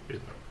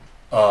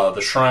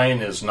 The shrine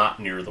is not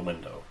near the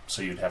window,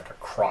 so you'd have to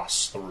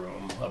cross the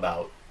room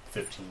about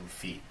 15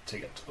 feet to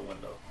get to the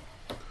window.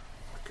 I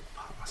could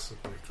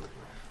possibly go wrong.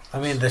 I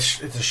mean, it's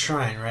a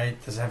shrine,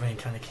 right? Does it have any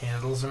kind of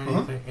candles or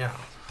anything? Yeah.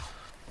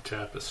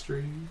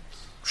 Tapestries.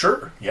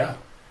 Sure, yeah.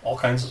 All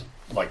kinds of,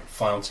 like,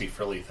 flouncy,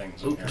 frilly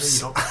things in here. You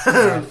don't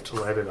have to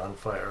light it on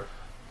fire.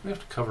 We have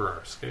to cover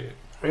our escape.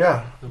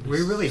 Yeah.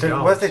 We really Then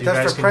don't. what if they You touch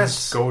guys their can prince?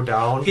 just go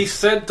down, He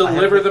said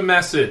deliver the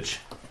message.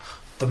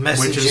 The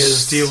message which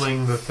is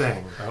stealing the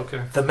thing.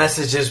 Okay. The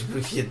message is,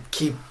 if you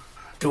keep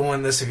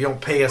doing this, if you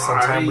don't pay us on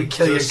time, we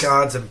kill just- your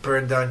gods and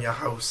burn down your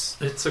house.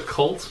 It's a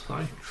cult,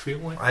 I feel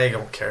like. I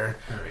don't care.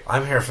 All right.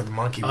 I'm here for the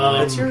monkey.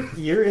 That's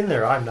you're in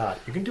there. I'm not.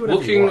 You can do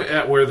whatever you Looking want.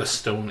 at where the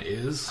stone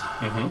is,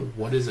 Mhm.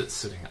 what is it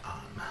sitting on?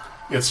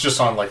 It's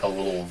just on, like, a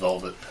little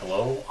velvet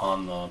pillow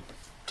on the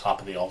top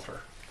of the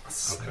altar.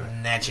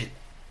 Snatch it.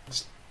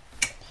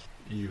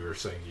 You are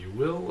saying you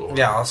will? Or?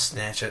 Yeah, I'll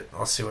snatch it.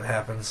 I'll see what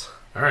happens.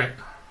 All right.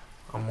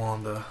 I'm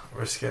willing to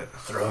risk it.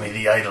 Throw me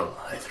the idol,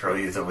 I throw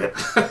you the whip.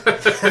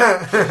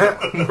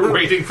 We're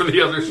waiting for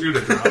the other shoe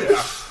to drop.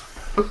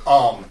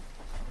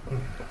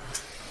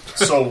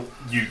 So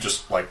you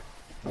just, like,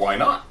 why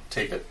not?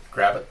 Take it,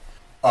 grab it.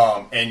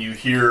 And you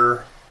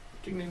hear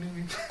Ding, ding, ding,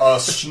 ding. a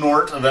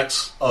snort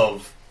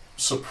of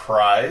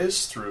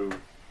surprise through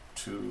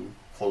 2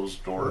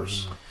 closed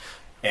doors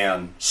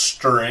and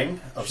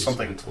stirring of She's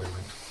something mentally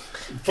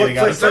linked. getting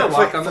out Is of there a bed.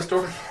 lock on this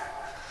door?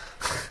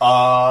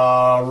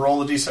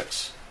 Roll a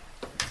d6.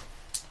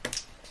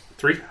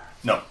 3?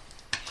 No.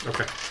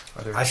 Okay.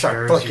 Are there I start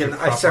chairs you flicking. can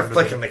I prop start under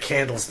flicking the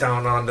candles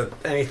down onto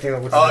anything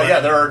that looks. Oh, yeah,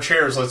 there are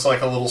chairs. It's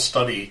like a little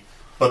study,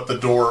 but the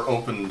door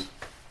opened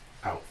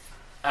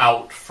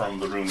out from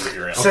the room that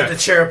you're in. Set Okay. the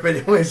chair up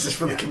anyways, just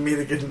for the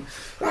comedic and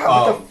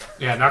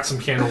Yeah, knock some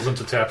candles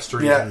into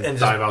tapestries Yeah, and and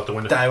dive just out the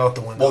window. dive out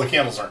the window. Well, the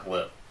candles aren't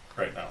lit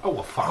right now. Oh,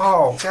 well, fuck.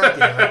 Oh,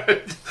 goddamn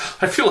it!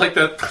 I feel like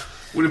that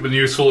would have been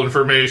useful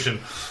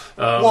information.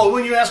 Well,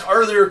 when you ask,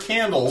 are there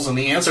candles, and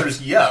the answer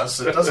is yes,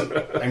 it doesn't.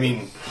 I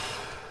mean,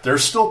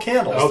 there's still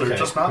candles. They're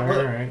just not lit.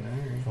 All right.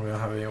 We don't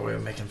have any way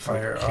of making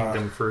fire.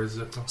 Kingdom for is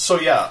it? So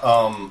yeah,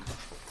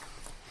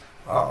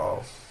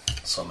 Oh,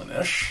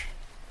 summon-ish.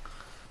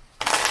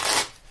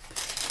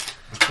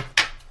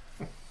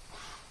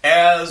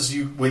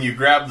 When you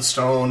grab the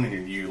stone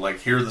and you like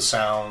hear the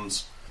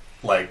sounds,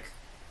 like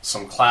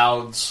some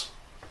clouds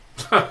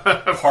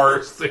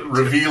part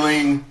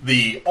revealing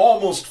the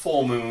almost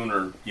full moon,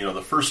 or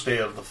the first day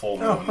of the full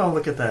moon. Oh,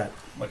 look at that.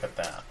 Look at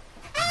that.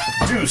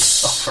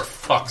 Deuce. For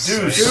fuck's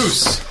Deuce. sake.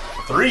 Deuce.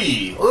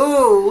 3.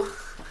 ooh!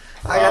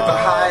 I got the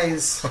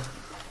highs.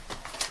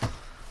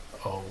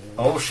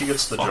 Oh, she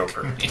gets the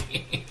Joker.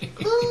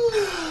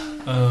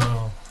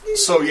 Oh.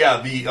 So yeah,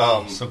 the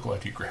I'm so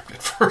glad you grabbed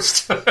it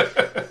first.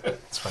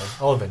 It's fine.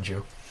 I'll avenge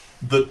you.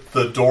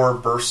 the door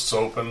bursts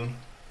open,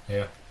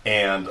 Yeah.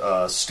 and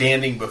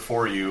standing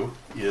before you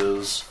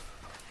is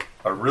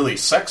a really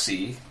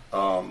sexy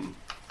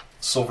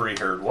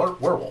silvery-haired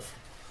werewolf.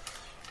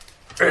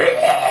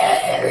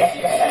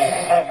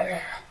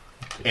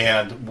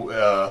 And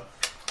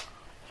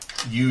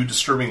You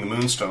disturbing the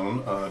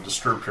Moonstone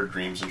disturbed her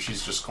dreams, and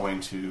she's just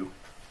going to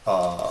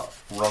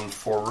run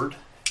forward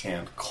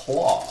and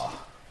claw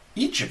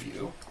each of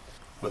you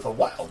with a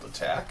wild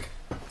attack,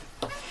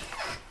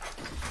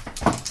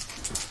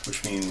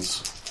 which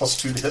means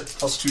 +2 to hit,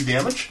 +2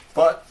 damage,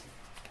 but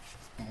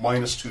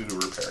 -2 to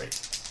her parry.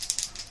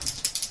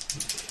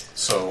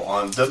 So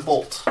on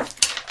Deadbolt,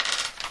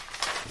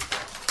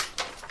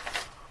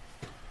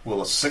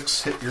 will a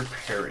 6 hit your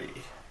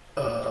parry?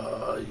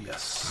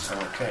 Yes.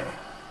 Okay.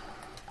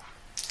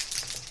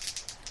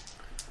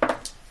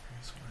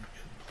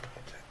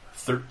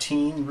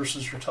 13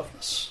 versus your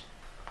toughness.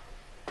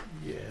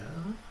 Yeah.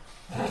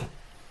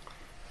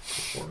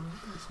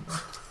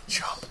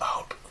 Jump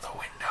out the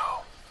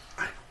window.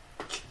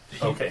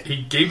 Okay.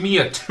 He gave me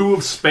a 2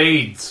 of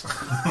spades.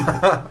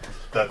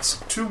 That's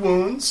 2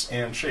 wounds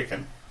and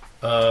shaken.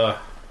 Can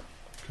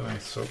I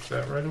soak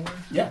that right away?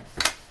 Yeah.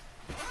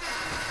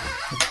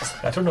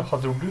 I don't know how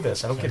to do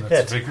this. I don't And get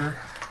that's hit. vigor.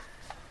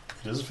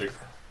 It is a vigor.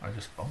 I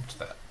just bumped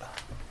that.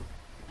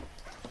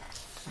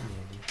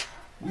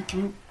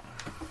 Whoop.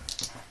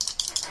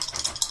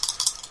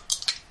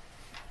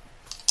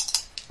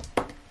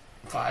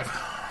 5.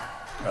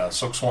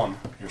 Soaks 1.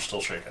 You're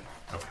still shaken.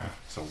 Okay,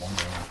 so 1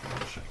 damage for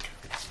the shake.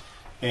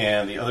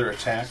 And the other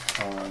attack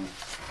on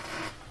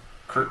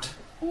Kurt.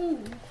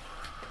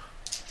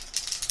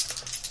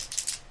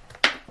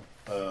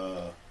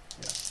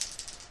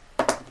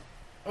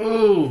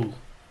 Ooh!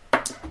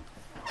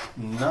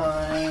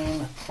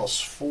 9 plus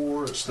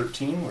 4 is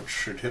 13, which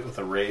should hit with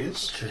a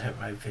raise. Should hit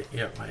my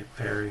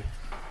parry.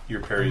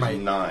 Your parry's My-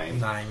 9.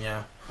 9,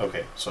 yeah.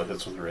 Okay, so it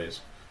hits with a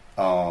raise.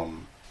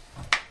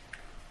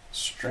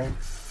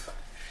 Strength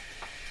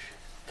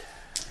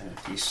and a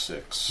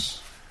d6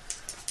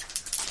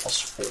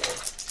 plus 4.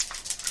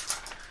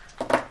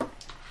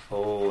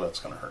 Oh, that's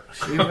gonna hurt.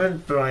 Even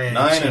by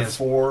 9 and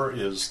 4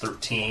 is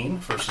 13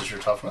 versus your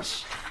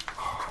toughness.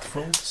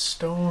 Throw the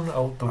stone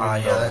out the window. Ah,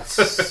 yeah, that's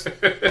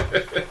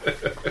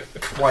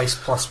twice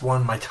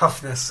 +1 my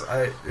toughness.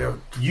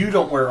 You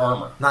don't wear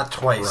armor, Not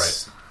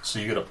twice. so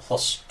you get a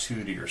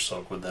 +2 to your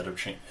soak. Would that have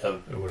It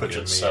would put you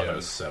give at me 7?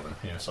 a 7,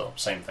 yeah. So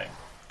same thing.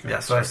 Yeah,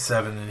 so I have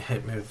 7 and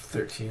hit me with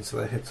 13, so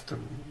that hits the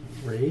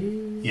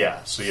raise.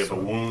 Yeah, so you have a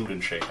wound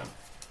and shaken.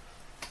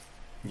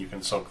 You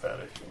can soak that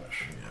if you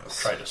wish.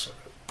 Yes. Try to soak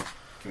it.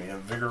 Give me a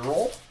vigor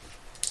roll.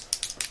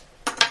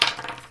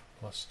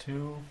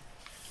 +2.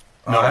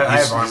 No, I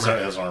have he armor.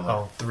 has armor.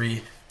 Oh,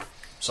 3.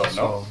 So no.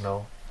 so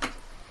no.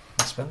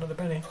 Let's spend another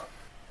penny.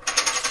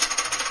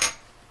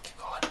 Keep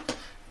going.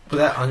 Would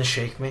that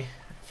unshake me?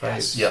 If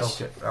Yes. I Yes.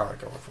 soak it? Oh, I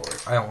go for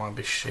it. I don't want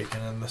to be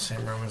shaken in the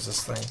same room as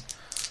this thing.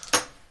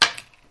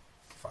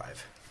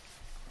 5.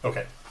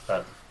 Okay,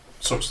 that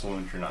soaks the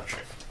wound. You're not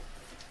shaken.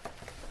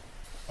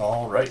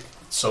 All right.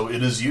 So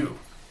it is you.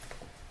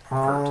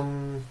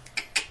 Let's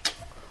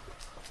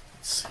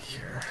see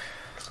here.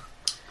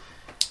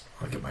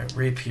 I'll get my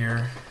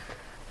rapier.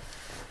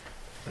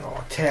 And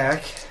I'll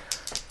attack.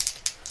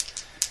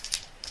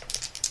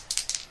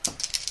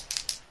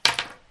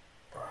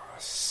 Uh,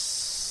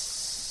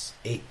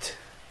 8.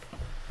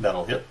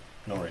 That'll hit.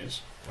 No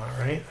raise.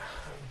 Alright.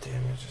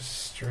 Damage is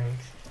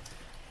strength,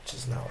 which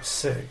is now a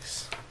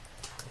 6.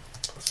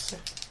 Plus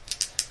 6.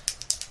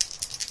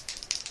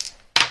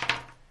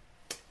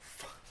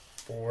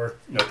 4.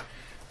 Nope.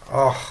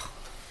 Oh.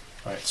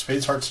 All right.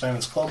 Spades, hearts,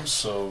 diamonds, clubs.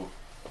 So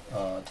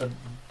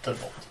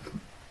deadbolt.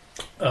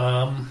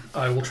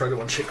 I will try to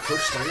unshake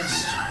first, I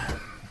guess.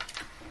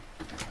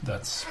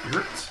 That's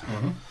spirit.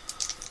 Mm-hmm.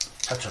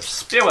 Touch of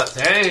spirit,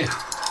 eh?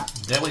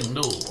 There we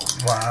go.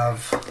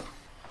 5.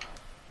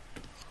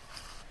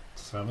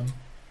 7.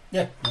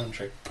 Yeah. No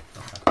shake. Oh,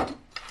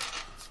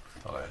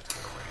 I have to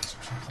get a raise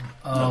or something.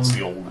 That's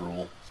the old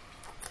rule.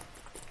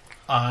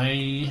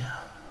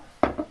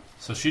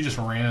 So she just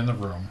ran in the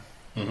room.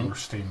 Mhm. We're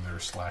standing there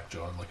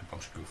slack-jawed like a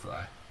bunch of goof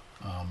eye.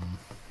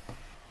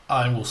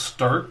 I will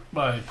start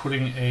by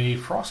putting a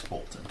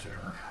frostbolt into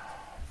her.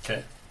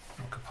 Okay.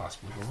 What could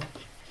possibly go wrong?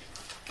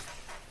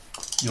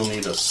 You'll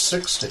need a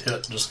 6 to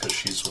hit just because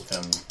she's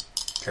within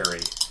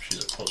parry. She's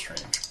at close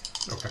range.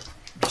 Okay.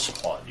 Just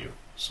clawed you.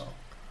 So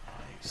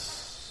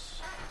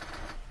Nice.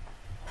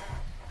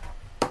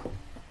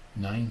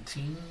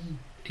 19,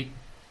 8,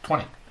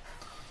 20.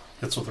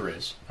 hits with a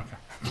raise. Okay.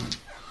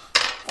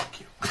 Fuck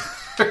you.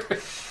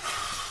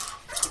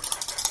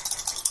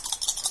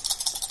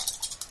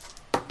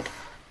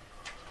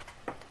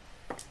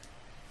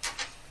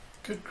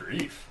 Good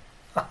grief.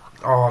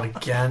 Oh,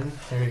 again?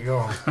 There you go.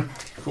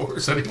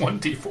 D4s, anyone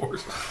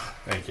D4s?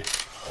 Thank you.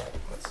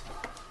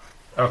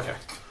 Okay.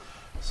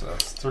 So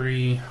that's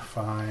 3,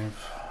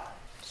 5,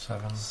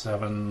 7.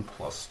 7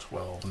 plus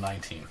 12,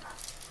 19.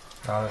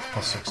 That's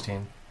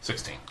 +16.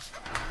 16.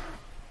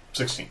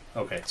 16.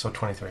 Okay. So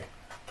 23.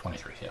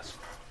 23, yes.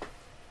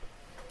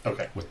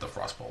 Okay. With the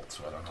frostbolt,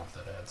 so I don't know if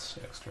that adds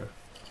extra.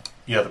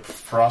 Yeah, the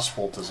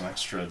frostbolt is an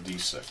extra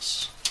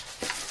d6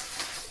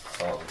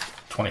 of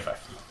 25.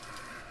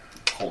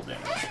 cold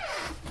damage.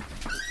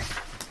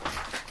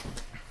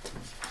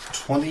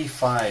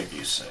 25,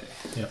 you say?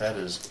 Yep. That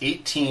is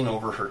 18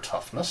 over her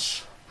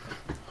toughness.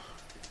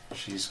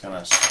 She's going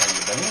to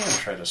spend a Benny and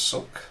try to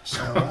soak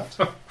some of that.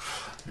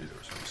 Maybe there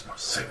was a reason I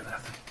was saving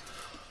that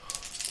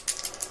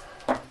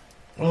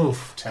thing.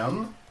 Oof.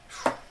 10.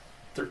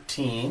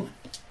 13.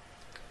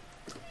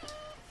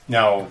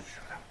 Now,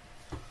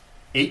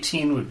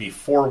 18 would be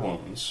 4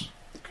 wounds,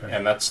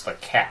 and that's the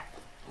cap,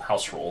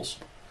 house rolls.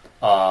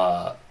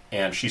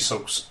 And she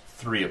soaks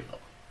 3 of them.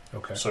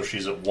 Okay. So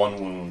she's at 1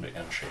 wound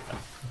and shaken.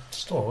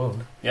 Still a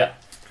wound. Yeah.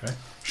 Okay.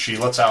 She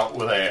lets out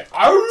with a...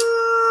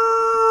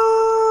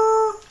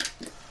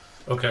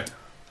 Okay.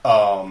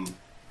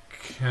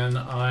 Can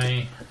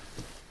I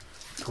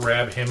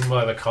grab him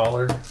by the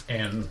collar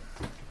and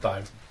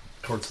dive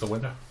towards the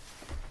window?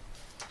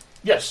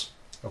 Yes.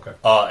 Okay.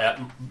 At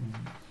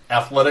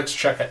athletics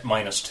check at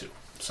 -2,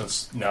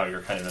 since now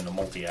you're kind of in a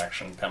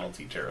multi-action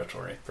penalty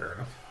territory. Fair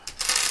enough.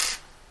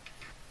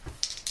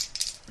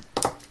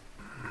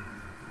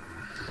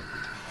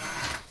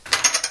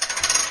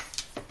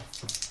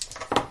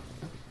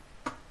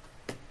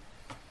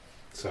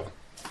 So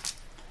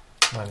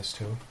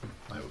 -2.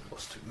 I have a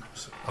 +2,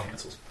 so it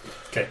cancels.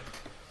 Okay.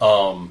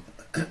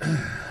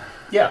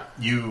 Yeah,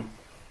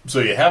 so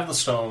you have the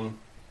stone,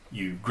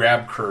 you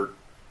grab Kurt,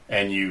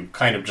 and you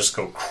kind of just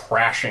go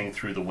crashing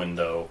through the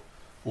window.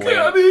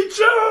 Gabby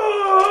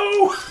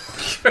Joe!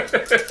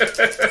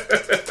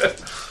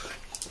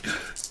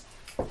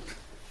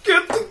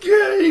 Get the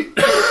gate!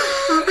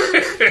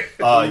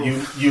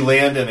 You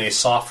land in a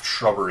soft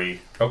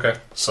shrubbery, Okay.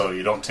 so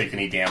you don't take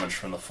any damage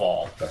from the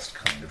fall. Best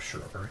kind of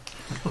shrubbery.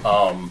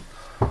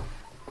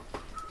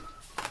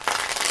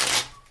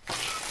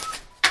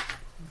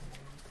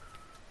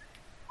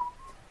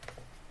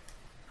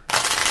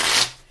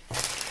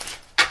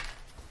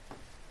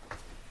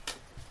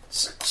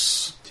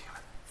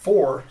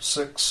 Four,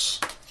 6,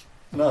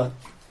 none,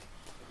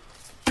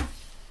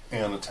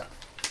 and a 10.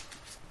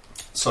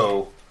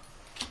 So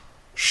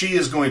she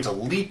is going to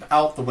leap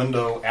out the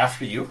window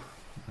after you.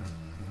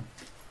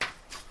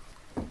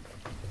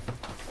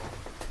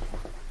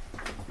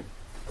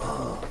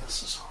 Oh,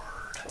 this is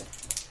hard.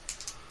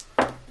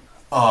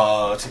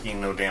 Taking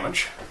no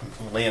damage,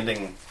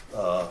 landing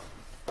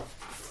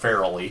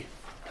fairly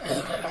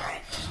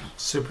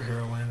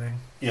Superhero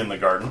landing. in the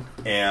garden,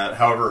 and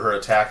however her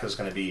attack is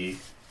going to be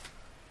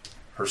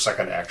her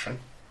second action,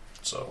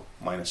 so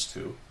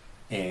 -2,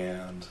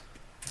 and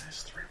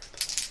 -3.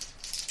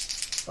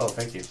 oh,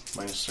 thank you,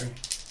 -3.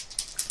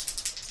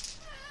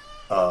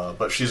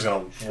 But she's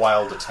gonna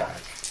wild attack,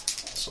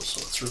 so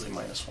it's really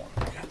 -1.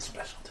 We got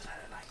special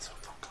tonight, so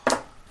fuck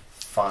off.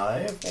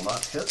 5 will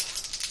not hit,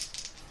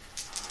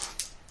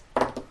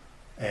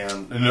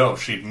 and no,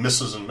 she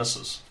misses and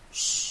misses.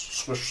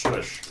 Swish,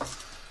 swish.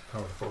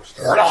 Power force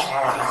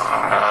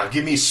start.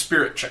 Give me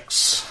spirit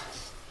checks.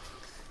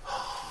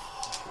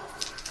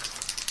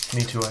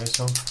 Me too, I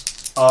assume.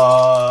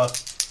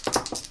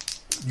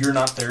 You're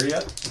not there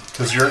yet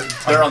because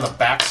they're on the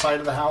back side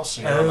of the house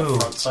and you're on the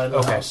front side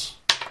of the house.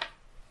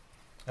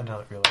 I did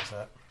not realize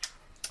that.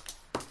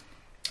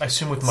 I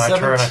assume with my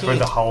turn, I heard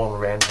the howl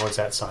and ran towards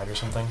that side or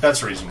something.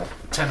 That's reasonable.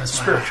 10 is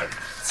Spirit check.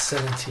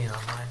 17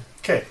 on mine.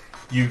 Okay,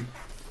 you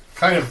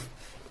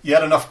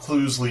had enough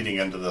clues leading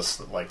into this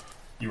that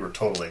you were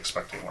totally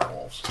expecting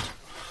werewolves.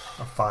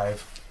 A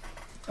 5.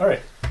 All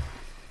right.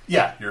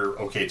 Yeah, you're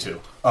okay too.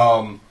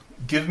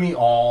 Give me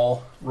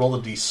roll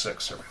a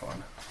d6,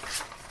 everyone.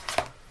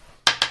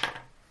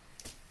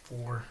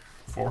 4.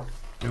 4.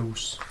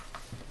 Deuce.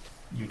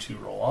 You two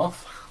roll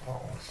off.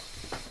 Oh,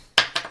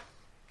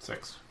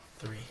 6.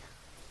 3.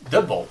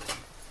 Deadbolt.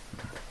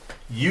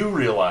 You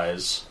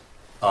realize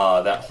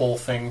that whole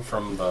thing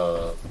from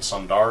the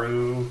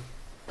Sandaru,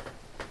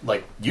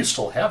 you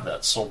still have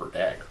that silver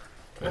dagger.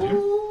 I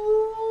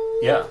do?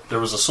 Yeah, there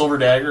was a silver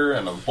dagger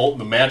and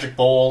the magic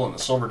bowl and the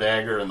silver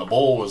dagger, and the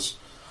bowl was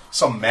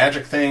some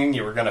magic thing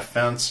you were going to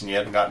fence and you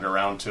hadn't gotten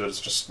around to it.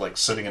 It's just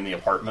sitting in the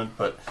apartment,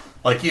 but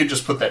you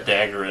just put that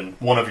dagger in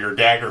one of your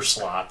dagger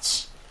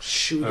slots.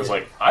 Shoot And I was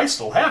it. I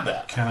still have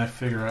that. Can I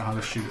figure out how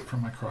to shoot it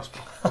from my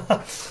crossbow?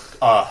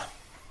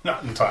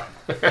 Not in time.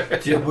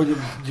 What do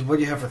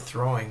you have for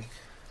throwing?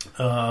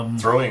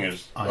 Throwing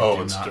is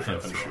do it's not different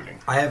have than throwing.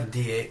 shooting. I have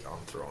D8 on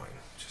throwing.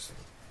 Just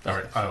All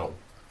right, I'll.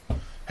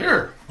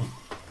 Here.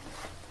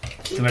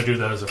 Can I do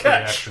that as a free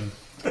Catch. action?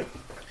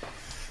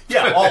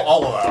 Yeah,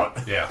 all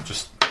allowed. Yeah,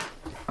 just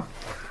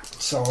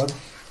solid.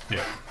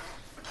 yeah.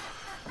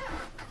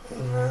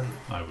 And then,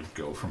 I would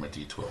go from a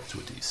D12 to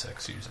a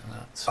D6 using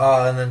that. So.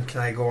 and then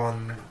can I go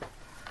on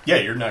Yeah,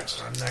 you're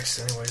next. next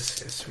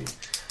anyways? Yeah, sweet.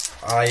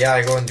 Yeah,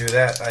 I go and do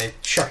that. I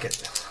chuck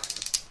it.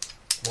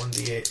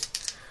 1d8.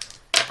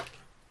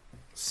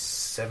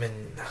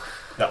 7.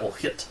 That will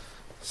hit.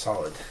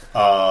 Solid.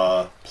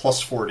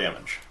 +4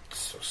 damage.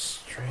 So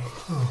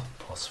strength.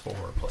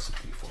 +4 plus a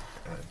D4.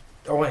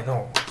 Oh wait,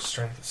 no.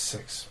 Strength is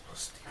 6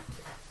 plus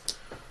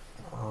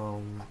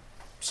D4.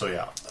 So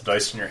yeah, a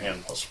dice in your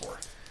hand +4.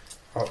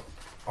 Oh,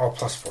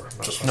 +4.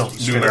 Just not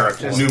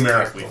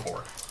numerically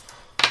 4.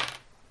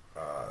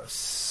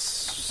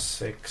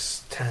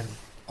 6, 10.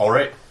 All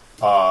right.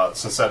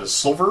 Since that is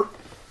silver,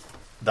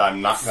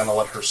 I'm not going to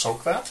let her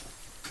soak that.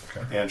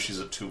 Okay. And she's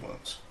at 2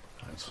 wounds.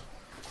 Nice.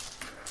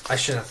 I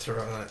shouldn't have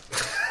thrown it.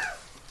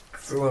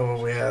 It's what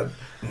we had.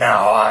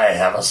 Now I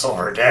have a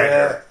silver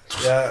dagger.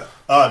 Yeah.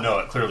 No,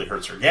 it clearly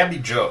hurts her. Gabby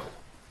Joe,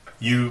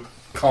 you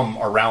come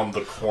around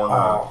the corner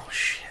Oh,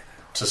 shit.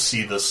 to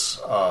see this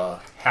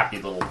happy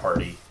little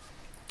party.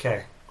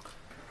 Okay.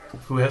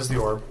 Who has the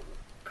orb?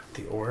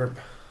 The orb.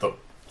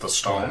 The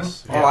stone.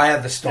 Yes. Oh, I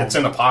had the stone. It's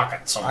in a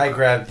pocket somewhere. I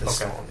grabbed the Okay.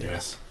 stone.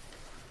 Yes.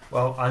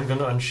 Well, I'm going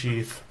to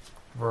unsheath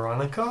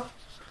Veronica.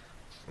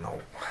 No.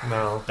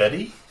 No.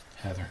 Betty?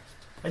 Heather.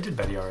 I did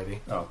Betty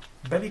already. Oh.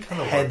 Betty kind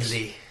of works.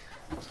 Headley.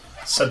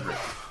 Cedric.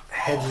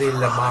 Headley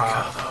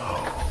Lamar.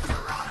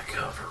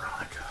 Veronica.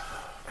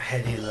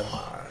 Headley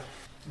Lamar.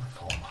 I'm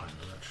falling behind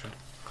with that shit.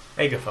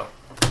 Agatha.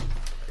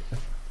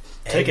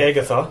 Take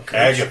Agatha.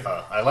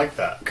 Agatha. I like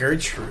that.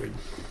 Gertrude.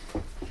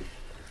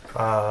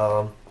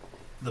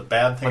 The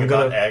bad thing I'm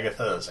about gonna-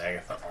 Agatha is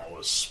Agatha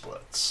always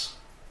splits.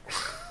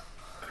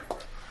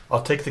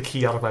 I'll take the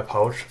key out of my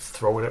pouch,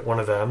 throw it at one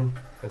of them,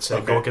 and say,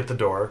 Okay. go get the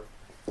door.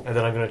 And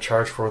then I'm going to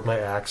charge forward with my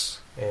axe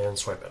and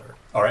swipe at her.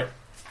 All right.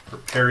 Her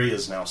parry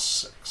is now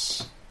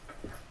 6.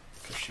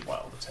 Because she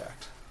wild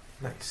attacked.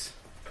 Nice.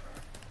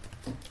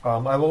 I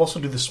will also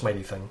do the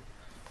smitey thing,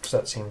 because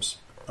that seems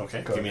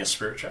Okay. Good. Give me a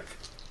spirit check.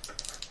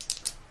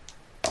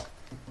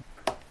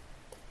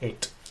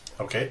 8.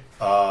 Okay.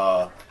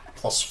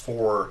 Plus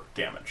 4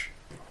 damage.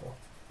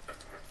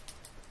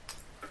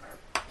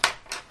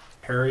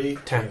 Parry.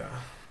 10. Yeah.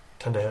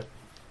 10 to hit.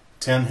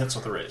 10 hits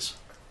with a raise.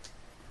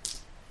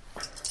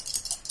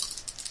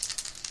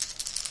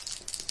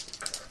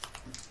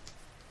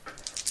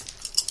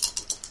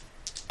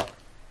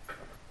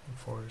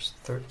 4 is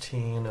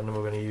 13, and then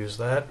we're going to use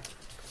that.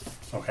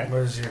 Okay. What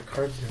does your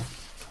card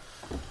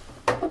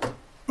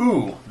do?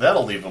 Ooh,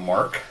 that'll leave a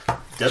mark.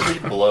 Deadly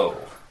blow.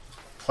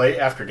 Play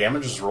after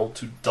damage is rolled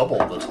to double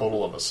the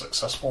total of a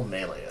successful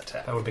melee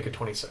attack. That would make it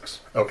 26.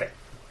 Okay.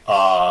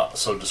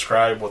 So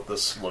describe what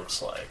this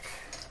looks like.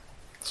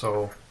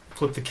 So,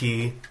 flip the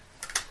key,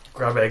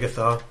 grab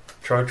Agatha,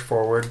 charge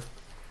forward.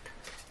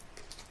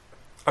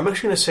 I'm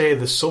actually going to say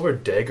the silver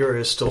dagger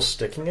is still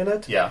sticking in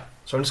it. Yeah.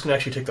 So I'm just going to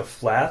actually take the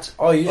flat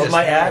Oh, you of just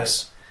my had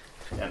axe.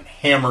 And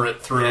hammer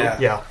it through. Yeah.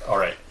 Yeah. All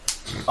right.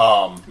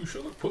 You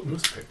should have put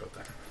newspaper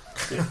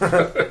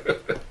there.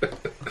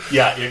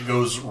 Yeah, it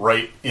goes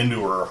right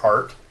into her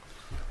heart,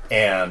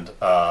 and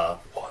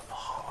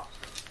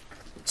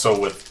so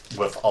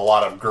with a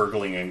lot of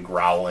gurgling and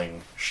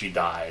growling, she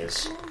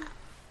dies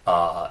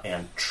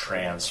and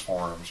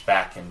transforms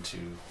back into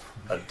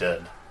a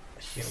dead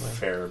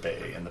fair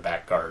bay in the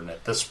back garden.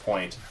 At this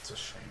point, That's a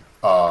shame.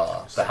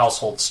 the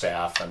household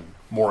staff and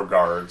more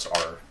guards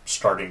are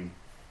starting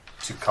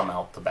to come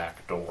out the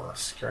back door.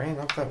 Scurrying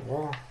up that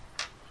wall.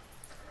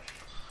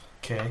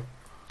 Okay.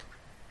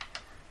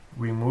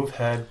 We move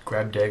head,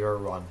 grab dagger,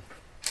 run.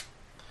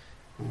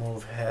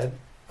 Move head.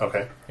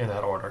 Okay. In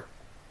that order.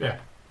 Yeah.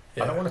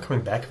 I don't want to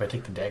coming back if I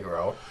take the dagger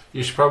out.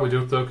 You should probably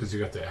do it, though, because you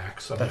got the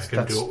axe. I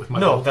can do it with my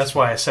No, bow. that's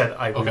why I said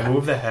I would Okay.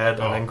 move the head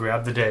and Oh. then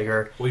grab the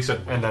dagger. Well, you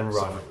said And then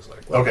so run. I was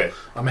like, well, Okay.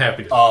 I'm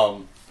happy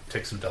to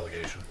take some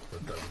delegation.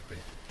 But that would be...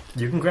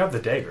 You can grab the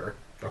dagger.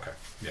 Okay,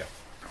 yeah.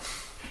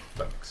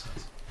 That makes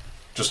sense.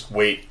 Just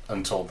wait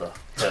until the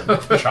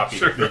head choppy.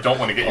 Sure. You don't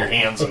want to get your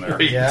hands in there.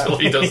 Wait Yeah. until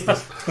he does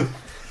this.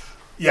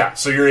 Yeah,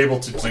 so you're able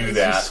to do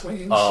that.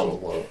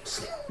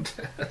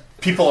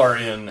 People are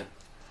in,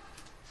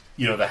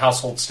 the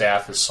household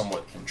staff is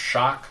somewhat in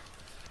shock.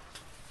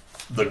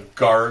 The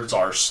guards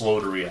are slow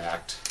to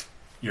react.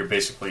 You're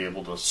basically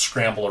able to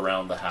scramble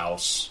around the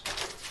house,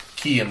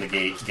 key in the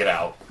gate, get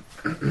out.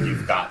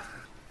 You've got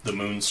the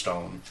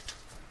moonstone.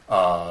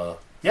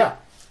 Yeah.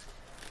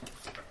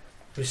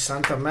 We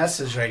sent a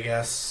message, I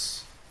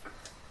guess.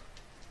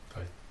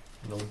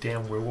 No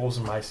damn werewolves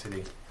in my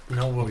city.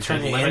 No, we'll We turn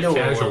should you limit into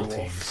a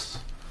casualties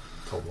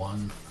werewolf. to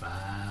one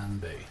fine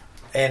day.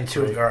 And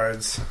 2 Right.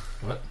 guards.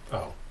 What?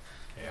 Oh,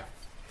 yeah.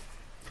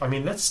 I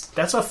mean, that's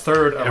a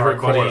third of our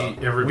quota.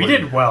 Everybody We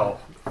did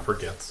well.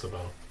 forgets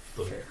about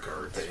the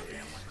guards'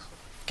 families.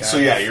 So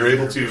yeah, you're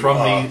able to From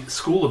the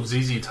School of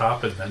ZZ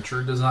Top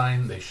Adventure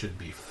Design, they should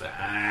be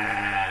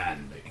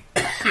fine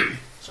day.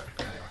 Sorry.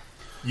 Anyway.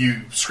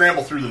 you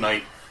scramble through the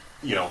night,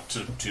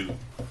 to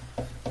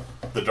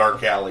the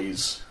dark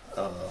alleys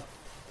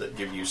that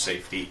give you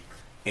safety,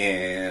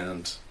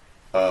 and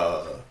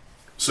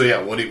so yeah,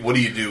 what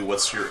do you do?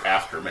 What's your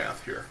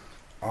aftermath here?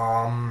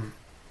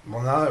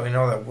 Well, now that we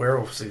know that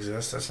werewolves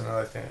exist, that's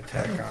another thing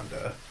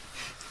to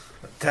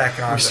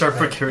attack on. We start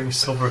procuring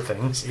silver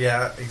things.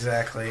 Yeah,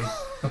 exactly.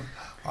 So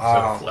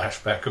a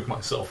flashback of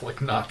myself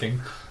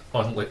knocking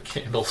unlit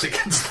candles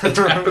against the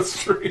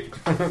tapestry.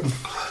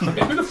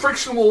 Maybe the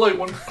friction will light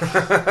one.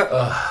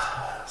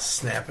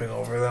 Snapping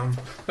over them.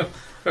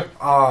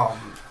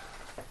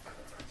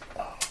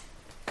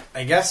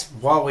 I guess,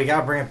 we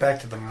gotta bring it back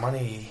to the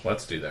money.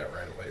 Let's do that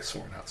right away, so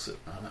we're not sitting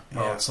on it.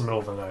 Well, Yeah. it's the middle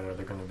of the night. Are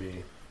they going to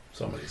be?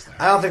 Somebody's there.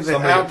 I don't think they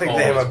have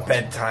always a wants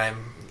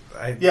bedtime.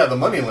 Yeah, the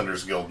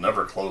Moneylenders Guild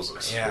never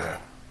closes. Yeah.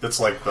 It's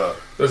like the...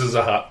 This is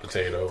a hot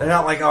potato. They're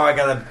not like, oh, I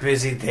got a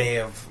busy day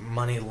of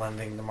money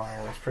lending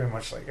tomorrow. It's pretty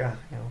much like,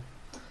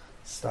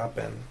 stop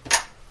in.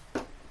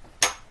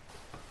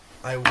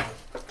 I will.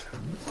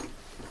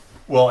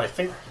 Well, I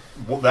think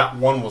that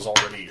one was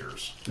already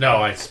yours. No,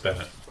 I spent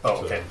it.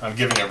 Oh, okay. I'm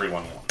giving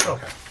everyone one.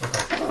 Okay.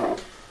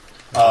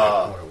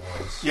 What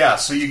it was. Yeah,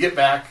 so you get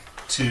back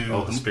to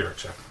the spirit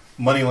check.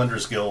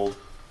 Moneylenders Guild.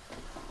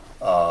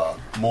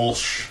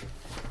 Mulch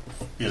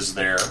is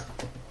there.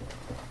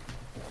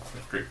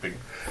 Great big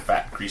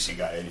fat greasy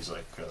guy, and he's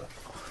like,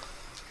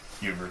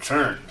 you've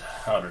returned.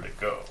 How did it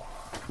go?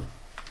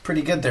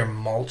 Pretty good there,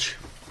 Mulch.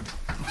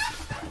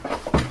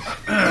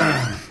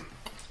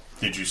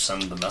 Did you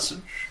send the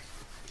message?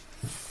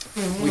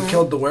 We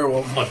killed the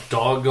werewolf. A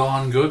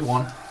doggone good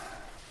one.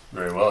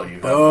 Very well. You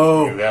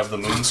have the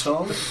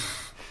Moonstone?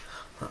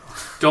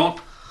 Don't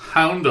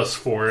hound us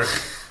for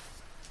it.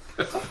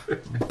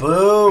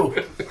 Boo!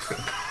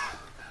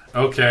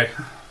 Okay.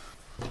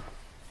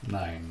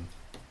 9.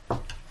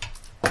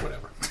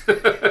 Whatever.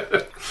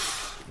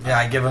 Yeah,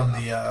 I give him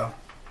the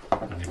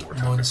I need more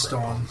time to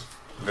Moonstone.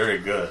 Very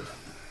good.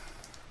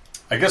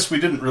 I guess we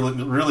didn't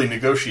really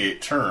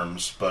negotiate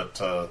terms,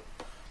 but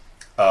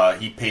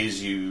he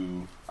pays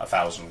you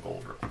 1,000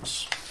 gold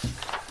rupees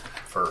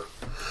for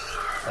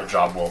a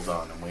job well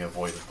done, and we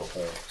avoided the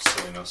whole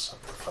silliness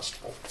of the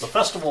festival. The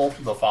festival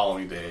the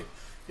following day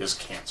is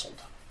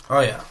canceled. Oh,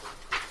 yeah.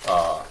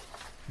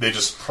 They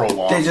just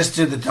prolong. They just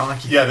do the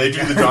donkey. Yeah, they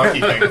do the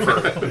donkey thing for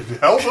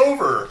hell's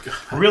over.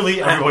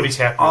 Really, everybody's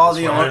happy. All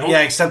with the this one.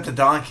 except the I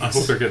donkeys.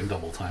 hope they're getting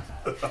double time.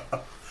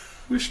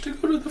 Wish to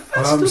go to the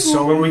festival. I'm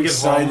so When we get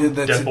excited home,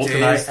 that Deadbolt today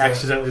and I is the-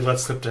 accidentally let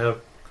slip to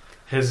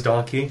his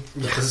donkey.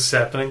 This is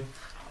happening.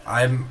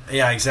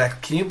 Exactly.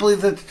 Can you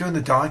believe that they're doing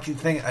the donkey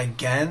thing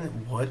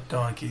again? What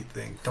donkey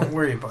thing? Don't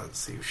worry about it,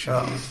 Steve.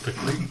 Shut up. The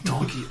Great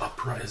Donkey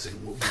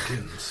Uprising will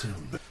begin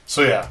soon.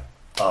 So yeah,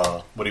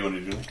 what do you want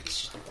to do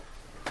next?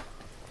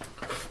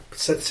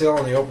 Set sail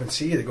on the open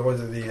sea to go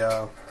to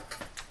the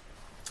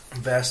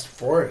vast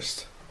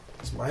forest.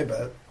 That's my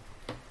bet.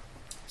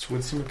 So it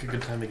would seem like a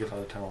good time to get out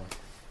of town.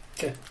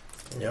 Okay.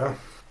 Yeah.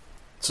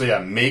 So yeah,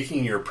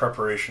 making your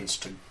preparations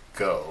to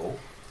go.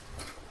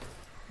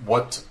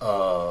 What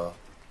are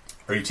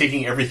you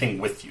taking everything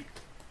with you?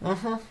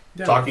 Mm-hmm.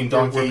 Yeah, Talking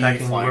donkey, we're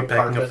packing flying up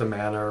carpet. the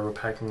manor. We're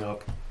packing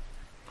up.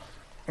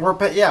 We're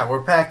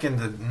packing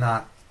the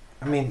not.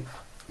 I mean,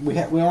 we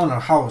own a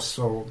house,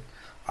 so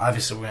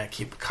obviously we're gonna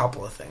keep a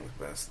couple of things,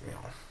 but it's,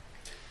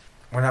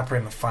 we're not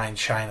bringing the fine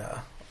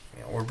china.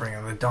 We're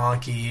bringing the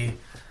donkey,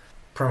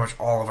 pretty much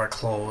all of our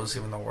clothes,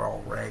 even though we're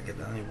all ragged,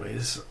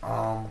 anyways.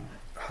 How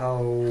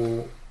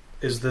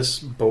is this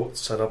boat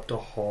set up to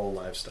haul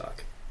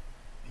livestock?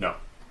 No.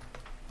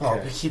 Oh,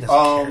 Okay. he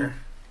doesn't care.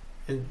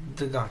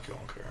 The donkey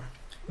won't care.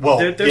 Well,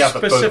 There's yeah,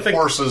 but the specific-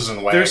 horses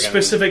and wagons. There's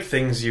specific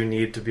things you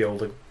need to be able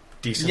to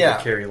decently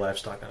Yeah. carry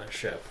livestock on a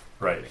ship.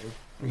 Right.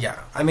 Yeah,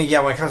 I mean,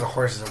 when it comes to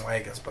horses and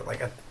wagons, but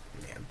like a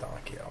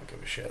donkey, I don't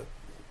give a shit.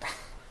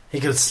 He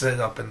could sit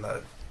up in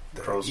the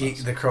crow's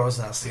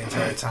nest the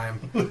entire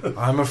time.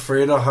 I'm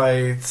afraid of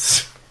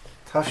heights.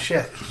 Tough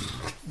shit.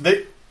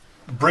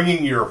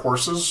 Bringing your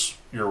horses,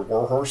 your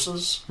war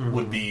horses,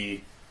 would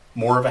be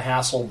more of a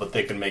hassle, but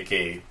they can make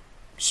a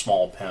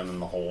small pen in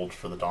the hold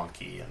for the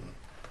donkey and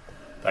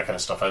that kind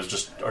of stuff.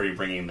 Are you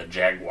bringing the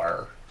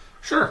jaguar?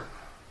 Sure.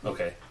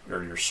 Okay.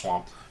 Or your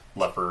swamp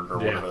leopard or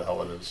whatever the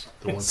hell it is.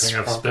 The one thing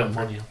I've spent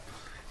money on.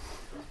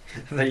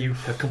 That you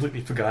have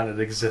completely forgotten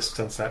it exists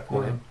since that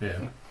point.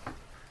 Yeah.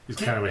 He's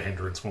kind of a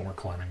hindrance when we're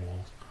climbing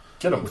walls.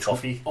 Get him,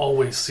 Fluffy.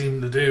 Always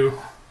seem to do.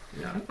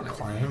 Yeah,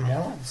 Climbing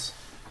walls.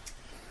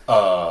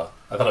 I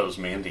thought it was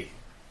Mandy.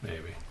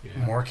 maybe. Yeah.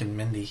 Mork and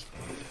Mindy.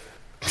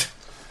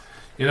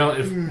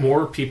 If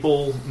more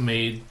people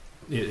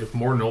if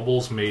more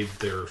nobles made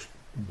their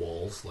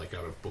walls like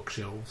out of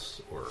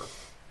bookshelves or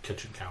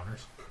kitchen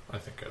counters, I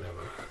think I'd have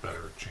a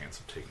better chance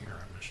of taking her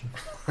on mission.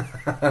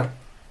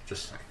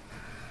 Just saying.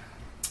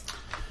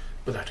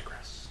 But I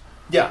digress.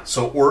 Yeah,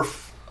 so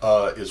Orf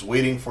is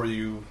waiting for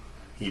you.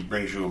 He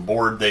brings you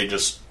aboard. They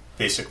just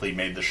basically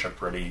made the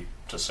ship ready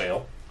to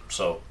sail,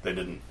 so they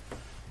didn't.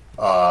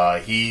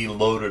 He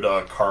loaded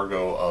a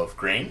cargo of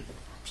grain,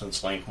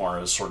 since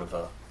Lankhmar is sort of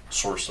a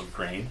source of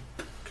grain.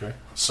 Okay.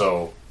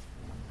 So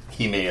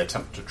he may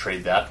attempt to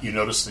trade that. You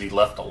notice that he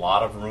left a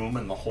lot of room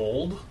in the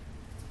hold.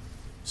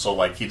 So,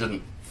 he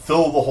didn't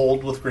fill the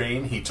hold with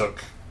grain. He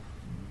took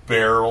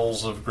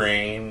barrels of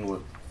grain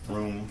with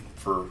room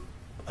for...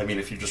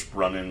 if you just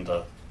run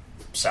into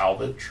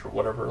salvage or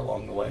whatever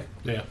along the way.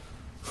 Yeah.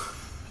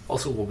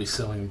 Also, we'll be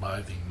sailing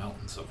by the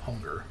mountains of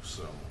hunger,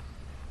 so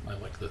I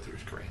like that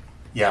there's grain.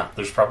 Yeah,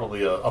 there's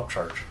probably a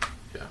upcharge.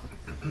 Yeah.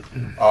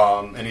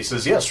 And he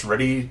says, yes,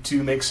 ready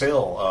to make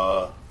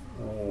sail.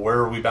 Where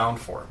are we bound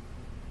for?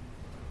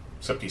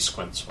 Except he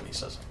squints when he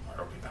says it.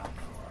 Where are we bound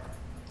for?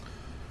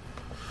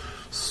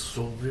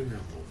 So we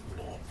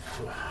will...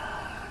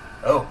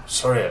 Oh,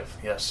 sorry.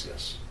 Yes.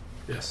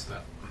 Yes,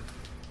 that.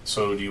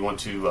 So do you want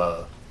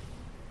to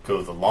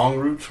go the long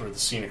route or the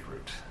scenic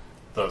route?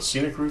 The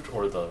scenic route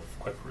or the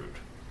quick route?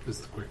 Is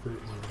the quick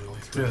route literally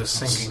Through the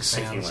sinking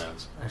Sinking sands.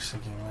 lands. Or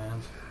sinking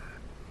lands.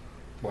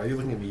 Why are you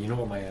looking at me? You know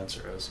what my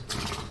answer is.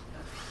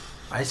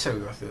 I say we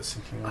go through the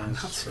sinking I'm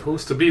lands. not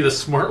supposed to be the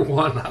smart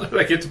one. How did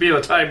I get to be the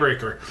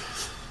tiebreaker?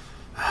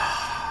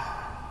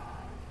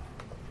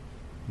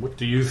 What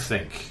do you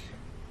think,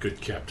 good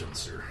Captain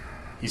Sir?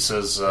 He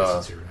says,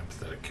 Since you're an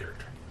empathetic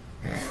character.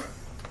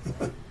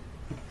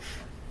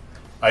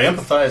 I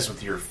empathize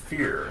with your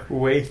fear.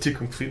 Way to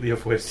completely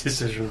avoid a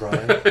decision,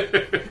 Brian.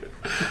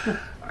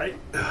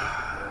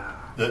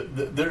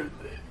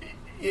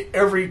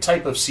 Every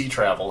type of sea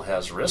travel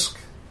has risk,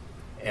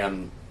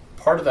 and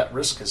part of that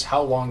risk is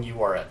how long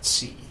you are at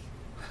sea,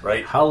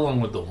 right? How long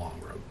would the long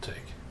road take?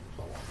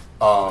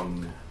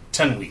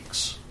 10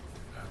 weeks.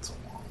 That's a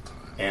long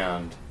time.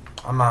 And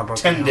I'm not about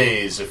 10 to-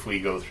 days if we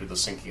go through the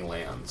sinking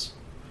lands.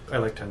 I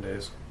like 10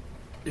 days.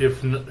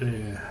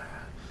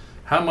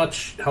 How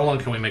long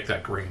can we make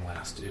that grain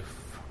last if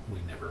we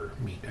never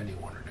meet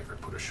anyone or never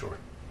put ashore?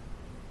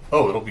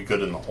 Oh, it'll be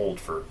good in the hold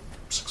for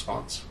 6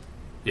 months.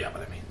 Yeah,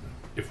 but I mean,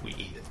 if we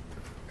eat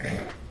it.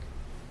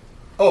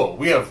 Oh,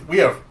 we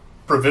have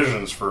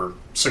provisions for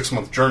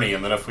 6-month journey,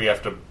 and then if we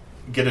have to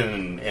get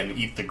in and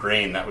eat the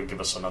grain, that would give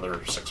us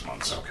another 6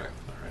 months. Okay,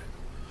 all right.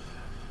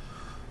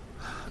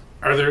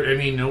 Are there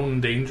any known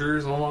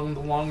dangers along the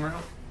long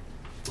route?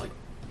 Like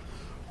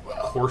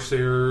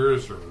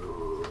corsairs or...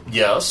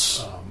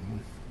 Yes.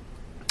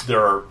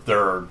 There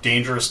are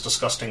dangerous,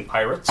 disgusting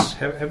pirates.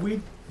 Have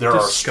we There are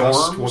discussed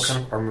storms. what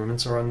kind of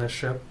armaments are on this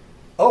ship?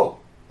 Oh,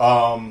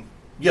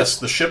 yes,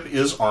 the ship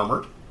is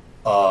armored.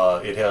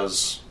 It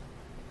has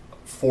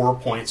 4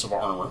 points of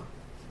armor,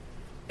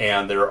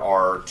 and there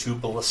are 2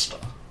 ballista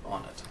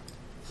on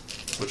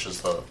it, which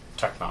is the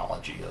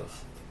technology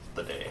of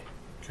the day.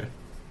 Okay.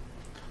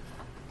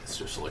 It's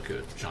just like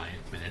a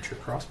giant miniature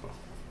crossbow.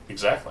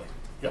 Exactly.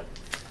 Yep.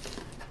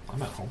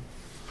 I'm at home.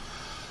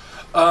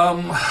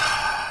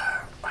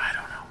 I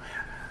don't know,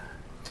 man.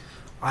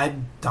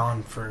 I'm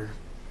down for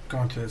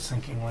going to the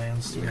sinking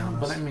lands, to be honest.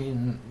 But I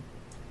mean,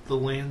 the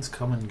lands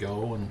come and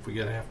go, and if we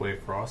get halfway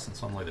across and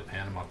suddenly the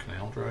Panama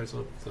Canal dries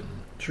up, then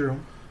True.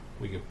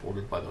 we get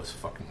boarded by those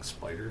fucking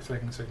spider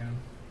things again.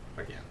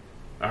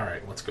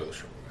 Alright, let's go the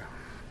shore way.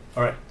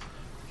 All right.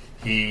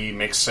 He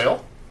makes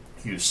sail.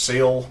 You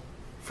sail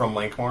from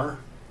Lankhmar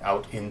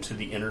out into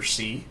the inner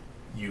sea.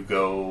 You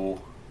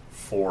go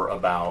for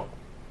about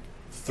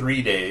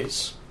 3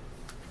 days,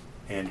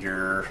 and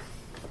you're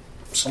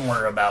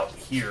somewhere about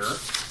here.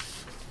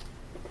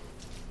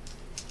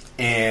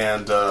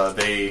 And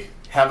they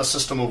have a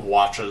system of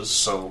watches,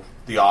 so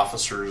the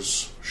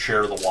officers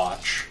share the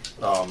watch.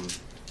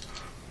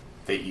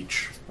 They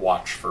each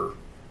watch for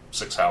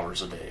 6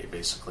 hours a day,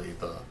 basically.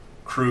 The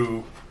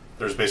crew,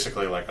 there's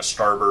basically like a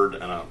starboard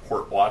and a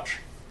port watch,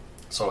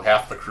 so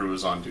half the crew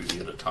is on duty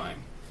at a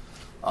time.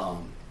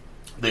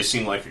 They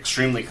seem like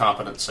extremely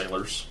competent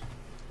sailors.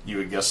 You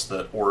would guess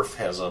that Orf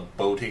has a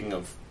boating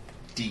of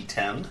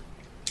D10.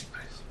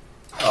 Nice.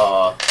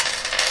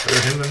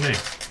 Better him than me.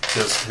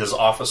 His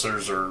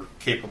officers are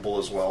capable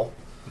as well.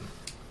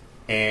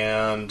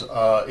 And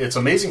it's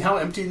amazing how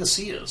empty the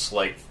sea is.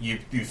 Like, you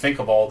think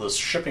of all this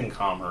shipping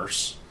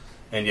commerce,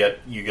 and yet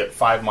you get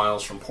 5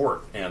 miles from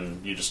port,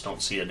 and you just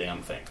don't see a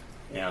damn thing.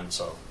 And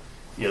so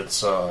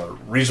it's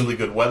reasonably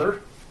good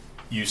weather.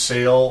 You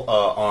sail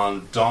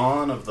on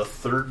dawn of the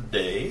 3rd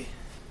day.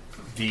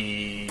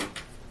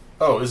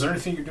 Is there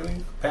anything you're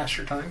doing past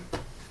your time?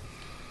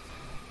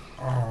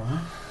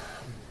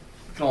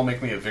 You can all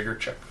make me a vigor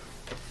check.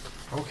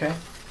 Okay.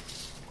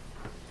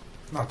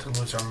 Not to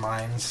lose our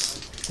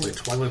minds. Wait,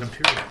 Twilight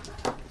Imperium.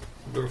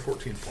 We'll go to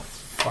 14 points.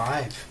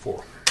 5.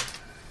 4.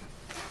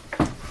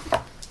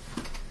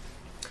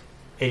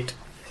 8.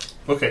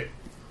 Okay.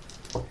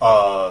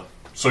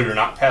 So you're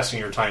not passing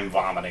your time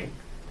vomiting.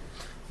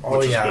 Oh,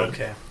 Which is yeah, good.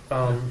 okay.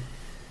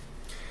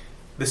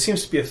 This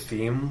seems to be a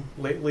theme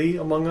lately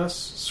among us,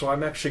 so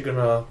I'm actually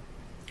gonna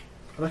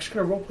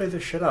roleplay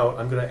this shit out.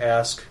 I'm gonna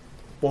ask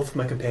both of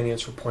my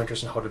companions for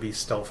pointers on how to be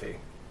stealthy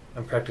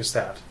and practice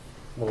that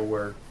while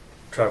we're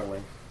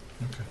traveling.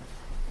 Okay.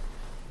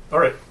 All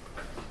right.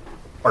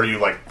 Are you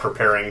like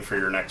preparing for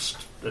your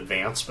next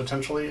advance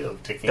potentially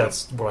of taking?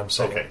 That's what I'm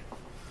saying. Okay.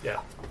 Yeah.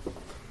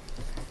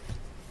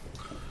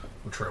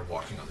 We'll try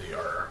walking on the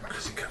yard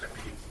because you gotta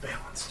be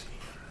balanced.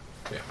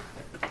 Yeah.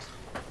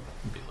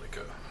 It'd be like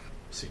a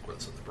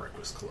sequence of the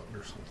Breakfast Club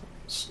or something.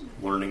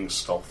 Learning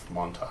stealth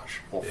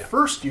montage. Well, Yeah.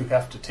 first you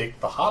have to take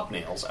the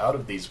hobnails out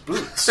of these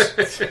boots.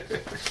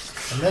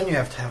 And then you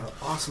have to have an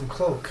awesome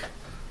cloak.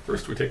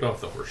 First, we take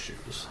off the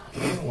horseshoes. I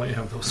don't know why you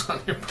have those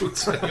on your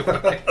boots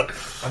anyway.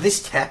 Are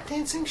these tap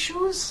dancing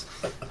shoes?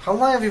 How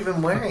long have you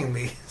been wearing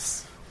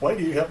these? Why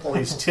do you have all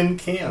these tin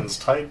cans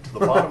tied to the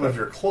bottom of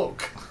your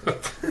cloak?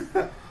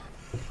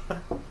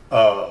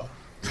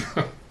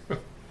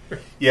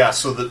 Yeah,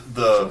 so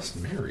the Just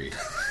married.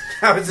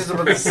 I was just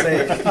about to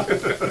say.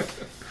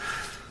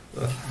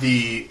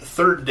 the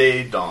 3rd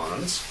day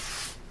dawns,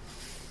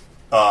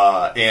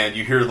 and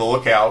you hear the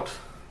lookout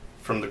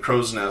from the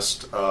crow's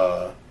nest.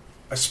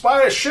 I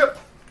spy a ship.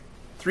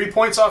 3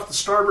 points off the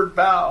starboard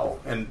bow,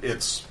 and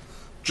it's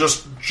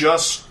just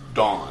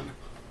dawn.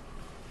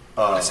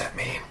 What does that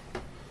mean?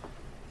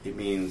 It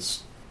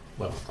means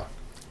Level o'clock.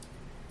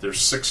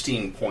 there's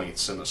 16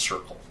 points in a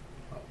circle.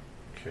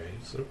 Okay,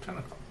 so 10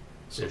 o'clock.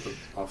 So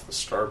off the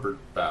starboard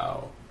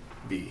bow,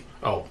 B.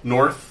 Oh,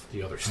 North,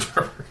 the other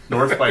starboard.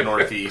 north by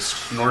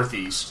northeast,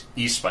 northeast,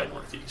 east by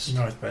northeast.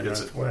 North by It's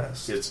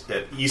northwest. It's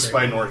at east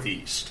by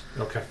northeast.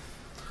 Okay.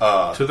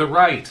 To the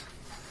right.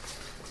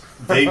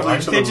 Vaguely Why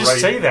to did the they just right.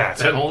 say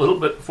that? And a little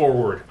bit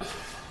forward.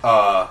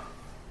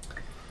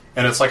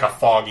 And it's like a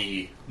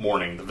foggy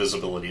morning. The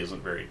visibility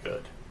isn't very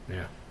good.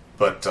 Yeah.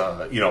 But,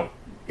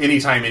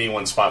 anytime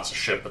anyone spots a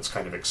ship, it's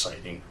kind of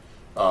exciting.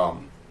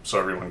 So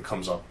everyone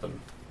comes up and,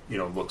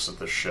 looks at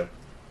the ship.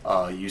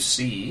 You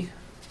see...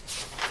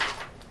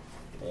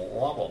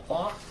 Blah, blah,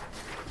 blah.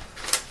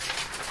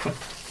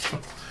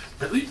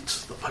 Elite,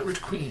 the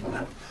Pirate Queen.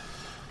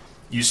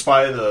 You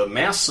spy the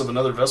masts of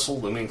another vessel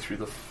looming through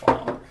the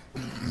fog.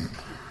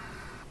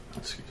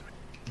 Excuse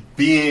me.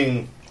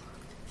 Being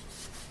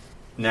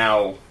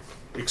now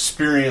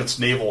experienced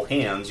naval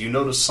hands, you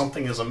notice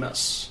something is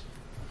amiss.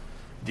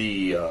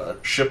 The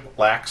ship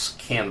lacks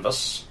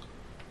canvas.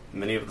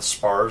 Many of the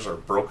spars are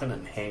broken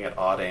and hang at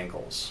odd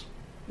angles.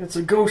 It's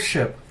a ghost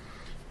ship.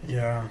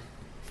 Yeah.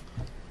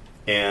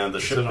 And the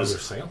Is ship it under is...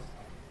 sail?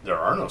 There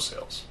are no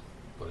sails.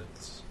 But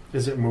it's...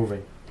 Is it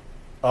moving?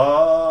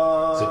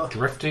 Is it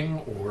drifting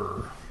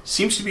or...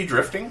 Seems to be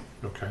drifting.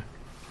 Okay.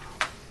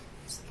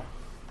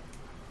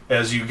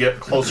 As you get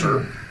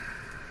closer,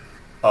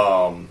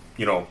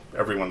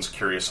 everyone's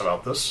curious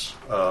about this.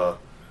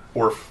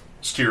 Orf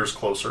steers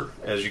closer.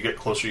 As you get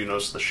closer, you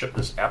notice the ship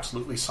is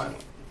absolutely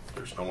silent.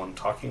 There's no one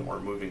talking or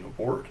moving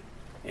aboard.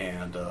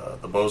 And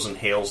the bosun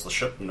hails the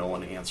ship. No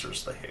one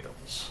answers the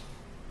hails.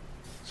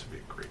 This would be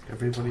a great...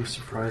 Everybody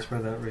surprised by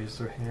that raised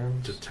their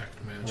hand.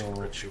 Detect magic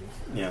ritual.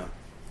 Yeah.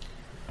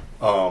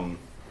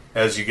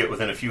 As you get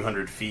within a few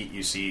hundred feet,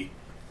 you see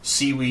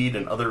seaweed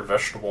and other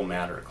vegetable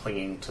matter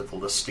clinging to the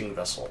listing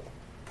vessel.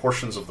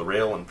 Portions of the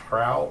rail and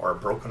prow are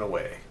broken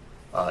away.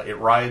 It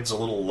rides a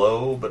little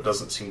low, but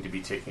doesn't seem to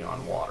be taking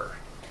on water.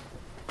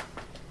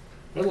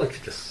 I'd like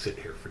to just sit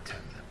here for 10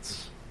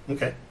 minutes.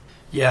 Okay.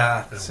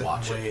 Yeah. And sit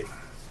watch and it. wait.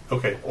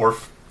 Okay.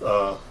 Orf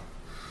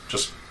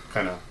just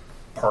kind of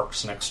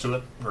parks next to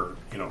it, or,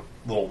 a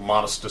little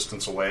modest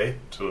distance away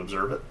to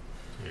observe it.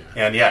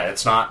 Yeah. And yeah,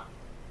 it's not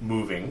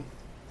moving.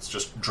 It's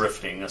just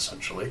drifting,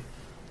 essentially.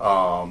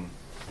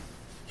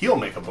 He'll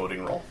make a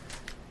boating roll.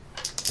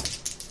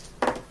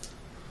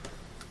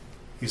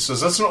 He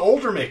says, that's an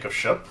older make of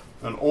ship,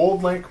 an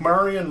old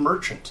Lankhmarian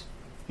merchant.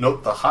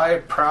 Note the high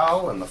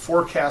prow and the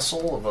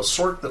forecastle of a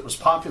sort that was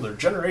popular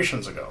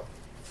generations ago.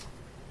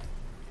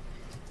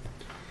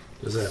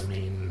 Does that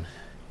mean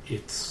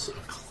it's a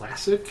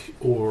classic,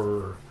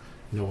 or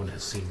no one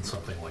has seen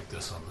something like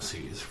this on the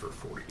seas for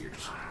 40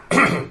 years?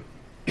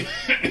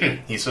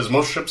 He says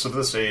most ships of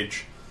this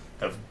age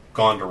have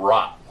gone to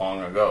rot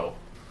long ago.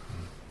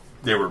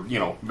 They were,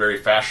 very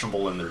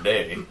fashionable in their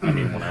day. I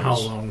mean, when I How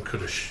was long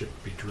could a ship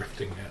be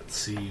drifting at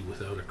sea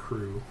without a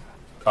crew?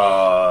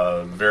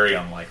 very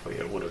unlikely.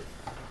 It would have.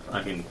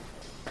 I mean,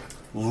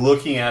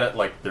 looking at it,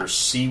 like there's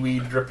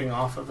seaweed dripping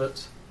off of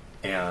it,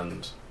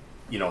 and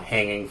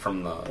hanging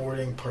from the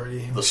Boarding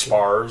party.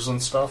 spars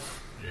and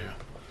stuff.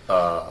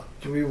 Yeah.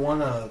 Do we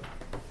want to...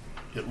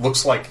 It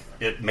looks like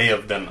it may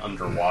have been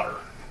underwater.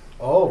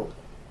 Oh.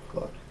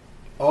 Fuck.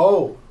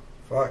 Oh.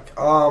 Fuck.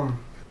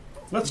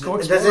 Let's go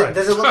Does explore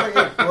it look like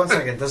it... One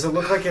second. Does it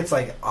look like it's,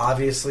 like,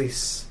 obviously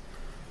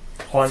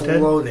Haunted?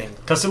 floating?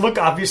 Does it look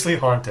obviously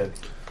haunted?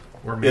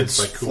 Or maybe It's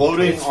like cool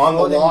floating trades. on the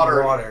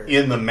floating water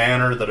in the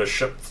manner that a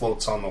ship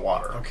floats on the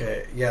water.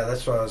 Okay, yeah,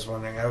 that's what I was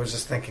wondering. I was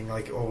just thinking,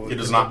 like, It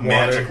is did not the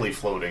water- magically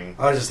floating,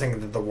 I was just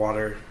thinking that the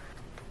water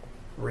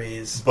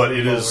raise... but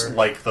it is lower.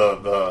 like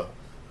the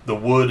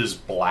wood is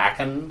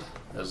blackened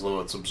as though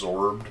it's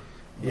absorbed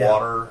Yeah.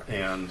 water,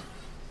 and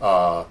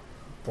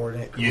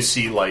Boarding... you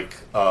see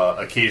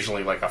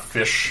occasionally like a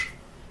fish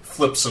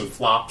flips and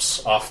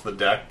flops off the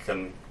deck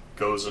and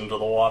goes into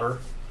the water.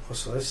 Oh,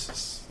 so this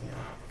is...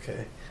 Yeah,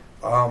 okay.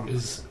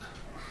 Is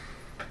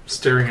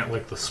staring at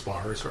like the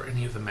spars, or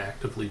any of them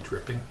actively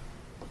dripping?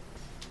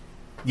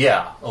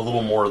 Yeah, a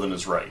little more than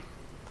is right.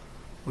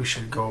 We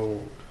should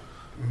go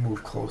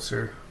move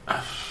closer.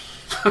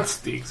 That's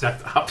the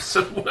exact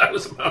opposite of what I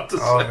was about to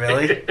say. Oh,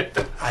 really?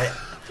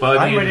 But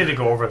I I'm mean, ready to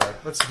go over there.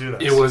 Let's do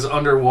this. it was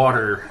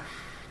underwater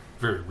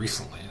very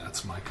recently.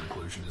 That's my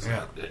conclusion. Is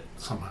Yeah. that it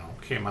somehow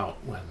came out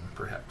when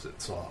perhaps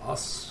it saw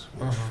us,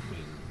 which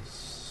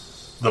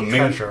means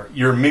Treasure.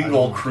 Your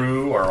mingle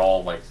crew are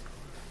all like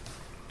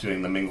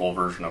doing the mingle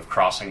version of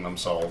crossing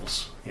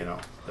themselves.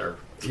 They're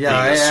being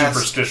I a asked-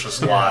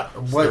 superstitious lot.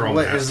 What Their own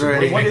is there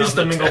master. any... What is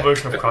the mingle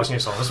version of crossing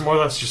yourself? Is it more or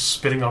less just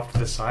spitting off to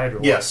the side? Or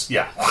what? Yes,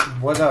 yeah.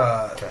 What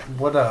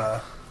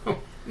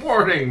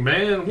warning,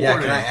 man. Warning. Yeah,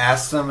 can I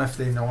ask them if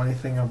they know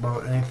anything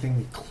about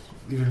anything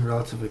even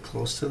relatively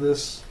close to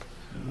this?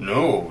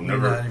 No, Not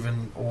never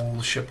even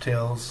old ship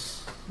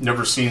tales.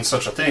 seen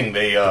such a thing.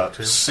 They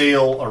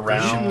sail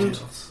around.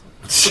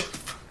 Ship tales.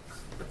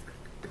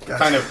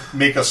 kind of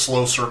make a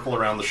slow circle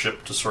around the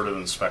ship to sort of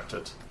inspect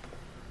it.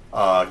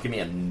 Give me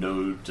a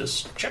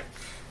notice check.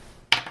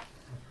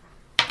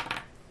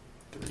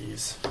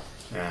 3s.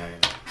 Yeah,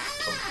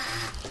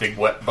 big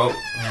wet boat.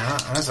 Yeah,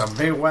 that's a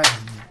big wet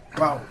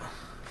boat.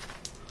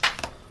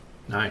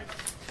 9.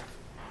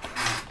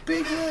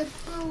 Big wet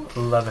boat.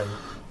 11.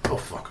 Oh,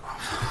 fuck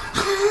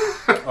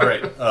off. All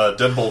right,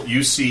 Deadbolt.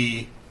 You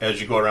see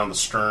as you go around the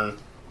stern,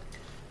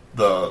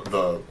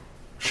 the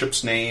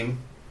ship's name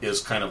is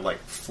kind of like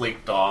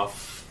flaked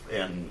off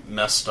and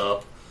messed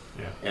up,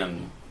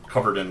 and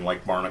covered in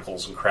like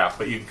barnacles and crap.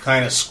 But you can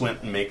kind of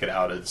squint and make it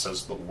out. It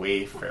says the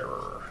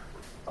Wayfarer.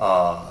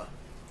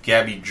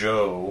 Gabby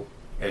Joe,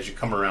 as you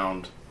come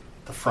around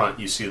the front,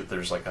 you see that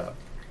there's like a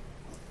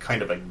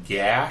kind of a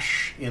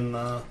gash in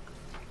the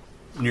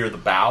near the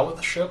bow of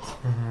the ship.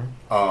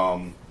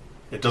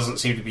 It doesn't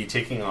seem to be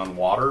taking on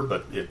water,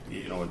 but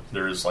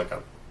there is like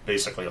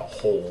basically a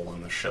hole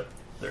in the ship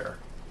there.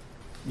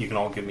 You can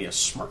all give me a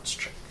smarts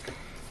check.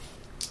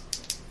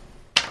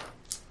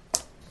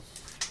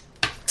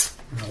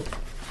 Nope.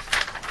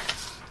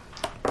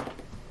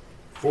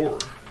 4.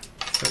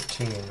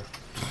 13.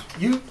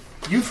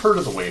 You've heard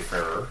of the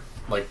Wayfarer,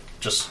 like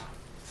just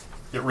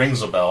it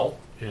rings a bell.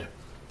 Yeah.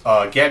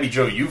 Gabby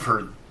Joe, you've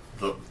heard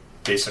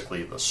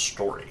basically the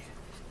story.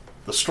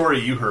 The story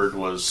you heard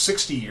was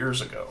 60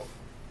 years ago.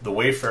 The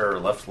Wayfarer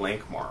left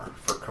Lankhmar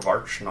for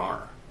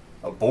Kvarchnar.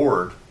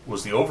 Aboard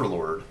was the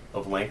overlord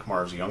of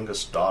Lankhmar's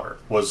youngest daughter.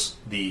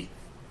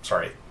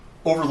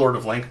 Overlord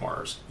of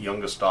Lankhmar's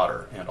youngest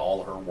daughter and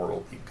all her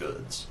worldly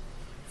goods.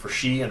 For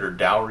she and her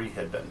dowry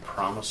had been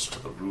promised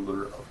to the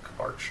ruler of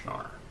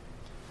Kvarchnar.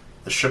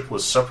 The ship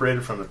was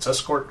separated from its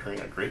escort during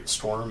a great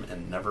storm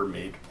and never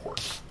made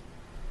port.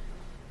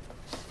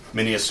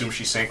 Many assume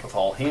she sank with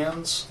all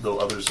hands, though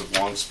others have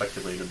long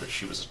speculated that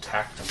she was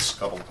attacked and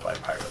scuttled by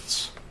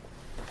pirates.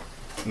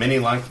 Many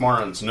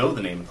Lankhmarans know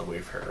the name of the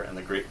Wayfarer and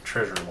the great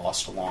treasure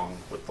lost along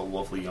with the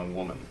lovely young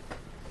woman,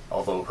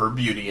 although her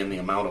beauty and the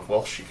amount of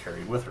wealth she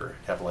carried with her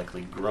have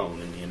likely grown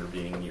in the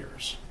intervening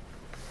years.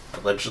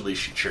 Allegedly,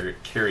 she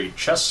carried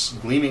chests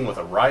gleaming with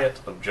a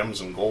riot of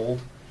gems and gold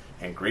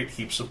and great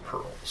heaps of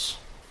pearls.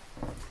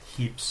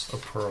 Heaps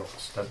of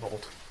pearls,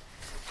 Deadbolt.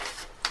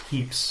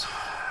 Heaps.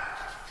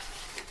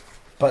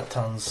 Butt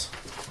tons.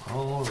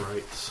 All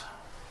right.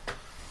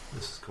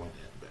 This is going to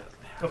end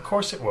badly. Of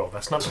course it will.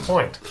 That's not the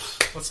point.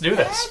 Let's do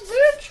this.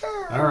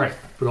 All right,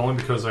 but only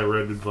because I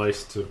read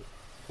advice to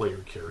play your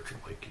character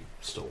like you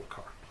stole a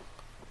car.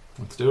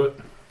 Let's do it.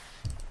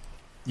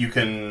 You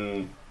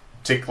can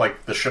take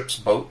like the ship's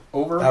boat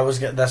over.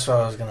 That's what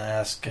I was gonna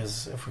ask,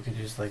 is if we could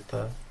use like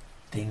the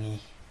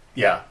dinghy.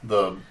 Yeah,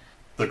 the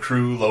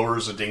crew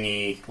lowers a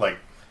dinghy, like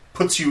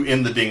puts you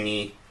in the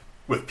dinghy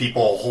with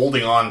people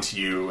holding on to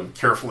you and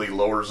carefully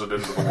lowers it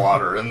into the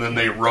water, and then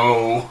they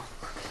row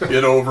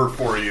it over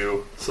for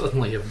you.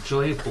 Suddenly, a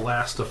giant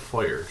blast of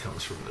fire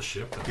comes from the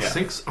ship and Yeah.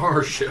 sinks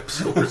our ship,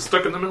 so we're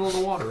stuck in the middle of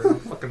the water in a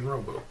fucking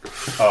rowboat.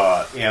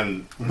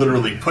 And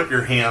literally put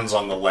your hands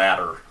on the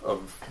ladder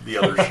of the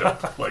other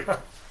ship. Like,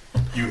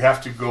 you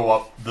have to go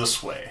up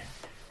this way.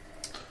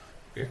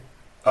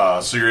 Yeah.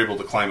 So you're able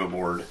to climb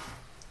aboard.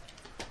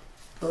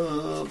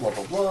 Blah,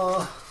 blah,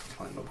 blah.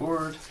 Climb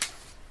aboard.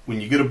 When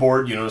you get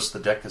aboard, you notice the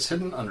deck is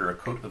hidden under a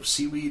coat of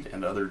seaweed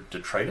and other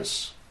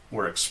detritus,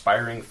 where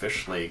expiring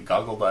fish lay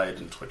goggle-eyed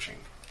and twitching.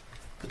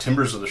 The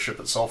timbers of the ship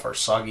itself are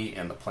soggy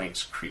and the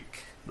planks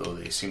creak, though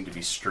they seem to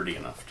be sturdy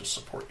enough to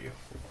support you.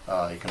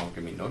 You can all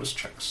give me notice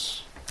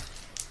checks.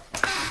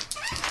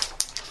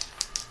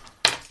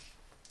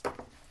 God,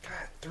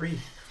 3.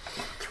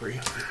 3.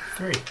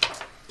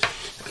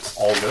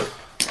 All good?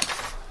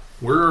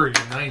 Where are your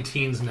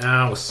 19s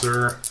now,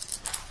 sir?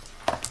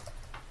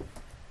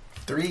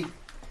 3.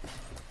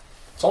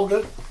 It's all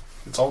good.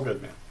 It's all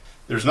good, man.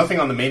 There's nothing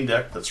on the main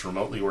deck that's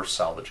remotely worth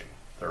salvaging.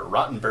 There are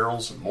rotten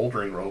barrels and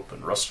moldering rope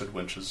and rusted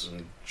winches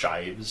and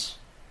jives.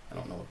 I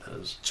don't know what that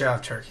is.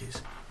 Jive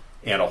turkeys.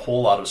 And a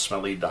whole lot of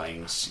smelly,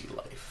 dying sea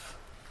life.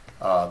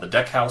 The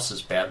deck house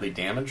is badly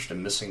damaged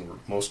and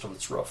missing most of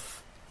its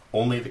roof.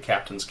 Only the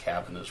captain's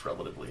cabin is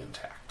relatively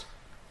intact.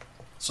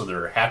 So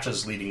there are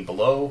hatches leading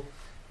below,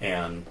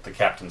 and the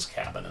captain's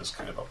cabin is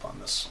kind of up on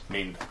this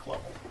main deck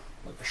level,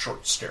 like a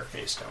short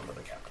staircase down to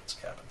the captain's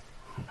cabin.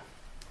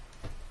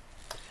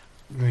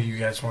 You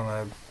guys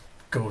want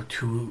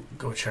to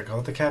go check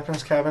out the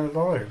captain's cabin at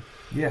all? Or?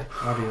 Yeah,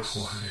 obvious.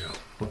 Well, yeah.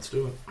 Let's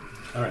do it.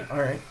 All right. All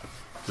right.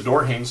 The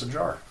door hangs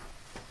ajar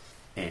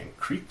and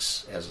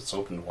creaks as it's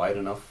opened wide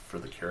enough for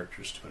the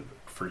characters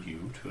for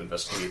you to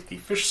investigate the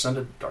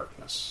fish-scented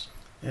darkness.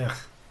 Yeah.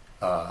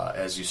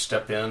 As you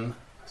step in,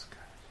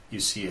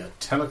 you see a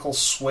tentacle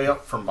sway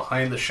up from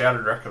behind the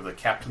shattered wreck of the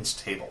captain's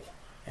table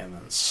and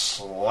then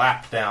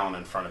slap down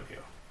in front of you.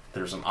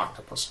 There's an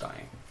octopus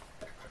dying.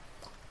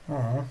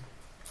 Oh.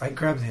 I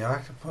grab the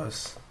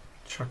octopus,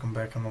 chuck him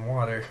back in the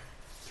water.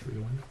 Through the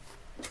window.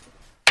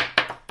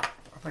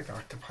 I like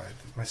octopi.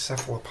 My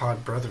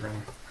cephalopod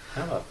brethren.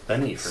 Have a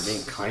Benny for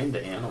being kind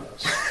to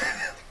animals.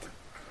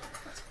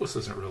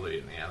 octopus isn't really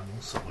an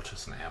animal so much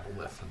as an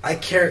aboleth. I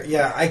care.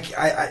 Yeah,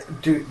 I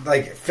do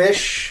like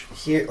fish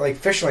here,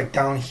 like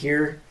down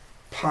here.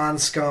 Pond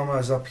scum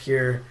is up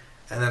here,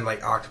 and then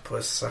like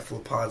octopus,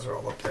 cephalopods are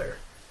all up there.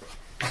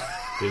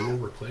 They will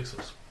replace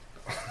us.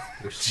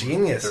 They're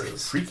Geniuses. They're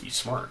freaky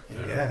smart.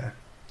 Yeah.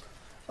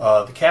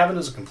 The cabin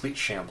is a complete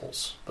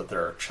shambles, but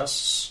there are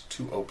chests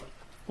to open.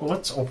 Well,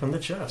 let's open the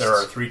chest. There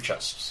are 3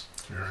 chests.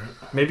 All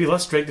right. Maybe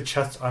let's drag the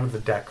chest onto the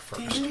deck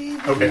first.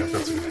 Okay.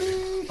 That's a good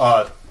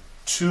idea.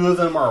 2 of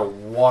them are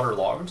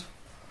waterlogged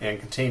and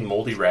contain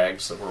moldy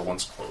rags that were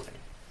once clothing.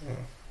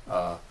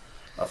 A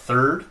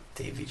third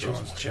Davy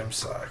Jones gym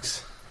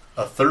socks.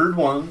 A third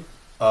one,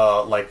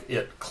 like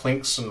it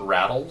clinks and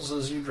rattles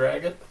as you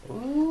drag it,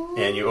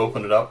 and you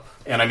open it up.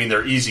 And I mean,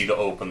 they're easy to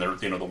open. They're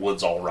the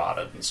wood's all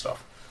rotted and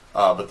stuff.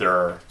 But there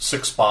are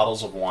 6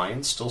 bottles of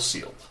wine still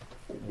sealed.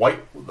 White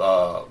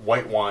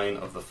wine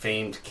of the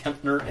famed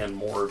Kentner and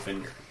Moore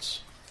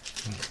vineyards.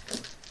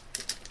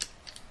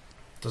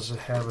 Does it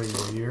have a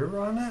year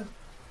on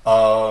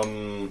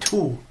it?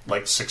 2.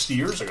 Like 60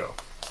 years ago.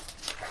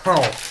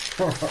 Oh.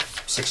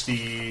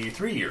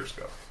 63 years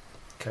ago.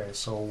 Okay,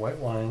 so white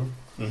wine.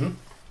 Mm-hmm.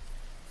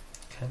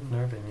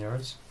 Kentner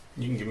Vineyards.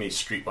 You can give me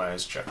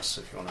streetwise checks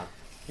if you want to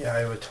Yeah,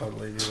 I would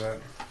totally do that.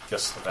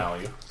 guess the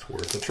value. It's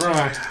worth a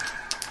try.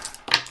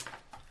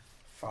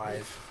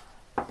 5.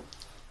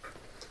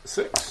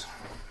 6.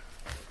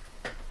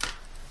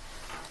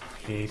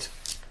 8.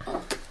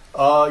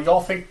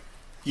 Y'all think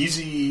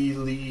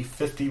easily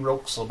 50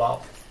 rokes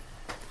about.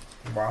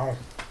 Wow.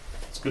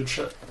 It's good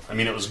shit. I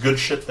mean, it was good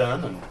shit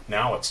then, and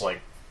now it's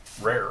like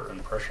rare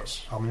and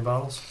precious. How many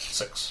bottles?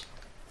 6.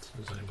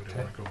 Does anybody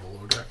want to go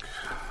below deck?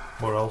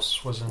 What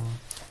else was in?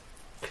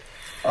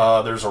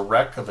 There's a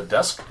wreck of a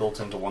desk built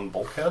into one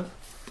bulkhead.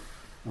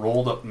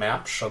 Rolled up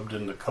maps shoved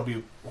into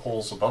cubby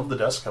holes above the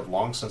desk have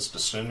long since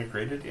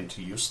disintegrated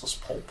into useless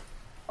pulp.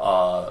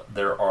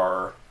 There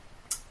are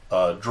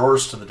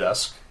drawers to the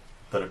desk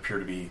that appear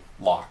to be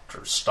locked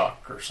or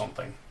stuck or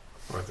something.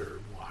 Are there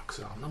locks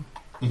on them?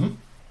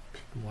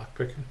 Mm-hmm. Lock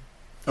picking?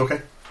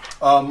 Okay.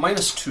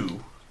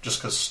 -2, just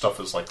because stuff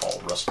is like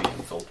all rusty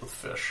and filled with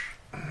fish.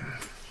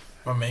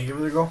 Want me to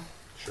give it a go?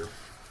 Sure.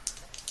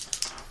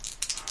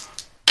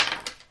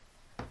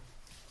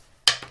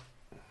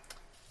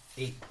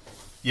 8.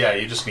 Yeah,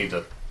 you just need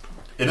to...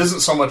 It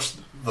isn't so much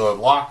the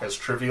lock as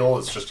trivial,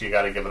 it's just you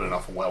got to give it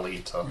enough welly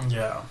to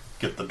Yeah.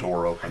 get the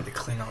door open. To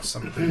clean out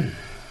something.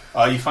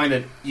 You find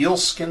an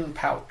eelskin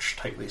pouch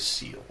tightly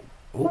sealed.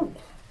 Ooh.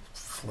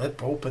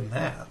 Flip open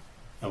that.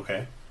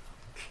 Okay.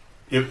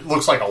 It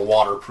looks like a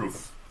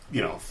waterproof,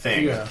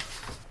 thing. Yeah.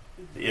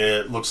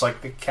 It looks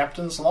like the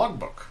captain's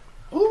logbook.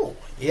 Ooh.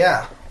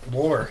 Yeah.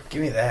 Lore.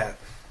 Give me that.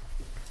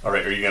 All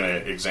right, are you going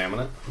to examine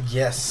it?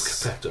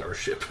 Yes. Get back to our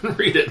ship and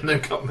read it and then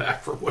come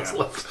back for what's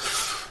left.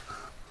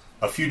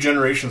 A few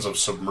generations of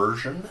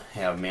submersion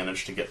have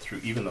managed to get through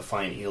even the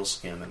fine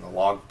eelskin, and the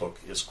logbook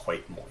is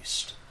quite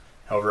moist.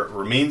 However, it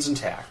remains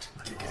intact.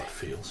 I know how it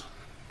feels.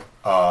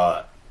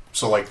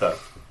 So, like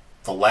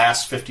the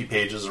last 50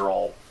 pages are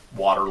all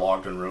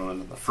waterlogged and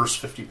ruined, and the first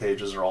 50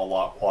 pages are all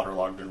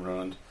waterlogged and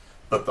ruined,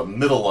 but the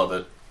middle of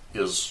it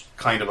is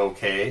kind of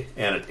okay,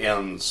 and it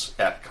ends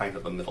at kind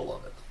of the middle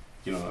of it.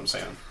 You know what I'm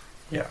saying?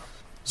 Yeah.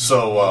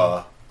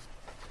 So,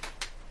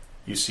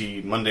 you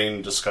see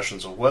mundane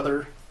discussions of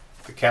weather.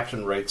 The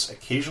captain writes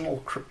occasional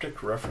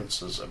cryptic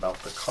references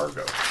about the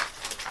cargo,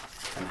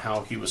 and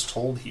how he was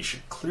told he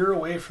should clear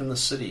away from the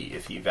city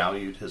if he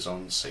valued his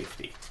own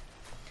safety.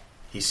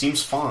 He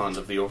seems fond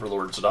of the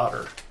Overlord's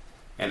daughter,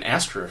 and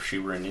asked her if she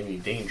were in any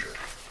danger.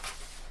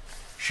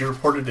 She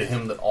reported to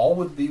him that all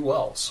would be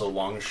well so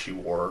long as she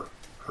wore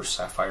her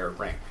sapphire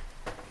ring.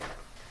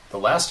 The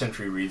last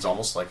entry reads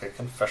almost like a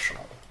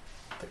confessional.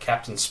 The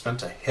captain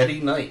spent a heady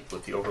night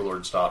with the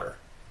Overlord's daughter,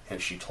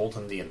 and she told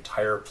him the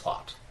entire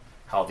plot.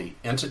 How the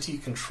entity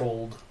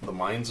controlled the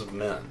minds of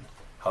men,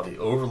 how the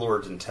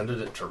Overlord intended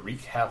it to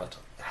wreak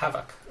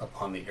havoc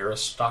upon the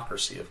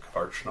aristocracy of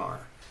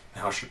Kvarchnar,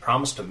 and how she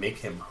promised to make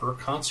him her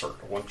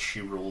consort once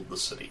she ruled the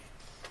city.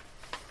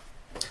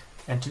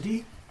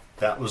 Entity?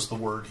 That was the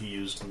word he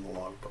used in the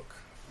logbook.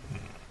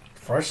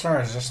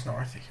 Kvarchnar is just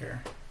north of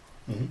here.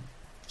 Mm-hmm.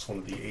 It's one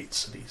of the 8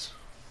 cities.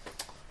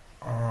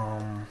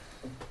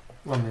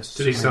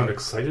 Did he sound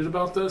excited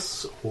about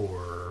this,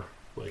 or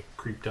like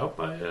creeped out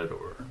by it,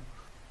 or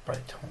by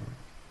tone?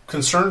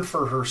 Concerned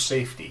for her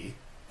safety,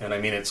 and I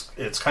mean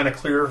it's kind of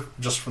clear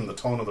just from the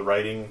tone of the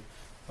writing,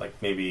 like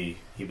maybe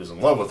he was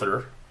in love with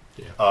her.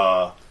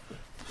 Yeah.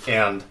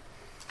 And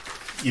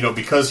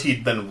because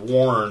he'd been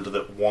warned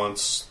that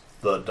once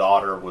the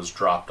daughter was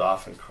dropped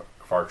off in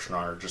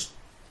Kvarchnar, just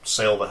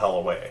sail the hell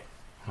away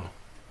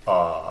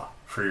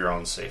for your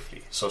own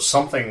safety. So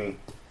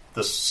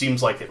this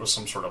seems like it was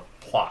some sort of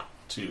plot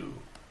to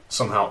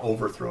somehow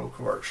overthrow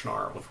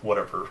Kvarchnar with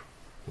whatever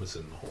was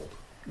in the hold.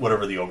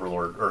 Whatever the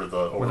Overlord or the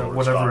Overlord's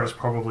whatever daughter. is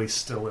probably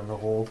still in the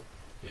hold.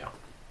 Yeah,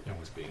 it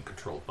was being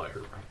controlled by her,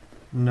 right?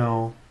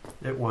 No,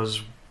 it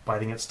was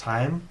biding its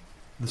time.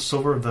 The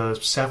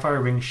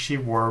sapphire ring she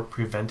wore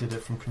prevented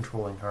it from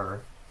controlling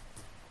her.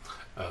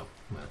 Oh,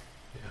 well,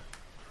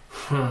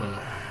 yeah.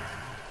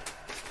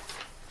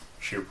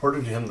 She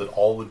reported to him that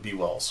all would be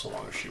well so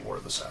long as she wore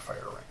the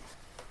sapphire ring.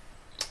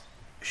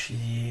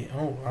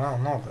 I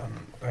don't know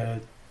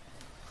then.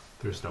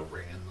 There's no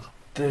ring in the...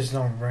 There's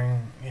no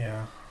ring,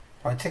 yeah.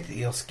 Well, I take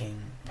the eelskin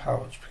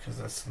pouch because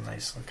that's a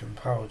nice looking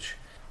pouch.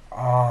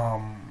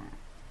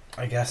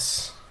 I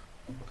guess,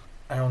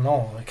 I don't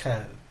know, it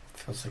kind of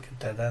feels like a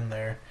dead end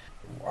there.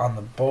 On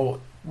the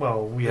boat.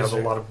 Well, we have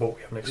a lot of boat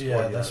we haven't explored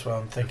Yeah, yet. that's what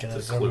I'm thinking.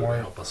 It's Is a there clue more?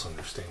 to help us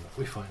understand what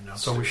we find out.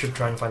 So we should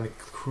try and find the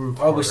crew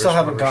Oh, we still quarters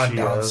haven't where gone she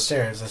is.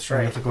 downstairs, that's We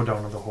right. have to go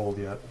down to the hold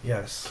yet.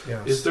 Yes,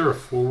 yes. Is there a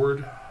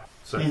forward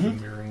section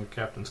Mhm. mirroring the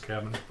captain's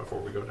cabin before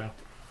we go down?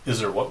 Is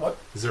there what?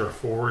 Is there a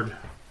forward?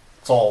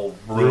 It's all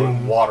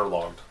room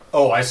waterlogged.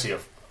 Oh, I see.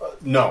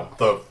 No,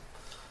 the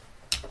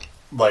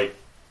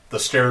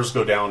stairs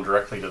go down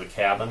directly to the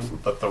cabin,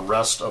 but the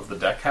rest of the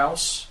deck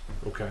house,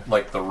 Okay.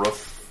 like the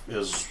roof,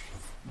 is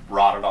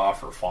rotted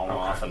off or fallen Okay.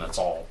 off, and it's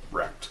all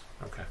wrecked.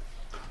 Okay.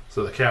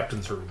 So the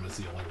captain's room is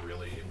the only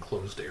really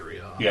enclosed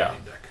area on Yeah.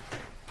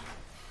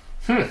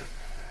 the main deck.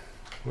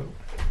 Well,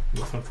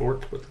 nothing for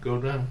it but to go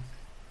down.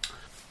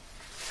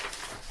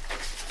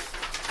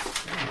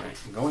 Alright,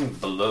 going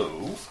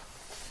below,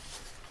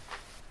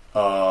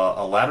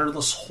 a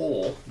ladderless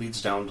hole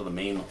leads down to the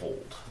main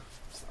hold.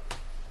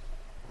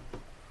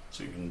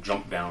 So you can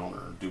jump down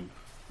or do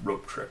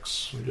rope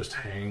tricks. We just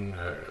hang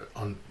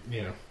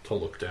to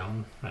look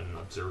down and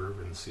observe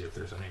and see if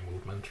there's any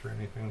movement or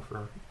anything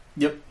for...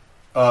 Yep.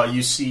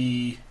 You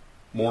see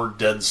more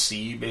Dead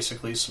Sea,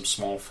 basically, some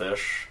small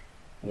fish.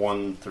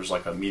 There's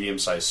like a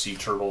medium-sized sea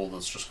turtle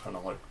that's just kind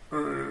of like... Yeah.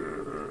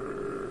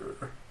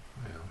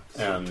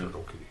 And-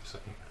 Turtle, could you say?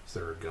 Is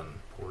there a gun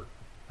port?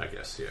 I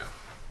guess, yeah.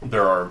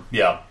 There are,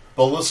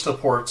 ballista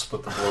ports,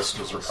 but the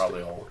ballistas are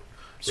probably all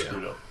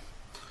screwed up.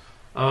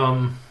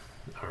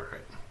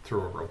 Alright.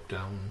 Throw a rope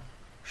down,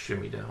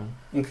 shimmy down,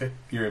 Okay.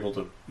 You're able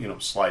to,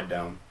 slide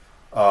down.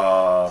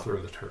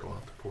 throw the turtle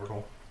out the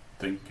portal.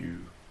 Thank you.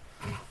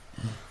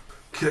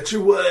 Catch a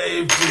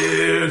wave,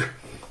 dude!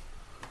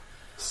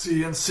 See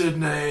you in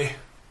Sydney.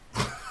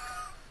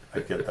 I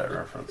get that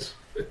reference.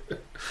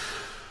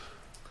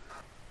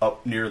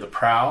 Up near the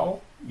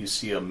prow, you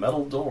see a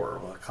metal door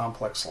with a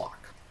complex lock.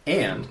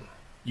 And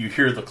you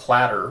hear the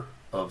clatter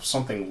of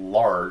something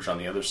large on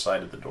the other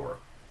side of the door,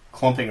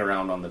 clumping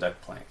around on the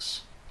deck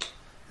planks.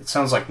 It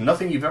sounds like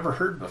nothing you've ever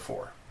heard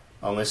before,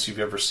 unless you've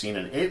ever seen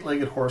an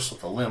 8-legged horse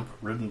with a limp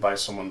ridden by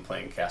someone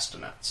playing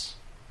castanets.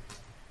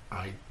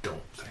 I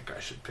don't think I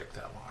should pick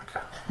that lock.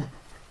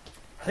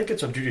 I think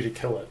it's our duty to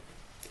kill it.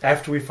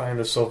 After we find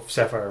the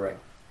sapphire ring.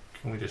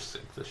 Can we just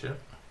sink the ship?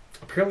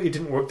 Apparently it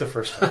didn't work the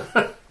first time.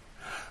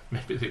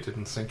 Maybe they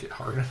didn't sink it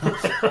hard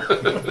enough.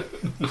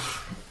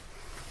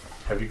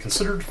 Have you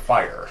considered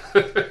fire?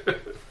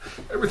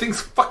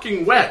 Everything's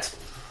fucking wet!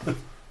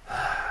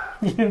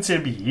 You didn't say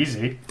it'd be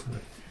easy.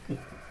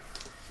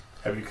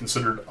 Have you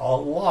considered a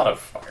lot of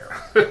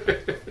fire?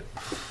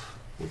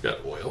 We've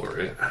got oil,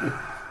 right?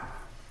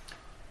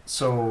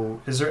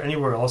 So, is there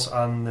anywhere else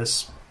on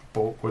this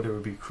boat where there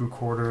would be crew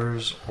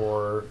quarters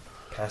or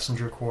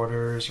passenger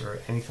quarters or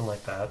anything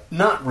like that?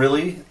 Not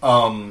really.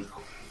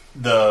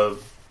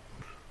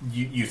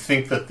 You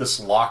think that this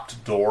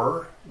locked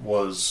door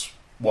was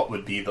what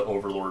would be the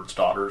Overlord's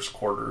daughter's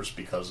quarters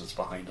because it's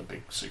behind a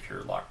big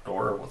secure locked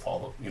door with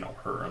all of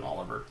her and all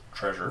of her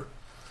treasure.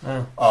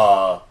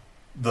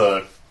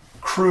 The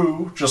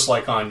crew, just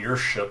like on your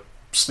ship,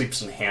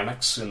 sleeps in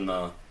hammocks in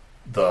the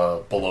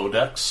below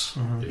decks.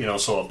 Mm-hmm.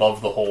 So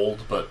above the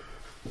hold, but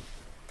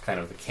kind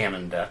of the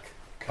cannon deck.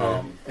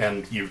 Okay.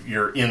 And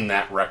you're in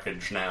that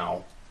wreckage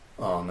now,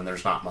 and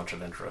there's not much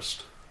of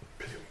interest.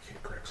 Pity we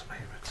can't grab some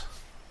hammocks.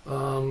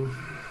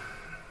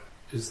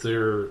 Is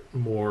there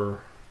more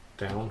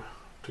down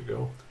to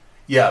go?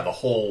 Yeah, the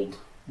hold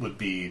would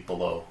be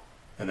below,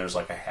 and there's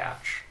like a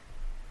hatch.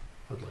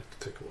 I'd like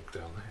to take a look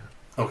down the hatch.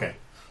 Okay.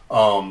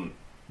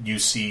 You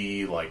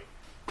see like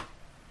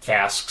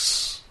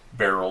casks,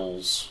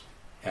 barrels,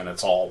 and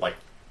it's all like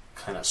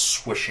kind of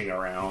swishing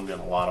around in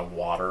a lot of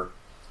water.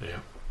 Yeah.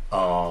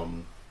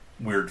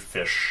 Weird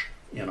fish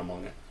in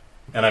among it.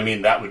 And I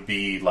mean, that would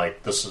be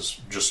like, this is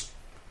just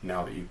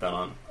now that you've been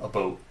on a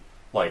boat,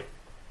 like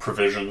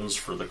provisions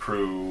for the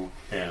crew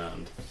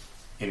and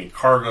any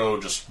cargo,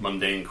 just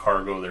mundane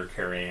cargo they're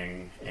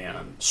carrying,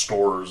 and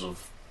stores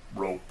of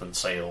rope and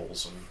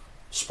sails and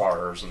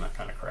spars and that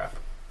kind of crap.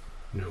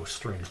 No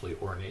strangely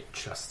ornate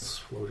chests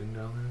floating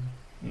down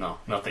there? No,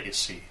 not that you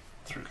see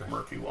through Okay. the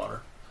murky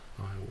water.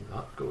 I will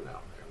not go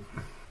down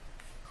there.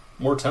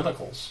 More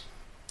tentacles.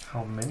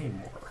 How many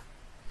more?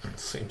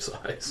 Same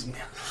size.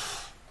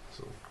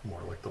 So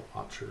more like the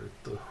watcher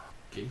at the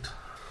gate.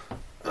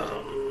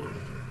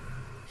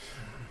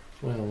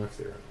 Well, if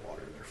they're in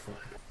water, they're fine.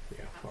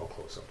 Yeah, I'll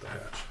close up the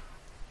hatch.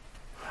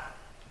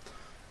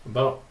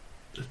 About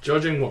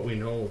judging what we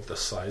know of the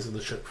size of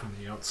the ship from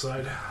the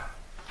outside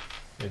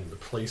and the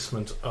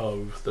placement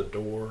of the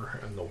door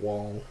and the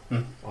wall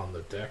on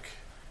the deck,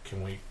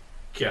 can we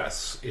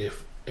guess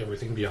if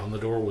everything beyond the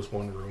door was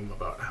one room,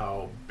 about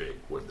how big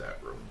would that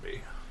room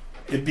be?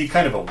 It'd be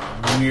kind of a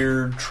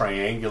weird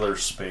triangular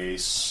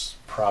space,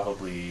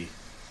 probably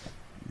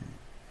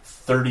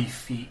 30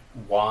 feet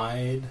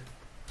wide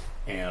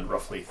and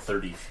roughly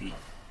 30 feet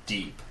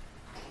deep,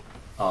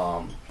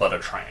 but a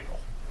triangle.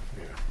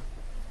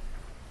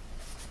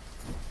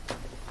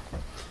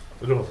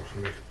 It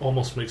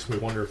almost makes me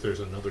wonder if there's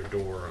another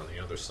door on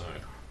the other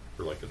side,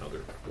 or like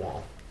another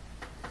wall,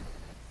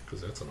 because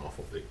that's an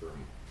awful big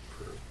room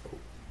for,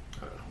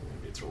 I don't know,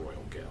 maybe it's a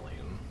Royal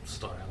Galleon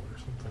style or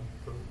something.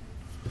 But.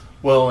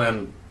 Well,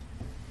 and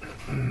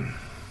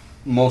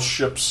most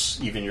ships,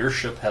 even your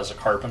ship, has a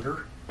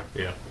carpenter.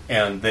 Yeah.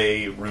 And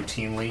they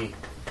routinely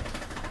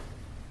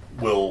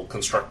will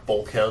construct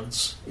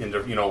bulkheads into,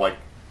 like,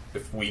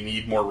 if we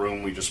need more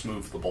room, we just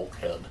move the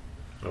bulkhead.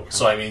 Okay.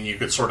 So, I mean, you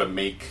could sort of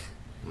make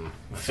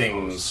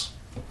things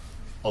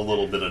a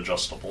little bit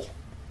adjustable.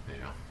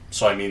 Yeah.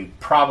 So, I mean,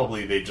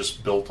 probably they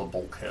just built a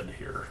bulkhead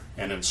here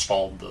and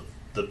installed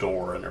the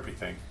door and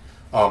everything.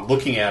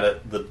 Looking at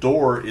it, the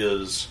door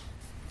is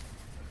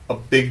a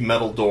big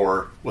metal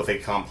door with a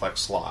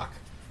complex lock.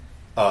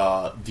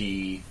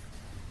 The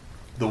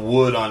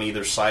wood on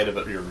either side of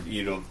it,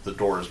 the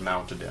door is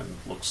mounted in,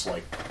 looks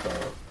like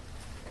the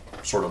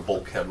sort of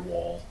bulkhead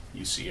wall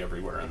you see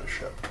everywhere in the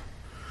ship.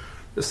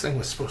 This thing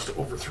was supposed to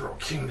overthrow a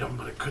kingdom,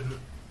 but it couldn't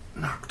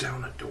knock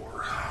down a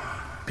door.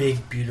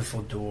 Big,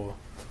 beautiful door.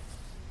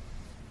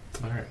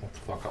 Alright, what the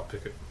fuck, I'll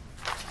pick it.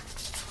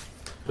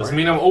 Doesn't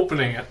mean I'm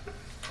opening it.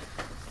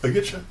 I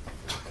get you.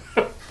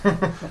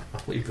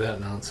 I'll leave that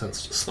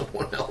nonsense to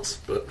someone else,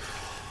 but...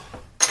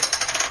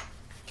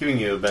 Giving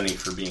you a Benny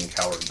for being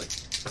cowardly.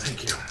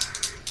 Thank you.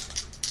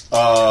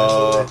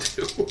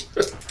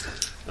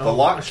 The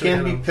lock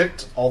can be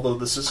picked, although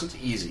this isn't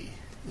easy.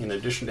 In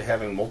addition to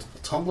having multiple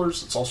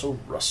tumblers, it's also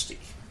rusty.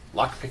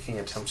 Lock-picking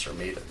attempts are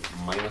made at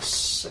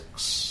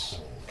 -6.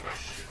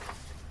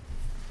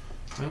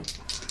 Well,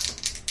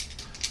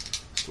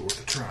 still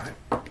worth a try.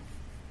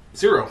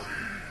 0.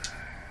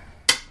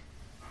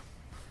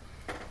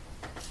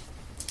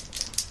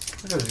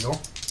 There we go.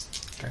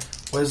 Okay.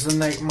 What is the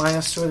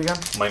minus to it again?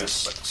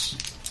 -6.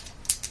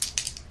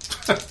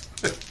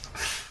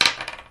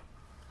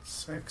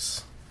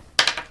 6.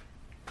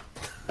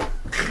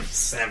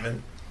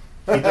 7.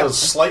 He does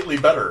slightly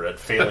better at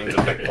failing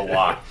to pick the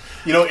lock.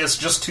 It's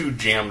just too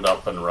jammed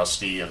up and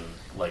rusty and,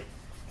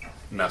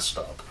 messed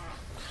up.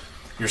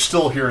 You're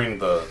still hearing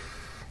the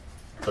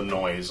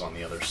noise on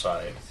the other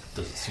side.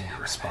 Does it seem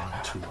to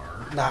respond to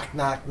our... Knock,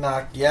 knock,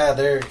 knock. Yeah,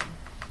 they're...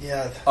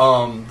 Yeah.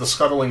 The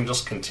scuttling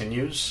just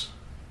continues.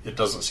 It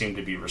doesn't seem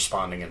to be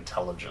responding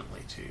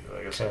intelligently to you.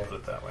 I guess I'll put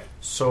it that way.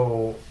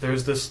 So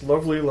there's this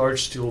lovely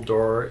large steel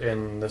door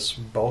in this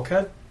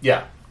bulkhead,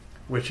 Yeah.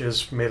 which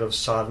is made of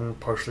sodden,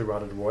 partially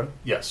rotted wood.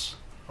 Yes.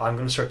 I'm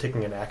going to start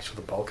taking an axe for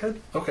the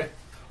bulkhead. Okay.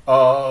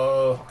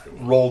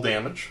 Roll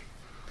damage.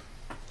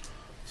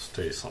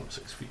 Stay some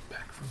 6 feet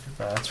back from him.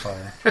 That's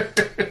fine.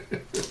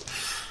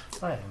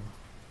 I am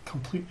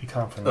completely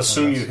confident.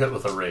 Assume you hit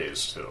with a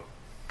raise, too.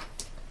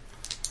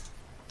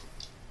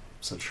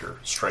 Since you're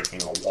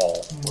striking a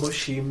wall.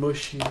 Mushy,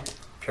 mushy.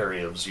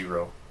 Parry of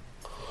 0.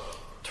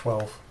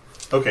 12.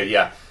 Okay,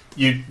 yeah.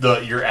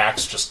 Your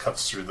axe just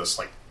cuts through this,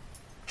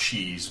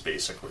 cheese,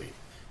 basically.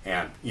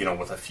 And,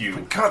 with a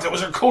few... God, that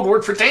was our code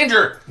word for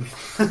danger!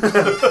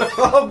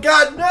 Oh,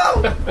 God,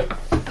 no!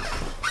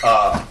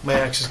 My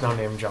axe is now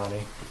named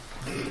Johnny.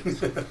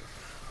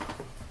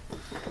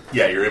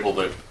 Yeah, you're able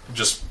to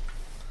just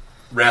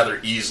rather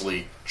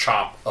easily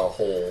chop a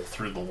hole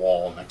through the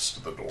wall next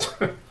to the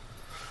door.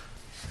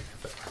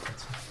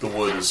 The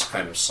wood is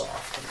kind of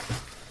soft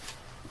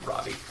and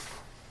rotty.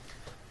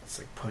 It's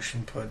like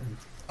pushing pudding.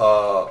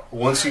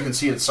 Once you can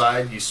see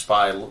inside, you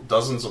spy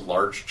dozens of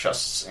large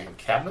chests and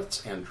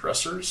cabinets and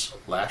dressers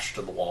lashed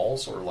to the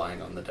walls or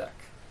lying on the deck.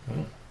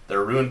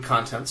 Their ruined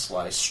contents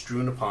lie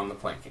strewn upon the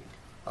planking.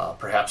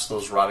 Perhaps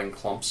those rotting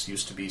clumps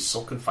used to be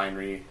silken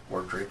finery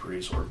or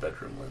draperies or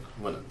bedroom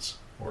linens.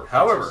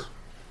 However,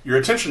 your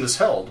attention is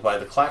held by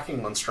the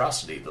clacking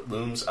monstrosity that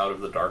looms out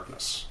of the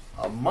darkness.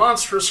 A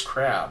monstrous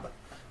crab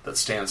that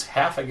stands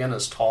half again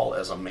as tall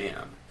as a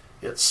man.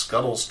 It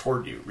scuttles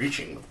toward you,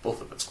 reaching with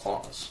both of its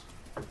claws.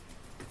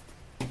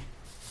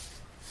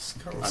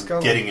 Scuttle, I'm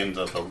scuttle. getting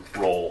into the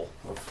roll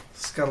of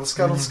Scuttle,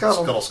 scuttle,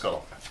 scuttle. scuttle,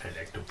 scuttle. I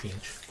like to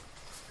pinch.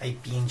 I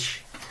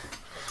pinch.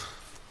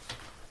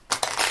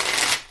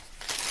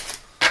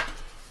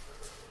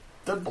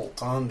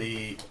 Deadbolt on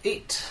the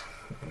 8.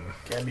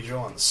 Gabby Joe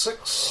on the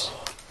 6.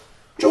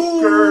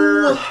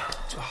 Joker!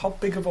 So how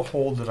big of a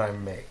hole did I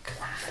make?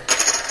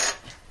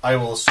 I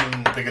will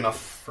assume big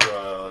enough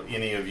for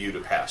any of you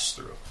to pass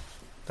through.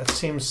 That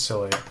seems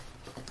silly.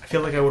 I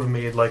feel like I would have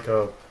made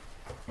a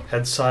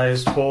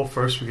head-sized hole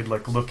first. We could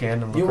look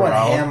in and look You went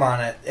around. ham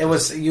on it. It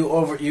was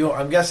you.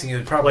 I'm guessing you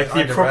would probably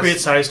The appropriate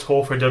sized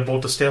hole for a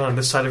deadbolt to stand on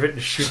this side of it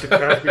and shoot the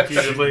crab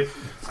repeatedly.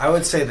 I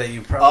would say that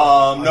you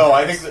probably. No,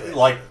 I think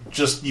that,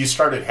 just you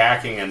started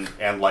hacking and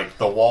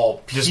the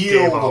wall Just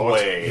peeled gave out.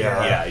 away.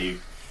 Yeah. You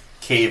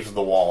caved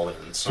the wall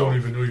in. So, Don't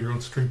even know your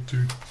own strength,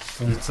 dude.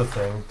 It's a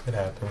thing. It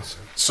happens.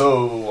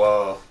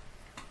 so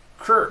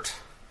Kurt,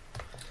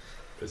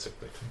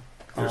 physically too.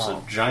 There's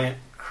a giant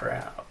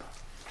crab.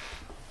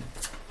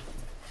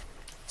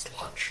 It's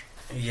lunch.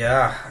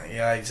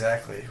 Yeah,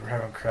 exactly. We're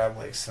having crab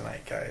legs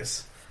tonight,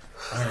 guys.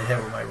 I'm gonna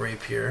hit with my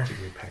rapier. Did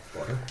we pack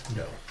water?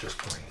 No, just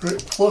green.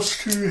 Right,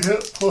 +2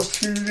 hit,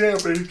 +2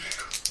 damage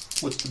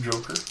with the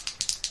Joker.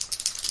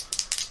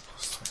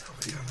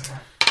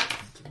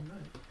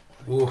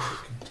 Ooh,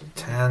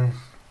 10,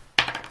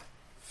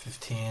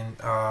 15,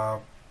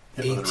 Hit with a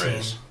 18.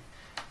 raise.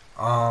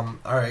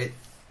 Alright.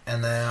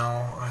 And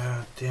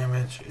now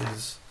damage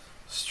is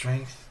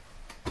strength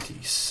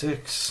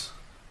D6.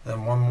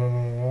 Then one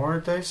more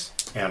dice.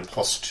 And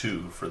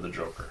 +2 for the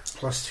Joker.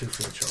 +2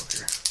 for the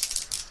Joker.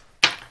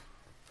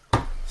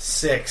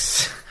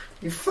 6.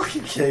 You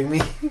fucking kidding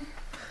me?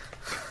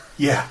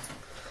 Yeah.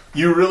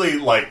 You really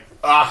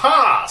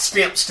aha!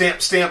 Stamp,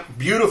 stamp, stamp.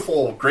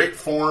 Beautiful, great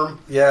form.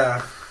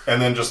 Yeah.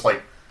 And then just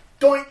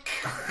doink!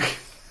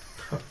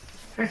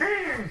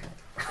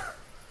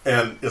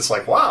 And it's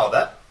wow,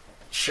 that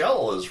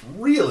shell is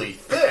really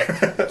thick.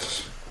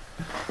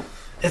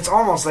 It's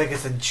almost like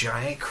it's a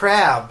giant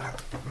crab.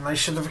 And I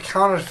should have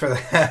accounted for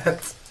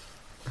that.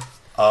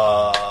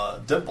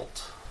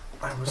 Dimpled.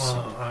 I was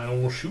I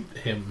will shoot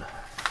him.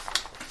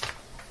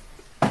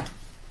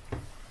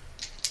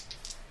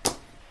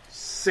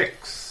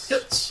 6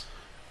 Hits.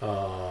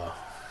 4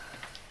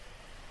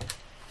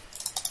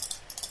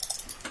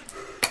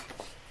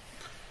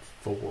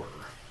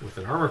 with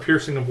an armor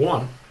piercing of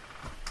 1.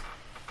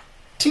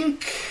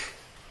 Tink.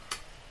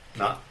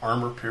 Not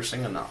armor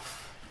piercing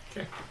enough.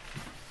 Okay.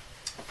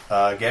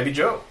 Gabby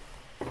Joe.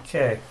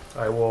 Okay,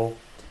 I will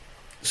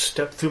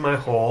step through my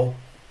hole,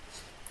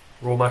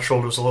 roll my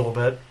shoulders a little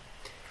bit,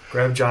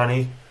 grab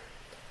Johnny,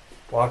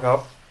 walk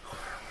up,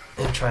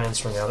 and try and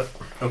swing at it.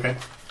 Okay.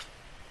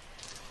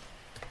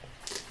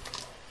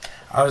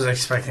 I was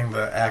expecting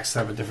the axe to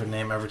have a different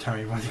name every time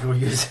you wanted to go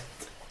use it.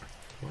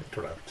 Might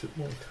turn out to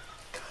Moonlight.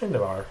 Kind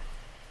of are.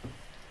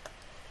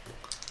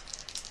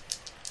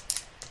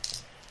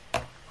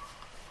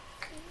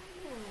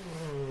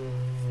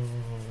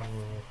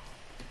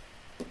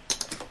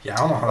 Yeah, I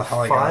don't know how the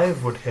hell I got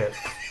 5 would hit.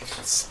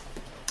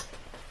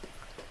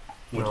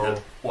 Would No.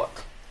 hit what?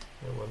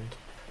 It wouldn't.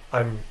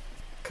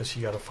 Because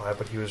he got a 5,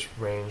 but he was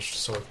ranged,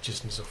 so it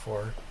just needs a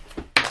 4.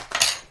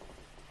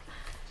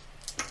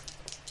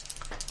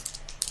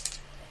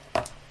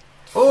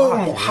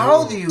 Oh, Fuck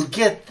how you. do you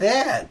get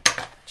that?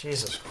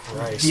 Jesus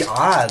Christ. The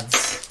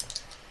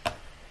odds.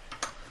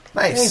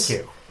 Nice.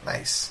 Thank you.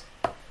 Nice.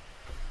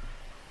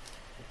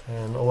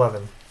 And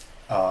 11.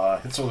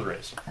 Hits with a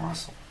raise.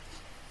 Awesome.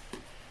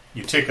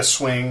 You take a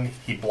swing,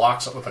 he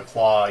blocks it with a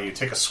claw. You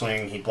take a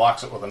swing, he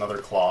blocks it with another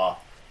claw.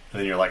 And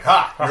then you're like,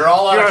 ha! You're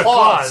all out You're of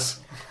out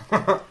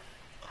of claws!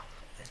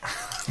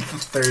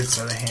 Third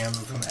set of hands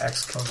with an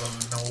X comes out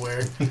of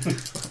nowhere.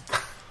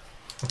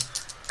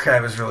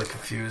 Crab is really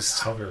confused.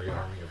 How very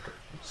army of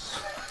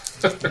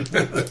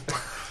darkness.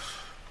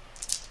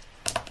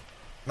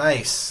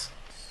 Nice.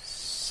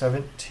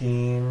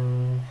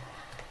 17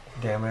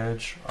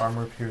 damage,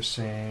 armor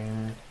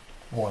piercing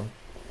 1.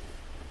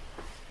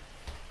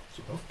 It's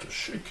enough to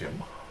shake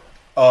him.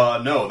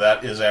 No,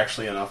 that is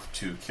actually enough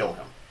to kill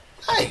him.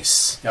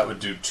 Nice. That would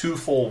do 2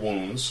 full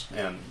wounds,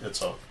 and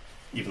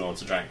even though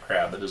it's a giant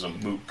crab, it is a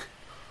mook.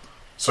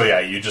 So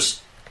yeah, you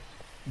just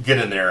get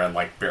in there and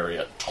bury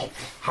it.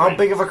 How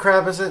big of a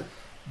crab is it?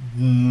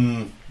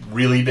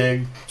 Really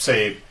big,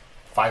 say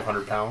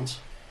 500 pounds.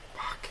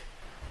 Fuck.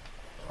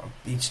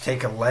 Each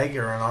take a leg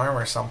or an arm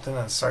or something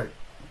and start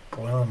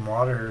boiling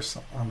water or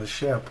something on the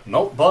ship.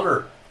 Nope,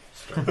 butter.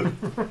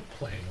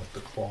 Playing with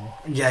the claw.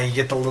 Yeah, you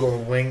get the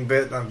little wing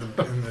bit on the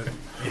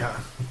yeah.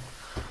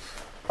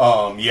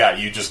 Yeah,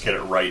 you just get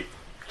it right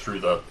through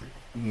the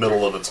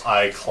middle of its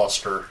eye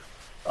cluster,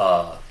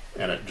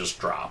 and it just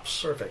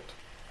drops. Perfect.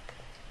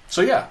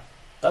 So yeah,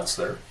 that's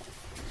there.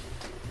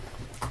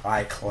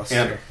 Eye cluster.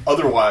 And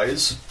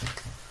otherwise,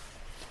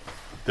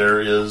 there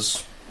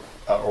is,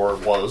 or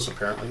was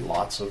apparently,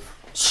 lots of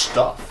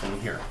stuff in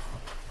here.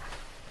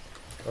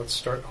 Let's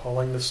start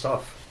hauling the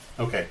stuff.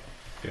 Okay.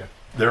 Yeah.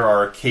 There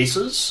are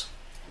cases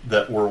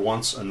that were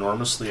once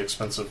enormously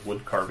expensive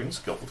wood carvings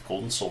gilt with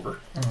gold and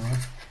silver,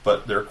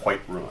 but they're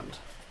quite ruined.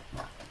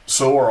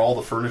 So are all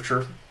the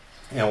furniture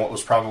and what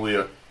was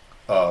probably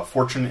a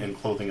fortune in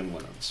clothing and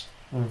linens.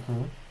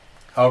 Mm-hmm.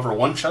 However,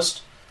 one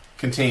chest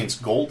contains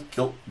gold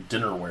gilt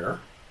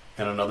dinnerware,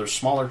 and another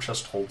smaller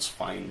chest holds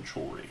fine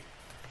jewelry.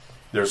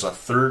 There's a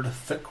third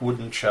thick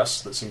wooden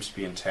chest that seems to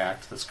be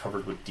intact that's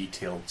covered with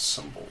detailed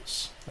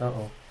symbols.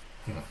 Uh-oh.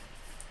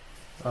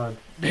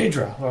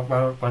 Daedra,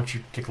 why don't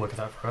you take a look at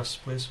that for us,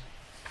 please?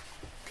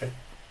 Okay.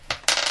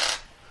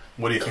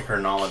 What do you think her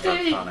knowledge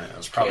arcana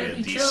is? Probably a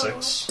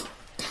D6.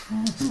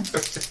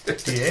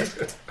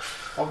 D8?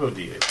 I'll go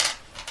D8.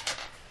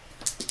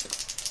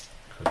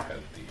 Could have had a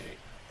D8.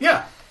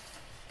 Yeah.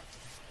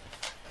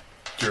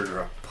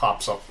 Deirdre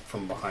pops up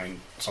from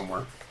behind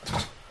somewhere.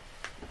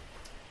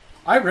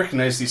 I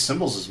recognize these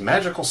symbols as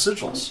magical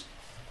sigils,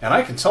 and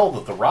I can tell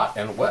that the rot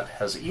and wet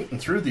has eaten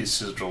through these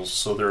sigils,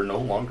 so they're no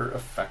longer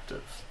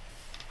effective.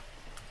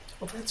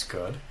 Well, that's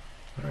good.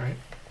 Alright.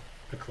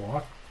 Pick the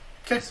lock.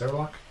 Okay. Is there a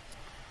lock?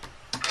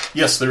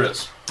 Yes, there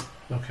is.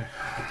 Okay.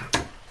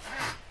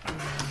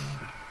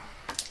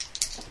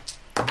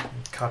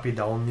 Copy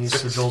down these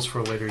 6. sigils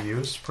for later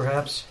use,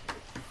 perhaps.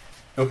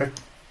 Okay.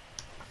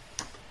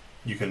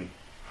 You can,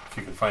 if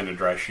you can find a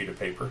dry sheet of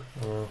paper.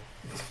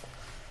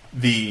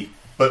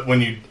 But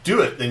when you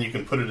do it, then you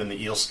can put it in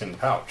the eelskin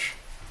pouch.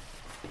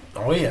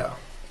 Oh yeah.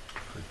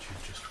 Could you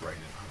just write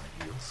it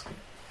on the eel skin?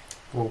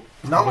 We'll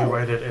No. probably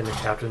write it in the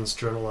captain's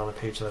journal on a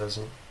page that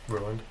isn't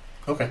ruined.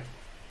 Okay.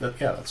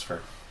 That's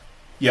fair.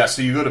 Yeah,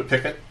 so you go to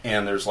pick it,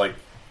 and there's like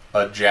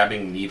a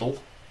jabbing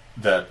needle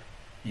that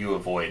you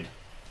avoid.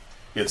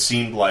 It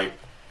seemed like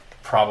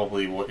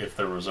probably if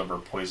there was ever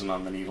poison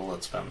on the needle,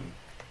 it's been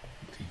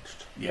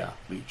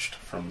leached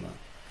from the...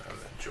 I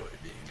would enjoy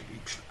being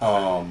leached.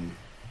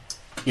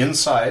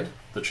 Inside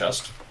the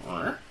chest,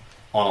 on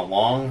a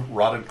long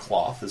rotted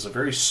cloth, is a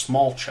very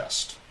small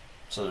chest.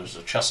 So there's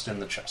a chest in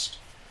the chest.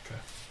 Okay.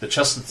 The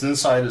chest that's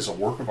inside is a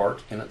work of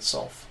art in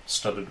itself,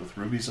 studded with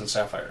rubies and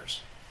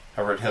sapphires.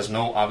 However, it has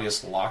no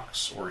obvious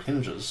locks or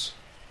hinges,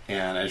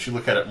 and as you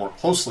look at it more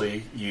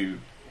closely,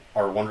 you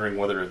are wondering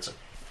whether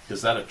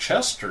is that a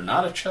chest or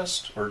not a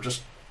chest, or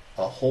just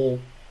a whole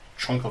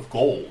chunk of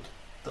gold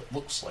that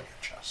looks like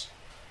a chest.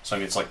 So I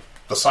mean, it's like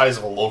the size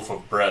of a loaf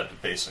of bread,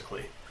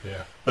 basically.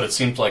 Yeah. But it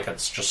seems like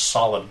it's just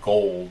solid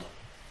gold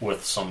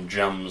with some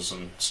gems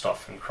and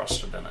stuff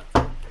encrusted in it.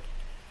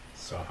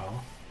 So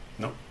how?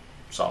 Nope,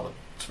 solid.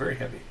 It's very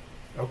heavy.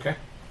 Okay.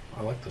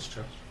 I like this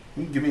chest.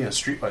 You can give me a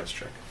streetwise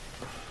check.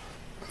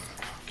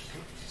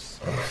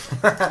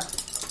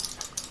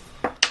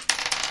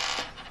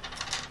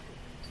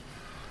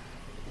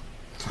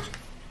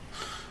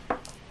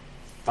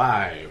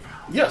 5.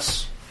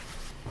 Yes.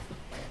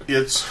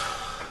 It's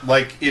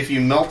like if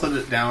you melted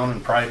it down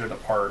and pried it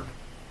apart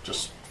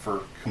just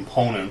for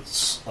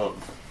components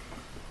of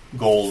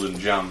gold and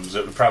gems,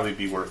 it would probably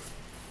be worth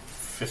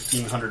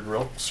 1,500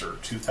 rilks or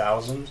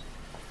 2,000.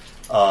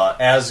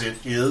 As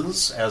it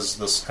is, as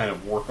this kind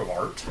of work of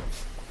art,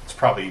 it's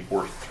probably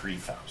worth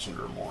 3,000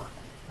 or more.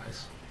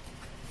 Nice.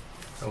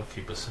 That'll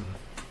keep us in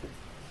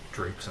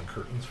drapes and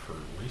curtains for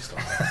at least a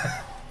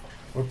while.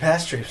 We're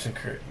past drapes and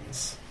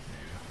curtains.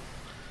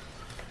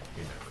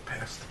 You never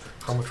passed the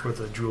drapes. How much worth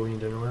of jewelry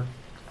and dinnerware?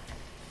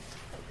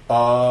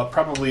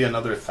 Probably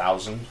another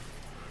 1,000.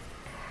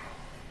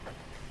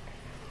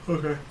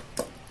 Okay.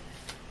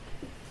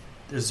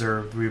 Is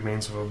there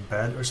remains of a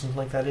bed or something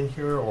like that in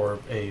here, or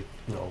a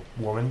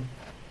woman?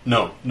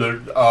 No,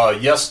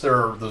 yes,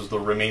 there's the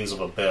remains of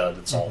a bed.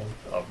 It's all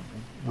a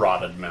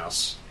rotted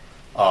mess,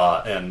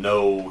 and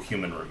no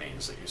human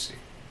remains that you see.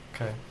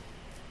 Okay.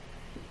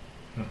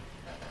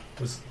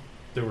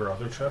 There were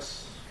other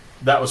chests?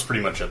 That was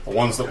pretty much it. The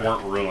ones that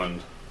weren't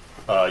ruined,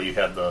 you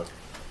had the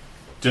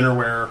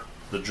dinnerware,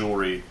 the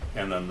jewelry,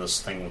 and then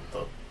this thing with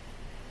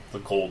the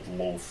gold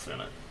loaf in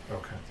it.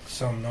 Okay.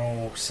 So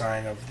no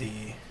sign of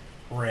the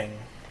ring.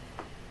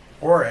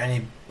 Or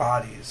any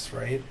bodies,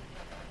 right?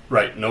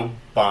 Right, no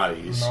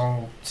bodies.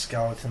 No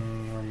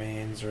skeleton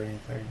remains or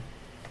anything.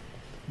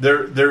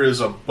 There is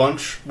a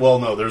bunch. Well,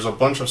 no, there's a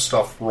bunch of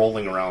stuff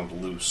rolling around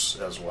loose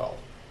as well.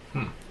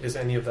 Is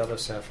any of that a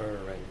sapphire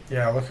ring?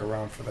 Yeah, I'll look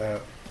around for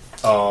that.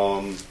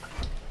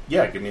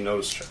 Yeah, give me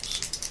nose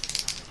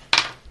checks.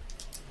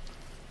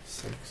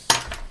 6,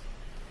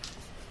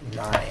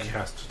 9.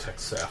 Cast Detect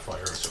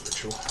Sapphire as a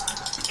ritual.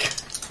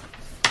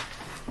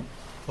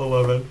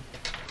 11.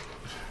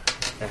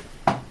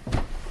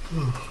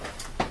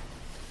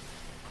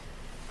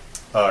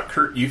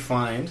 Kurt, you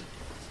find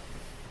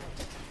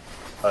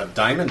a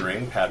diamond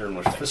ring patterned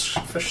with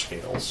fish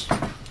scales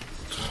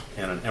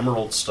and an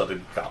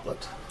emerald-studded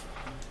goblet.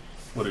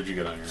 What did you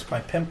get on your... It's my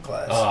pimp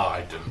class.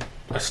 I didn't.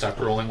 I stopped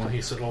rolling when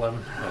he said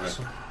 11. Okay.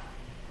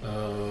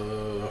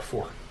 So,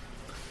 4.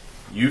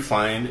 You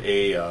find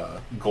a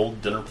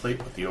gold dinner plate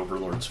with the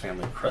Overlord's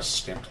family crest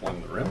stamped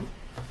along the rim,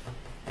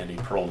 and a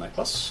pearl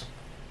necklace.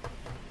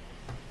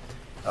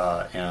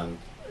 And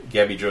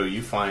Gabby Joe,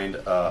 you find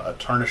a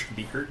tarnished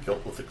beaker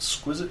gilt with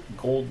exquisite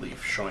gold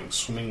leaf showing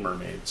swimming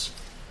mermaids,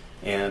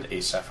 and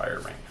a sapphire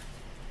ring,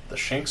 the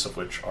shanks of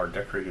which are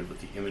decorated with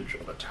the image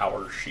of a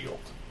tower shield.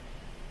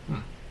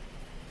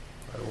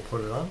 I will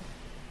put it on.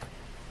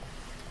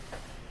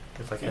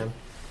 If I can.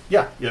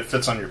 Yeah, it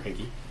fits on your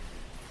pinky.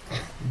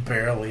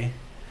 Barely.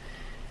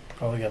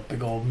 Probably got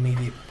big old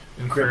meaty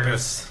In grippers.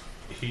 fairness,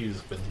 he's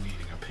been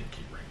needing a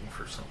pinky ring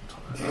for some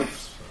time.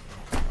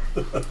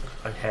 So.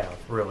 I have,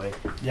 really.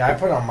 Yeah, I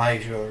put on my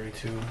jewelry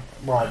too.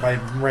 Well, my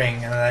ring,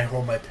 and then I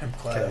hold my pimp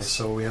class. Okay,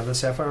 so we have the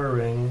sapphire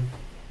ring,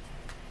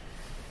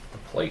 The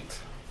plate.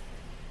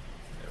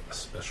 I have a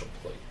special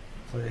plate.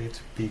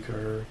 plate,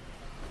 beaker.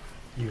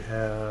 You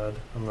had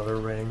another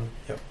ring,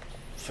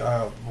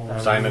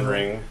 Diamond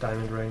ring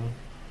diamond ring.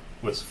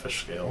 with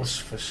fish scales.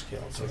 Fish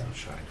scales. It doesn't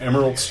shine.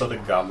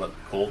 Emerald-studded goblet,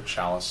 gold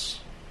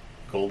chalice,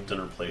 gold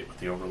dinner plate with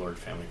the Overlord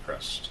family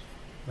crest.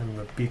 And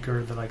the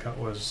beaker that I got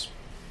was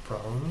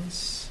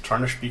bronze.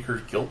 Tarnished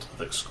beaker gilt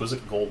with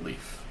exquisite gold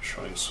leaf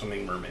showing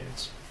swimming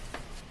mermaids.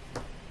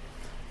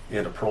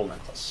 And a pearl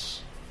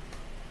necklace.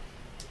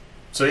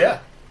 So yeah,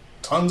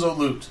 tons of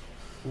loot.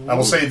 I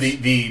will say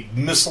the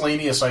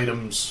miscellaneous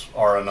items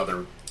are another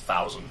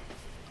 1,000,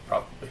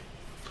 probably.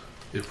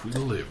 If we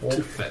live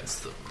to fence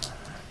them.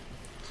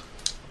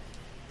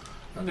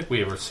 I don't think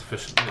we ever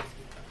sufficiently...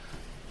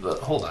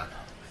 Hold on.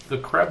 The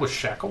crab was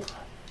shackled?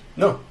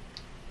 No.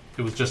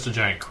 It was just a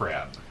giant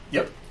crab.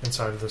 Yep.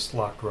 Inside of this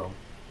locked room.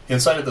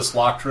 Inside of this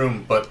locked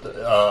room, but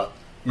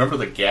remember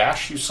the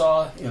gash you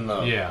saw in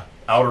the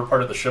outer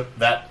part of the ship?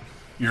 That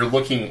you're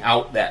looking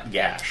out that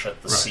gash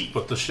at the sea.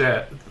 But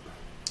the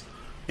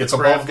it's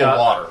above the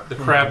water. The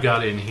crab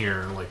got in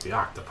here like the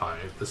octopi.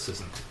 This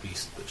isn't the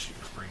beast that she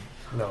was bringing.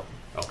 No.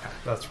 Okay.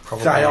 That's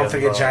probably... I don't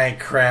think a giant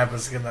crab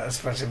is going to,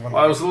 especially when...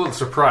 Well, I was a little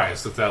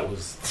surprised that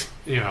was,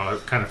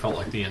 it kind of felt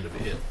like the end of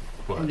it.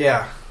 But,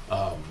 yeah.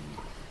 I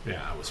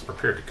was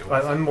prepared to go.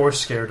 I'm more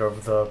scared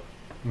of the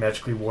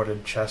magically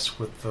warded chest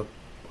with the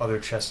other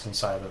chest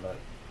inside of it.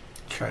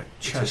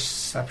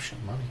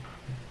 Chestception. Money.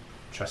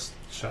 Chest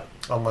shut.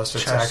 Unless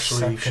it's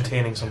actually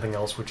containing something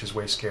else, which is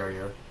way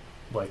scarier.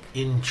 Like...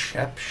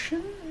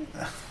 Inception?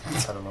 I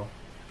don't know.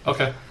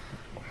 Okay.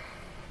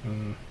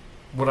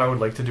 What I would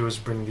like to do is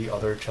bring the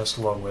other chest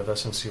along with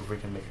us and see if we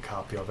can make a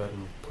copy of it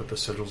and put the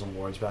sigils and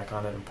wards back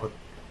on it and put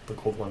the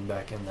gold one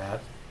back in that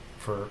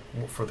for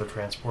the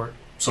transport.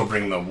 So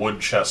bring the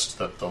wood chest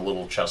that the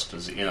little chest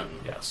is in.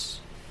 Yes.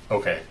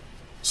 Okay.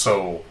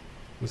 So...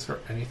 Was there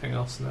anything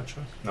else in that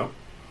chest? Nope.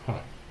 Huh.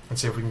 And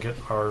see if we can get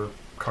our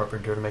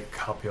carpenter to make a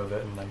copy of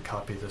it and then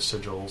copy the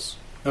sigils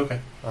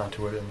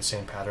onto it in the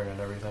same pattern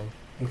and everything.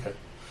 Okay.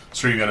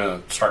 So are you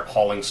going to start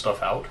hauling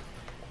stuff out?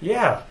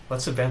 Yeah.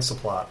 Let's advance the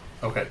plot.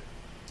 Okay.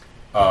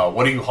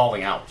 What are you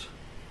hauling out?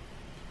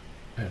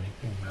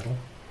 Anything metal?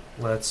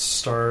 Let's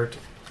start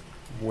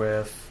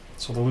with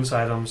the loose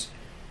items,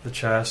 the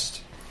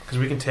chest, because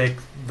we can take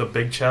the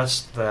big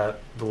chest that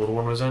the little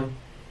one was in,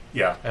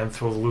 and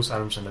throw the loose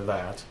items into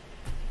that.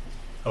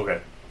 Okay,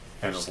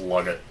 and just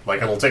lug it.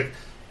 Like it'll take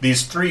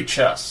these 3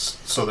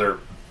 chests. So there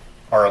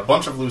are a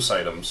bunch of loose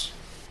items.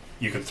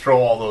 You can throw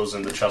all those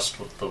in the chest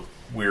with the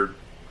weird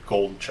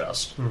gold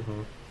chest,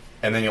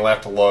 and then you'll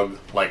have to lug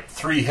like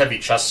 3 heavy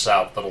chests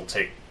out. That'll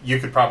take. You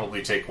could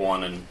probably take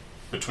one, and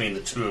between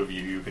the 2 of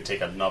you, you could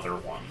take another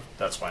one.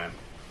 That's why I'm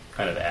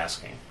kind of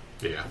asking.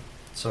 Yeah.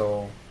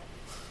 So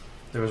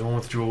there was one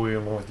with jewelry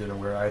and one with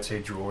dinnerware. I'd say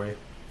jewelry.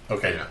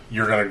 Okay,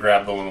 you're going to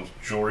grab the one with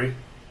jewelry?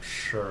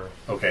 Sure.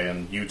 Okay,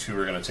 and you 2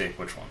 are going to take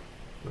which one?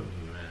 The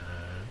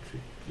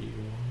magic-y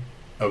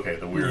one. Okay,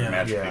 the weird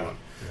magic-y one.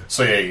 Yeah.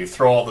 So you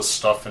throw all this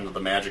stuff into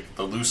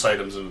the loose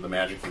items into the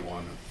magic-y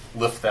one,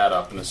 lift that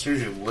up, and as soon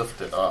as you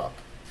lift it up,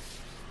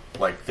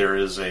 like there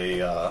is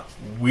a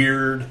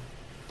weird,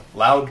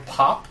 loud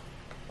pop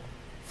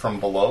from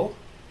below,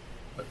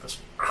 like this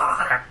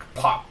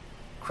pop,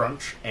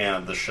 crunch,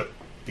 and the ship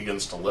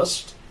begins to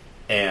list,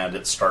 and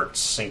it starts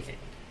sinking.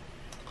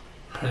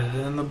 Get it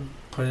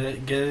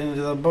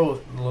into the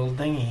boat, the little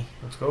dinghy.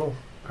 Let's go.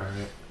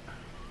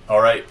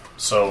 All right.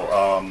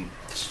 So,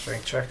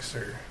 strength checks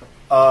or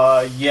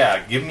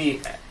give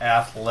me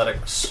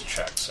athletics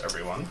checks,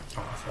 everyone.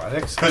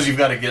 Athletics, because you've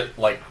got to get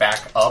like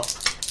back up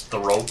the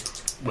rope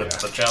with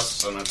the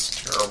chests, and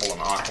it's terrible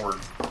and awkward.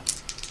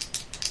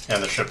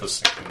 And the ship is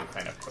sinking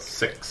kind of quick.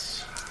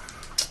 6.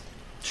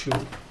 2.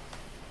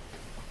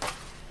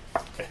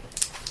 Okay.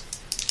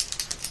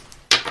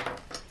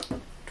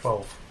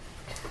 12.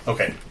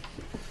 Okay.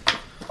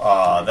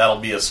 That'll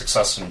be a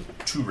success and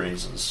 2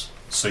 raises.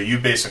 So you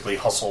basically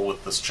hustle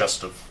with this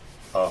chest of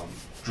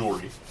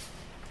jewelry.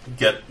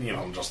 Get,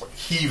 just like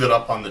heave it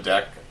up on the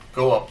deck,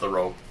 go up the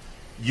rope.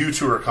 You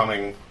 2 are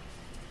coming,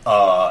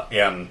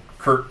 and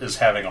Kurt is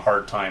having a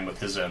hard time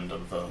with his end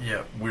of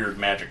the weird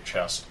magic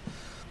chest.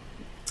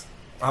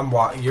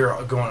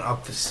 You're going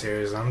up the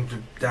stairs. I'm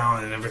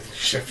down, and everything's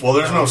shifting. Well,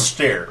 there's no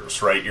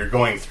stairs, right? You're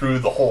going through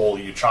the hole.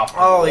 You chop the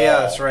wall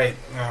that's right.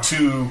 Yeah.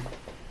 To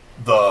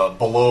the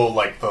below,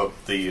 like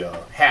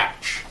the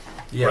hatch,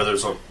 where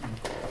there's a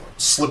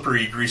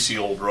slippery, greasy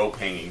old rope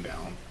hanging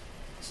down,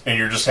 and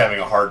you're just having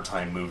a hard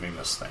time moving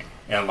this thing,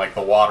 and like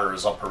the water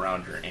is up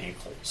around your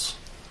ankles.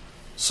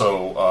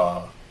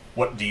 So,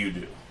 what do you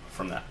do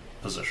from that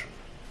position?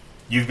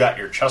 You've got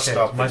your chest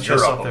up. My and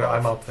chest's you're up there. above.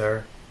 I'm up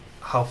there.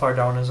 How far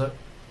down is it?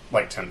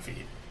 Like 10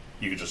 feet.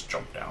 You could just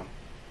jump down.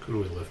 Could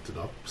we lift it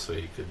up so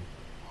you could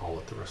haul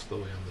it the rest of the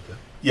way on the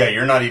deck? Yeah,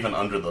 you're not even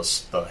under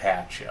the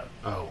hatch yet.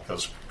 Oh.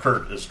 Because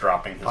Kurt is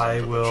dropping his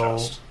into the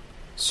chest.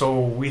 So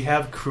we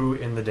have crew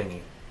in the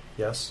dinghy,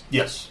 yes?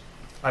 Yes.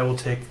 I will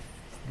take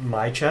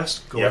my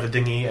chest, go with the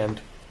dinghy,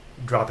 and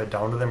drop it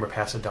down to them or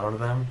pass it down to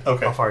them.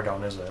 Okay. How far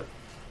down is it?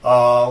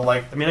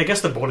 I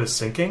guess the boat is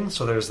sinking,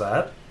 so there's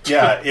that.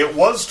 Yeah, it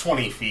was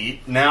 20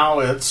 feet. Now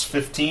it's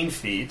 15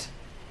 feet.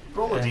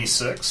 Roll a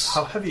d6.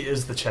 How heavy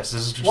is the chest?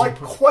 Is it just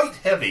quite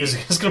heavy. Is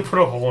it just going to put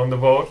a hole in the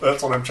boat?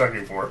 That's what I'm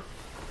checking for.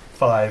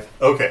 5.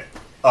 Okay.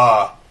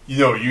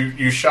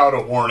 You shout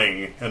a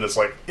warning, and it's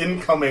like,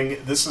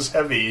 incoming, this is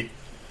heavy,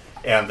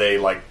 and they,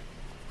 like,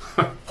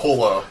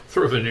 pull a...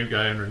 Throw the new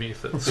guy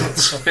underneath it so it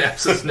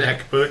snaps his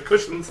neck, but it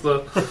cushions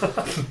the...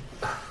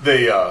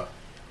 They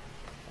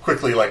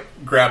quickly like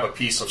grab a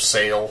piece of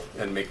sail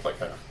and make like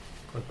a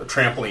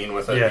trampoline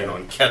with it, Yeah.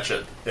 and catch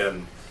it,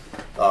 and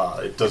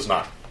it does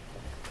not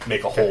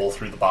make a hole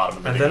through the bottom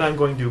of the And dinghy. then I'm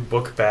going to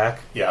book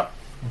back, Yeah.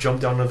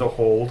 jump down to the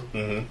hold,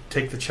 Mm-hmm.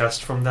 take the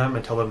chest from them,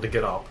 and tell them to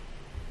get up,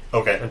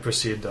 Okay. and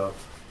proceed to...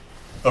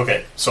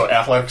 Okay. So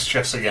athletics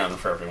checks again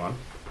for everyone.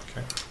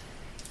 Okay.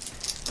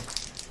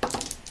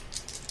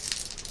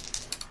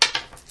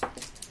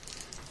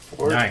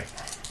 Or- 9.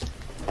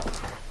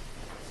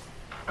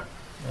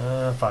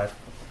 5.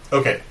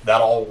 Okay,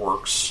 that all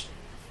works.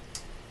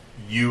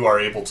 You are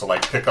able to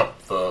like pick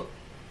up the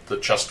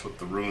chest with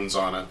the runes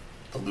on it,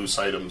 the loose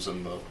items,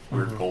 and the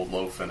weird gold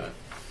loaf in it.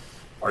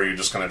 Are you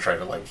just going to try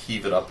to like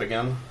heave it up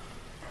again,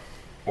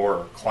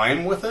 or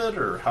climb with it,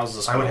 or how's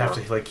this? I would gonna have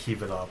work? to like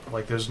heave it up.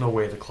 Like, there's no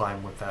way to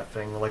climb with that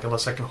thing. Like,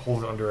 unless I can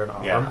hold it under an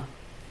arm. Yeah.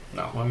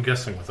 No. Well, I'm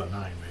guessing with a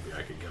 9, maybe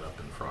I could get up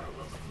in front of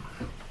him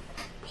and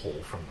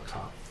pull from the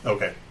top.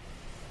 Okay.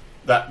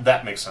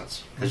 That makes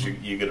sense because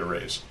you get a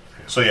raise.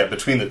 So yeah,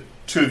 between the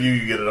two of you,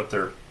 you get it up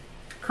there.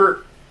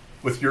 Kurt,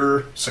 with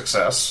your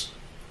success,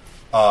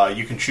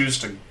 you can choose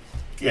to.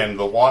 And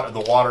the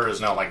water is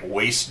now like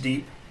waist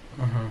deep.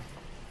 Mm-hmm.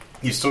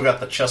 You still got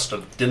the chest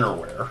of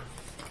dinnerware,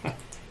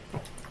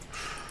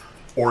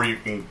 or you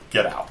can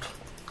get out.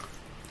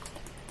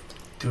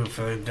 Do it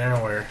for the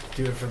dinnerware.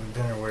 Do it for the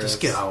dinnerware.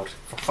 Just get out,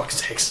 for fuck's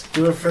sakes.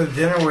 Do it for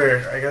the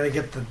dinnerware. I gotta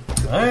get the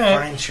Alright.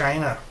 fine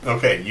china.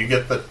 Okay, you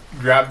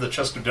grab the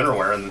chest of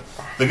dinnerware, and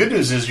the good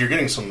news is you're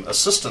getting some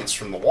assistance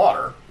from the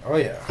water Oh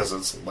yeah. because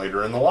it's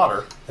later in the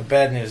water. The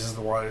bad news is the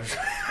water's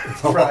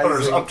The water's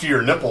rising. up to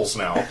your nipples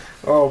now.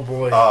 Oh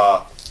boy.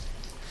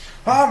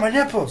 My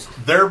nipples.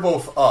 They're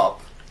both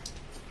up.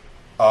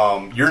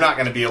 You're not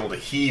going to be able to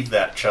heave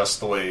that chest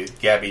the way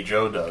Gabby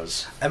Joe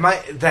does.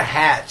 The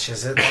hatch?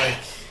 Is it like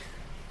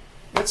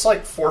It's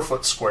like 4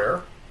 foot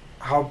square,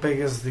 how big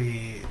is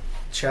the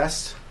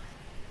chest?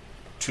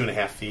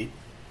 2.5 feet.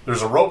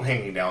 There's a rope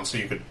hanging down, so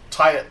you could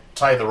tie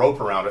the rope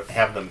around it and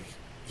have them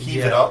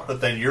heave it Yeah. up. But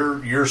then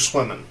you're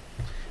swimming.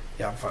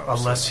 Yeah, I'm fine. with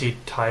Unless that. he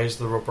ties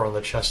the rope around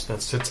the chest and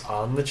then sits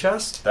on the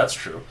chest. That's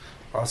true.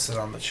 I'll sit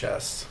on the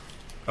chest.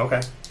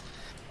 Okay.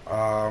 Do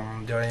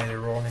I need to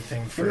roll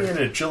anything Give for? me an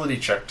agility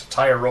check to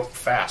tie a rope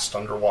fast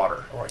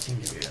underwater. Oh, I can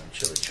give you an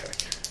agility check.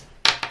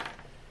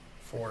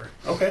 4.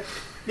 Okay.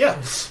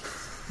 Yeah.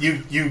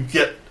 You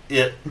get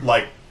it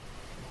like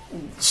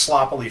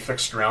sloppily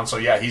fixed around. So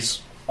yeah,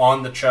 he's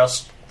on the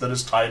chest that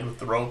is tied with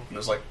the rope and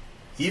is like,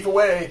 heave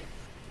away.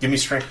 Give me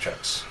strength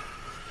checks.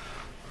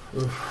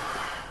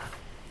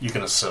 You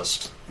can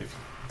assist if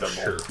double.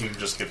 Sure. You can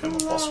just give him a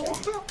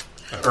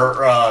 +1.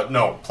 Or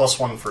no,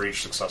 +1 for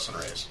each success and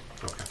raise.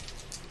 Okay.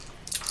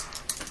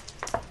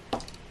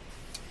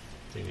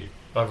 You need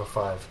I have a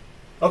 5.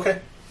 Okay.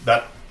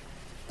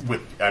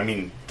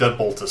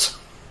 Deadbolt is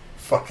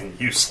fucking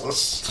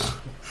useless.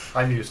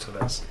 I'm used to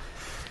this.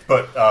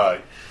 But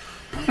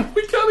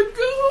We gotta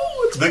go!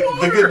 It's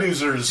the good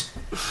news is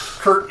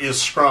Kurt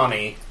is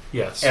scrawny,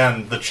 Yes.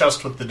 and the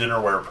chest with the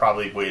dinnerware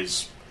probably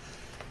weighs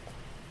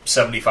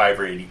 75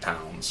 or 80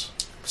 pounds.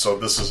 So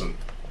this isn't.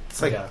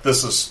 It's like Yeah.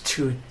 This is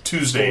 2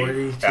 Tuesday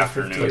 250.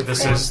 afternoon. Like,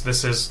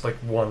 this is like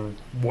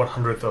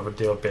 1/100th of a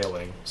day of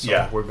bailing. So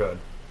Yeah. we're good.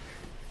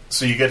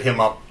 So you get him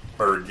up,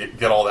 or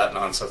get all that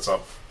nonsense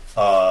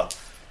up,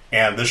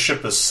 and this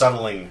ship is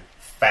settling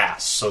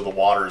fast. So the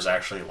water is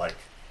actually like,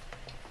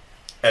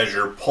 as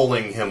you're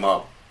pulling him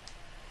up,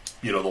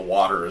 the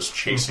water is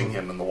chasing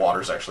him, and the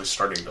water is actually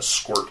starting to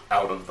squirt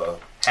out of the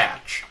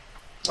hatch,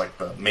 like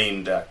the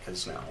main deck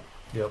is now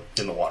Yep.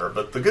 in the water.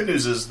 But the good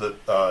news is that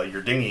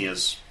your dinghy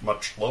is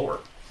much lower,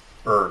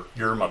 or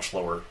you're much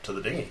lower to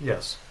the dinghy.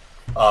 Yes.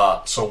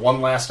 So one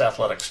last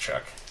athletics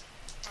check.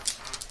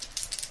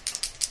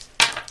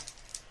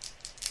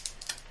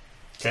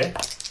 Okay.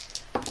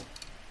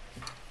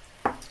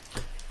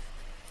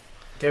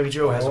 Gabby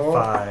Joe has a Oh.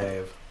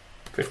 5.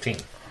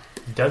 15.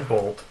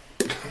 Deadbolt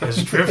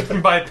is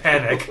driven by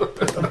panic.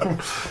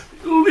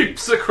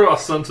 Leaps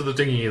across onto the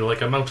dinghy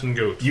like a mountain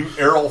goat. You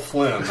Errol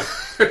Flynn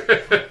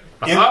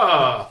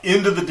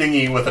into the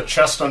dinghy with a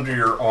chest under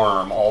your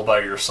arm all by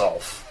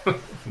yourself.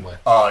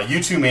 My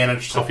You two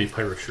managed to puffy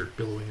pirate shirt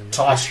billowing in the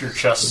toss your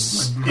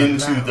chests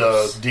into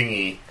the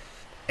dinghy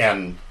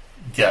and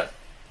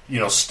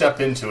step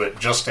into it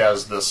just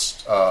as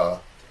this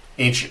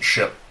ancient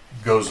ship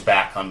goes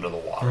back under the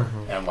water.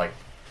 And like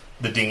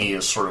the dinghy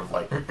is sort of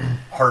like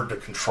hard to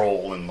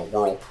control in the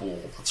whirlpool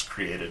that's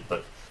created,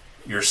 but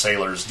your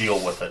sailors deal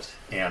with it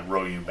and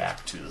row you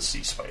back to the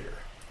Sea Spider.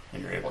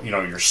 And you're able,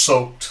 you're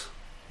soaked,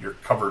 you're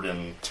covered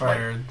in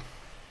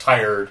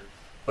tired,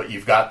 but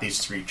you've got these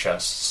 3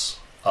 chests.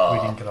 We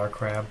didn't get our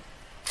crab.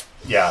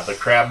 Yeah, the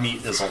crab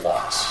meat is a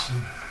loss.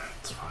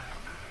 It's fine.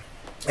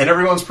 And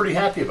everyone's pretty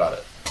happy about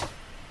it.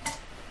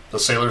 The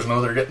sailors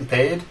know they're getting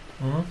paid.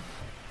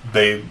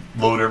 They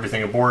load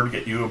everything aboard,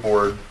 get you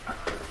aboard,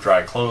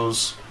 dry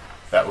clothes.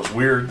 That was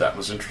weird, that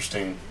was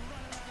interesting.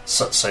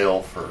 Set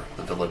sail for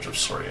the village of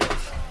Soryev.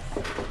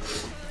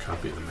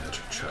 Copy of the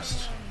magic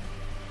chest.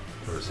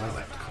 Or as I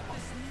like to call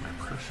it, my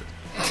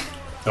precious.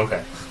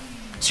 Okay.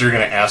 So you're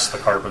going to ask the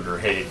carpenter,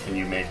 hey, can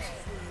you make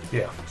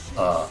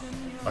a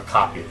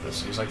copy of this?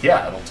 And he's like,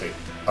 yeah, it'll take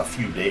a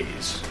few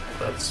days.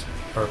 That's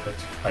Perfect.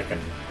 I can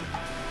do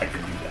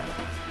that.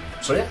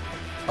 So yeah,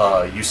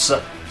 you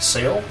set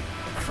sail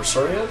for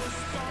Soryev,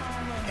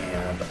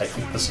 and I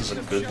think this is a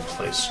good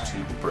place to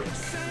break.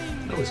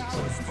 That was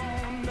exciting.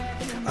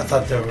 I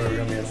thought there were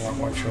going to be a lot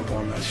more trouble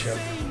on that ship.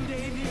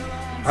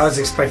 I was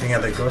expecting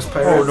other ghost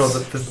pirates. Oh no,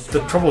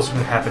 the trouble's going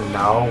to happen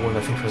now when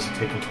the thing tries to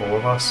take control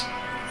of us.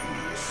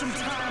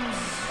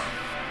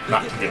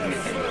 Not to give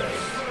anything away,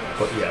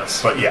 But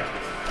yes. but yeah.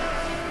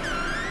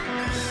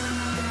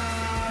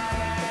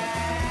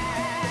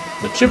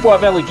 The Chippewa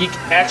Valley Geek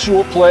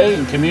Actual Play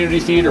and Community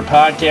Theater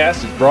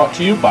Podcast is brought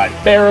to you by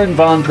Baron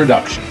Von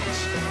Productions.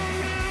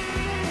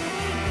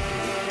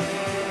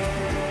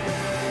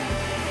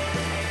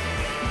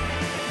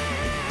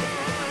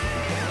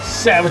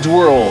 Savage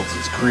Worlds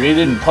is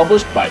created and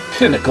published by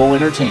Pinnacle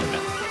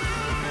Entertainment.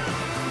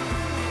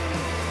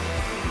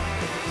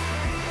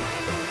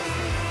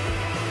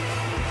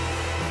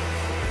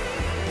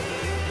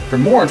 For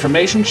more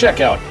information,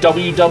 check out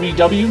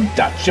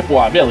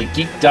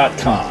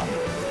www.ChippewaValleyGeek.com.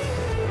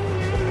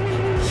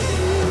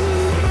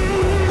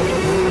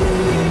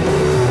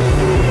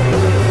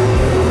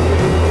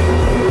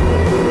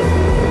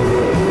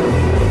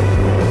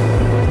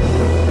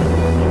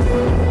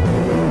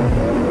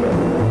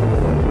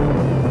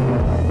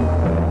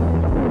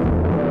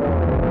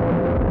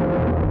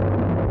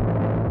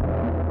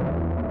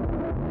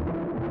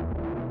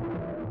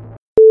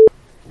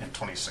 And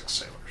 26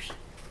 sailors.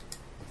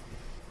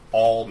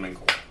 All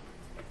mingled.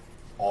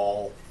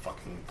 All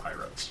fucking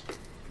pirates.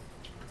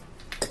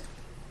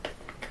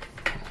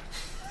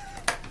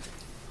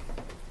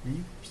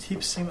 You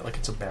keep saying it like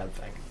it's a bad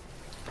thing.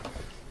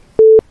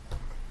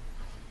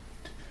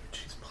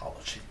 She's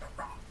polishing the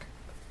rock.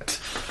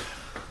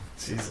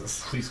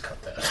 Jesus. Please cut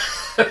that.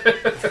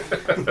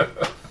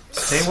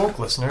 Stay woke,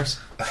 listeners.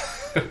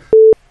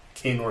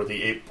 Kanor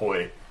the Ape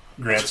Boy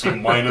grants you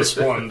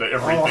 -1 to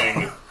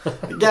everything.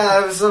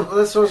 Yeah, that's what I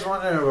was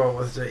wondering about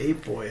with the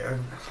ape boy.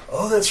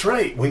 Oh, that's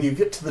right. When you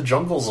get to the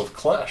jungles of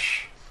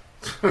Klesh.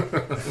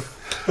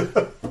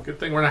 Good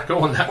thing we're not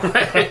going that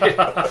way.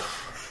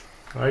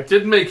 I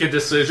did make a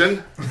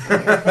decision.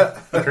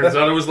 Turns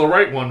out it was the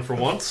right one for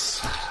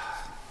once.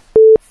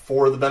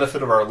 For the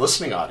benefit of our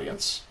listening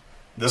audience,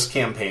 this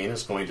campaign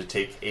is going to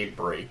take a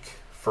break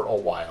for a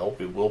while.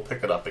 We will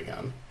pick it up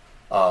again.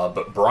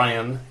 But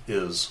Brian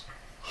is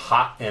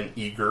hot and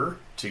eager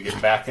to get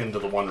back into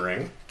the One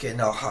Ring. Getting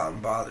all hot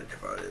and bothered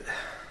about it.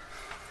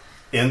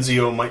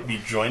 Enzio might be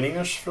joining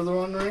us for the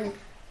One Ring.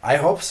 I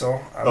hope so.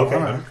 I Okay,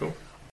 wanna. cool.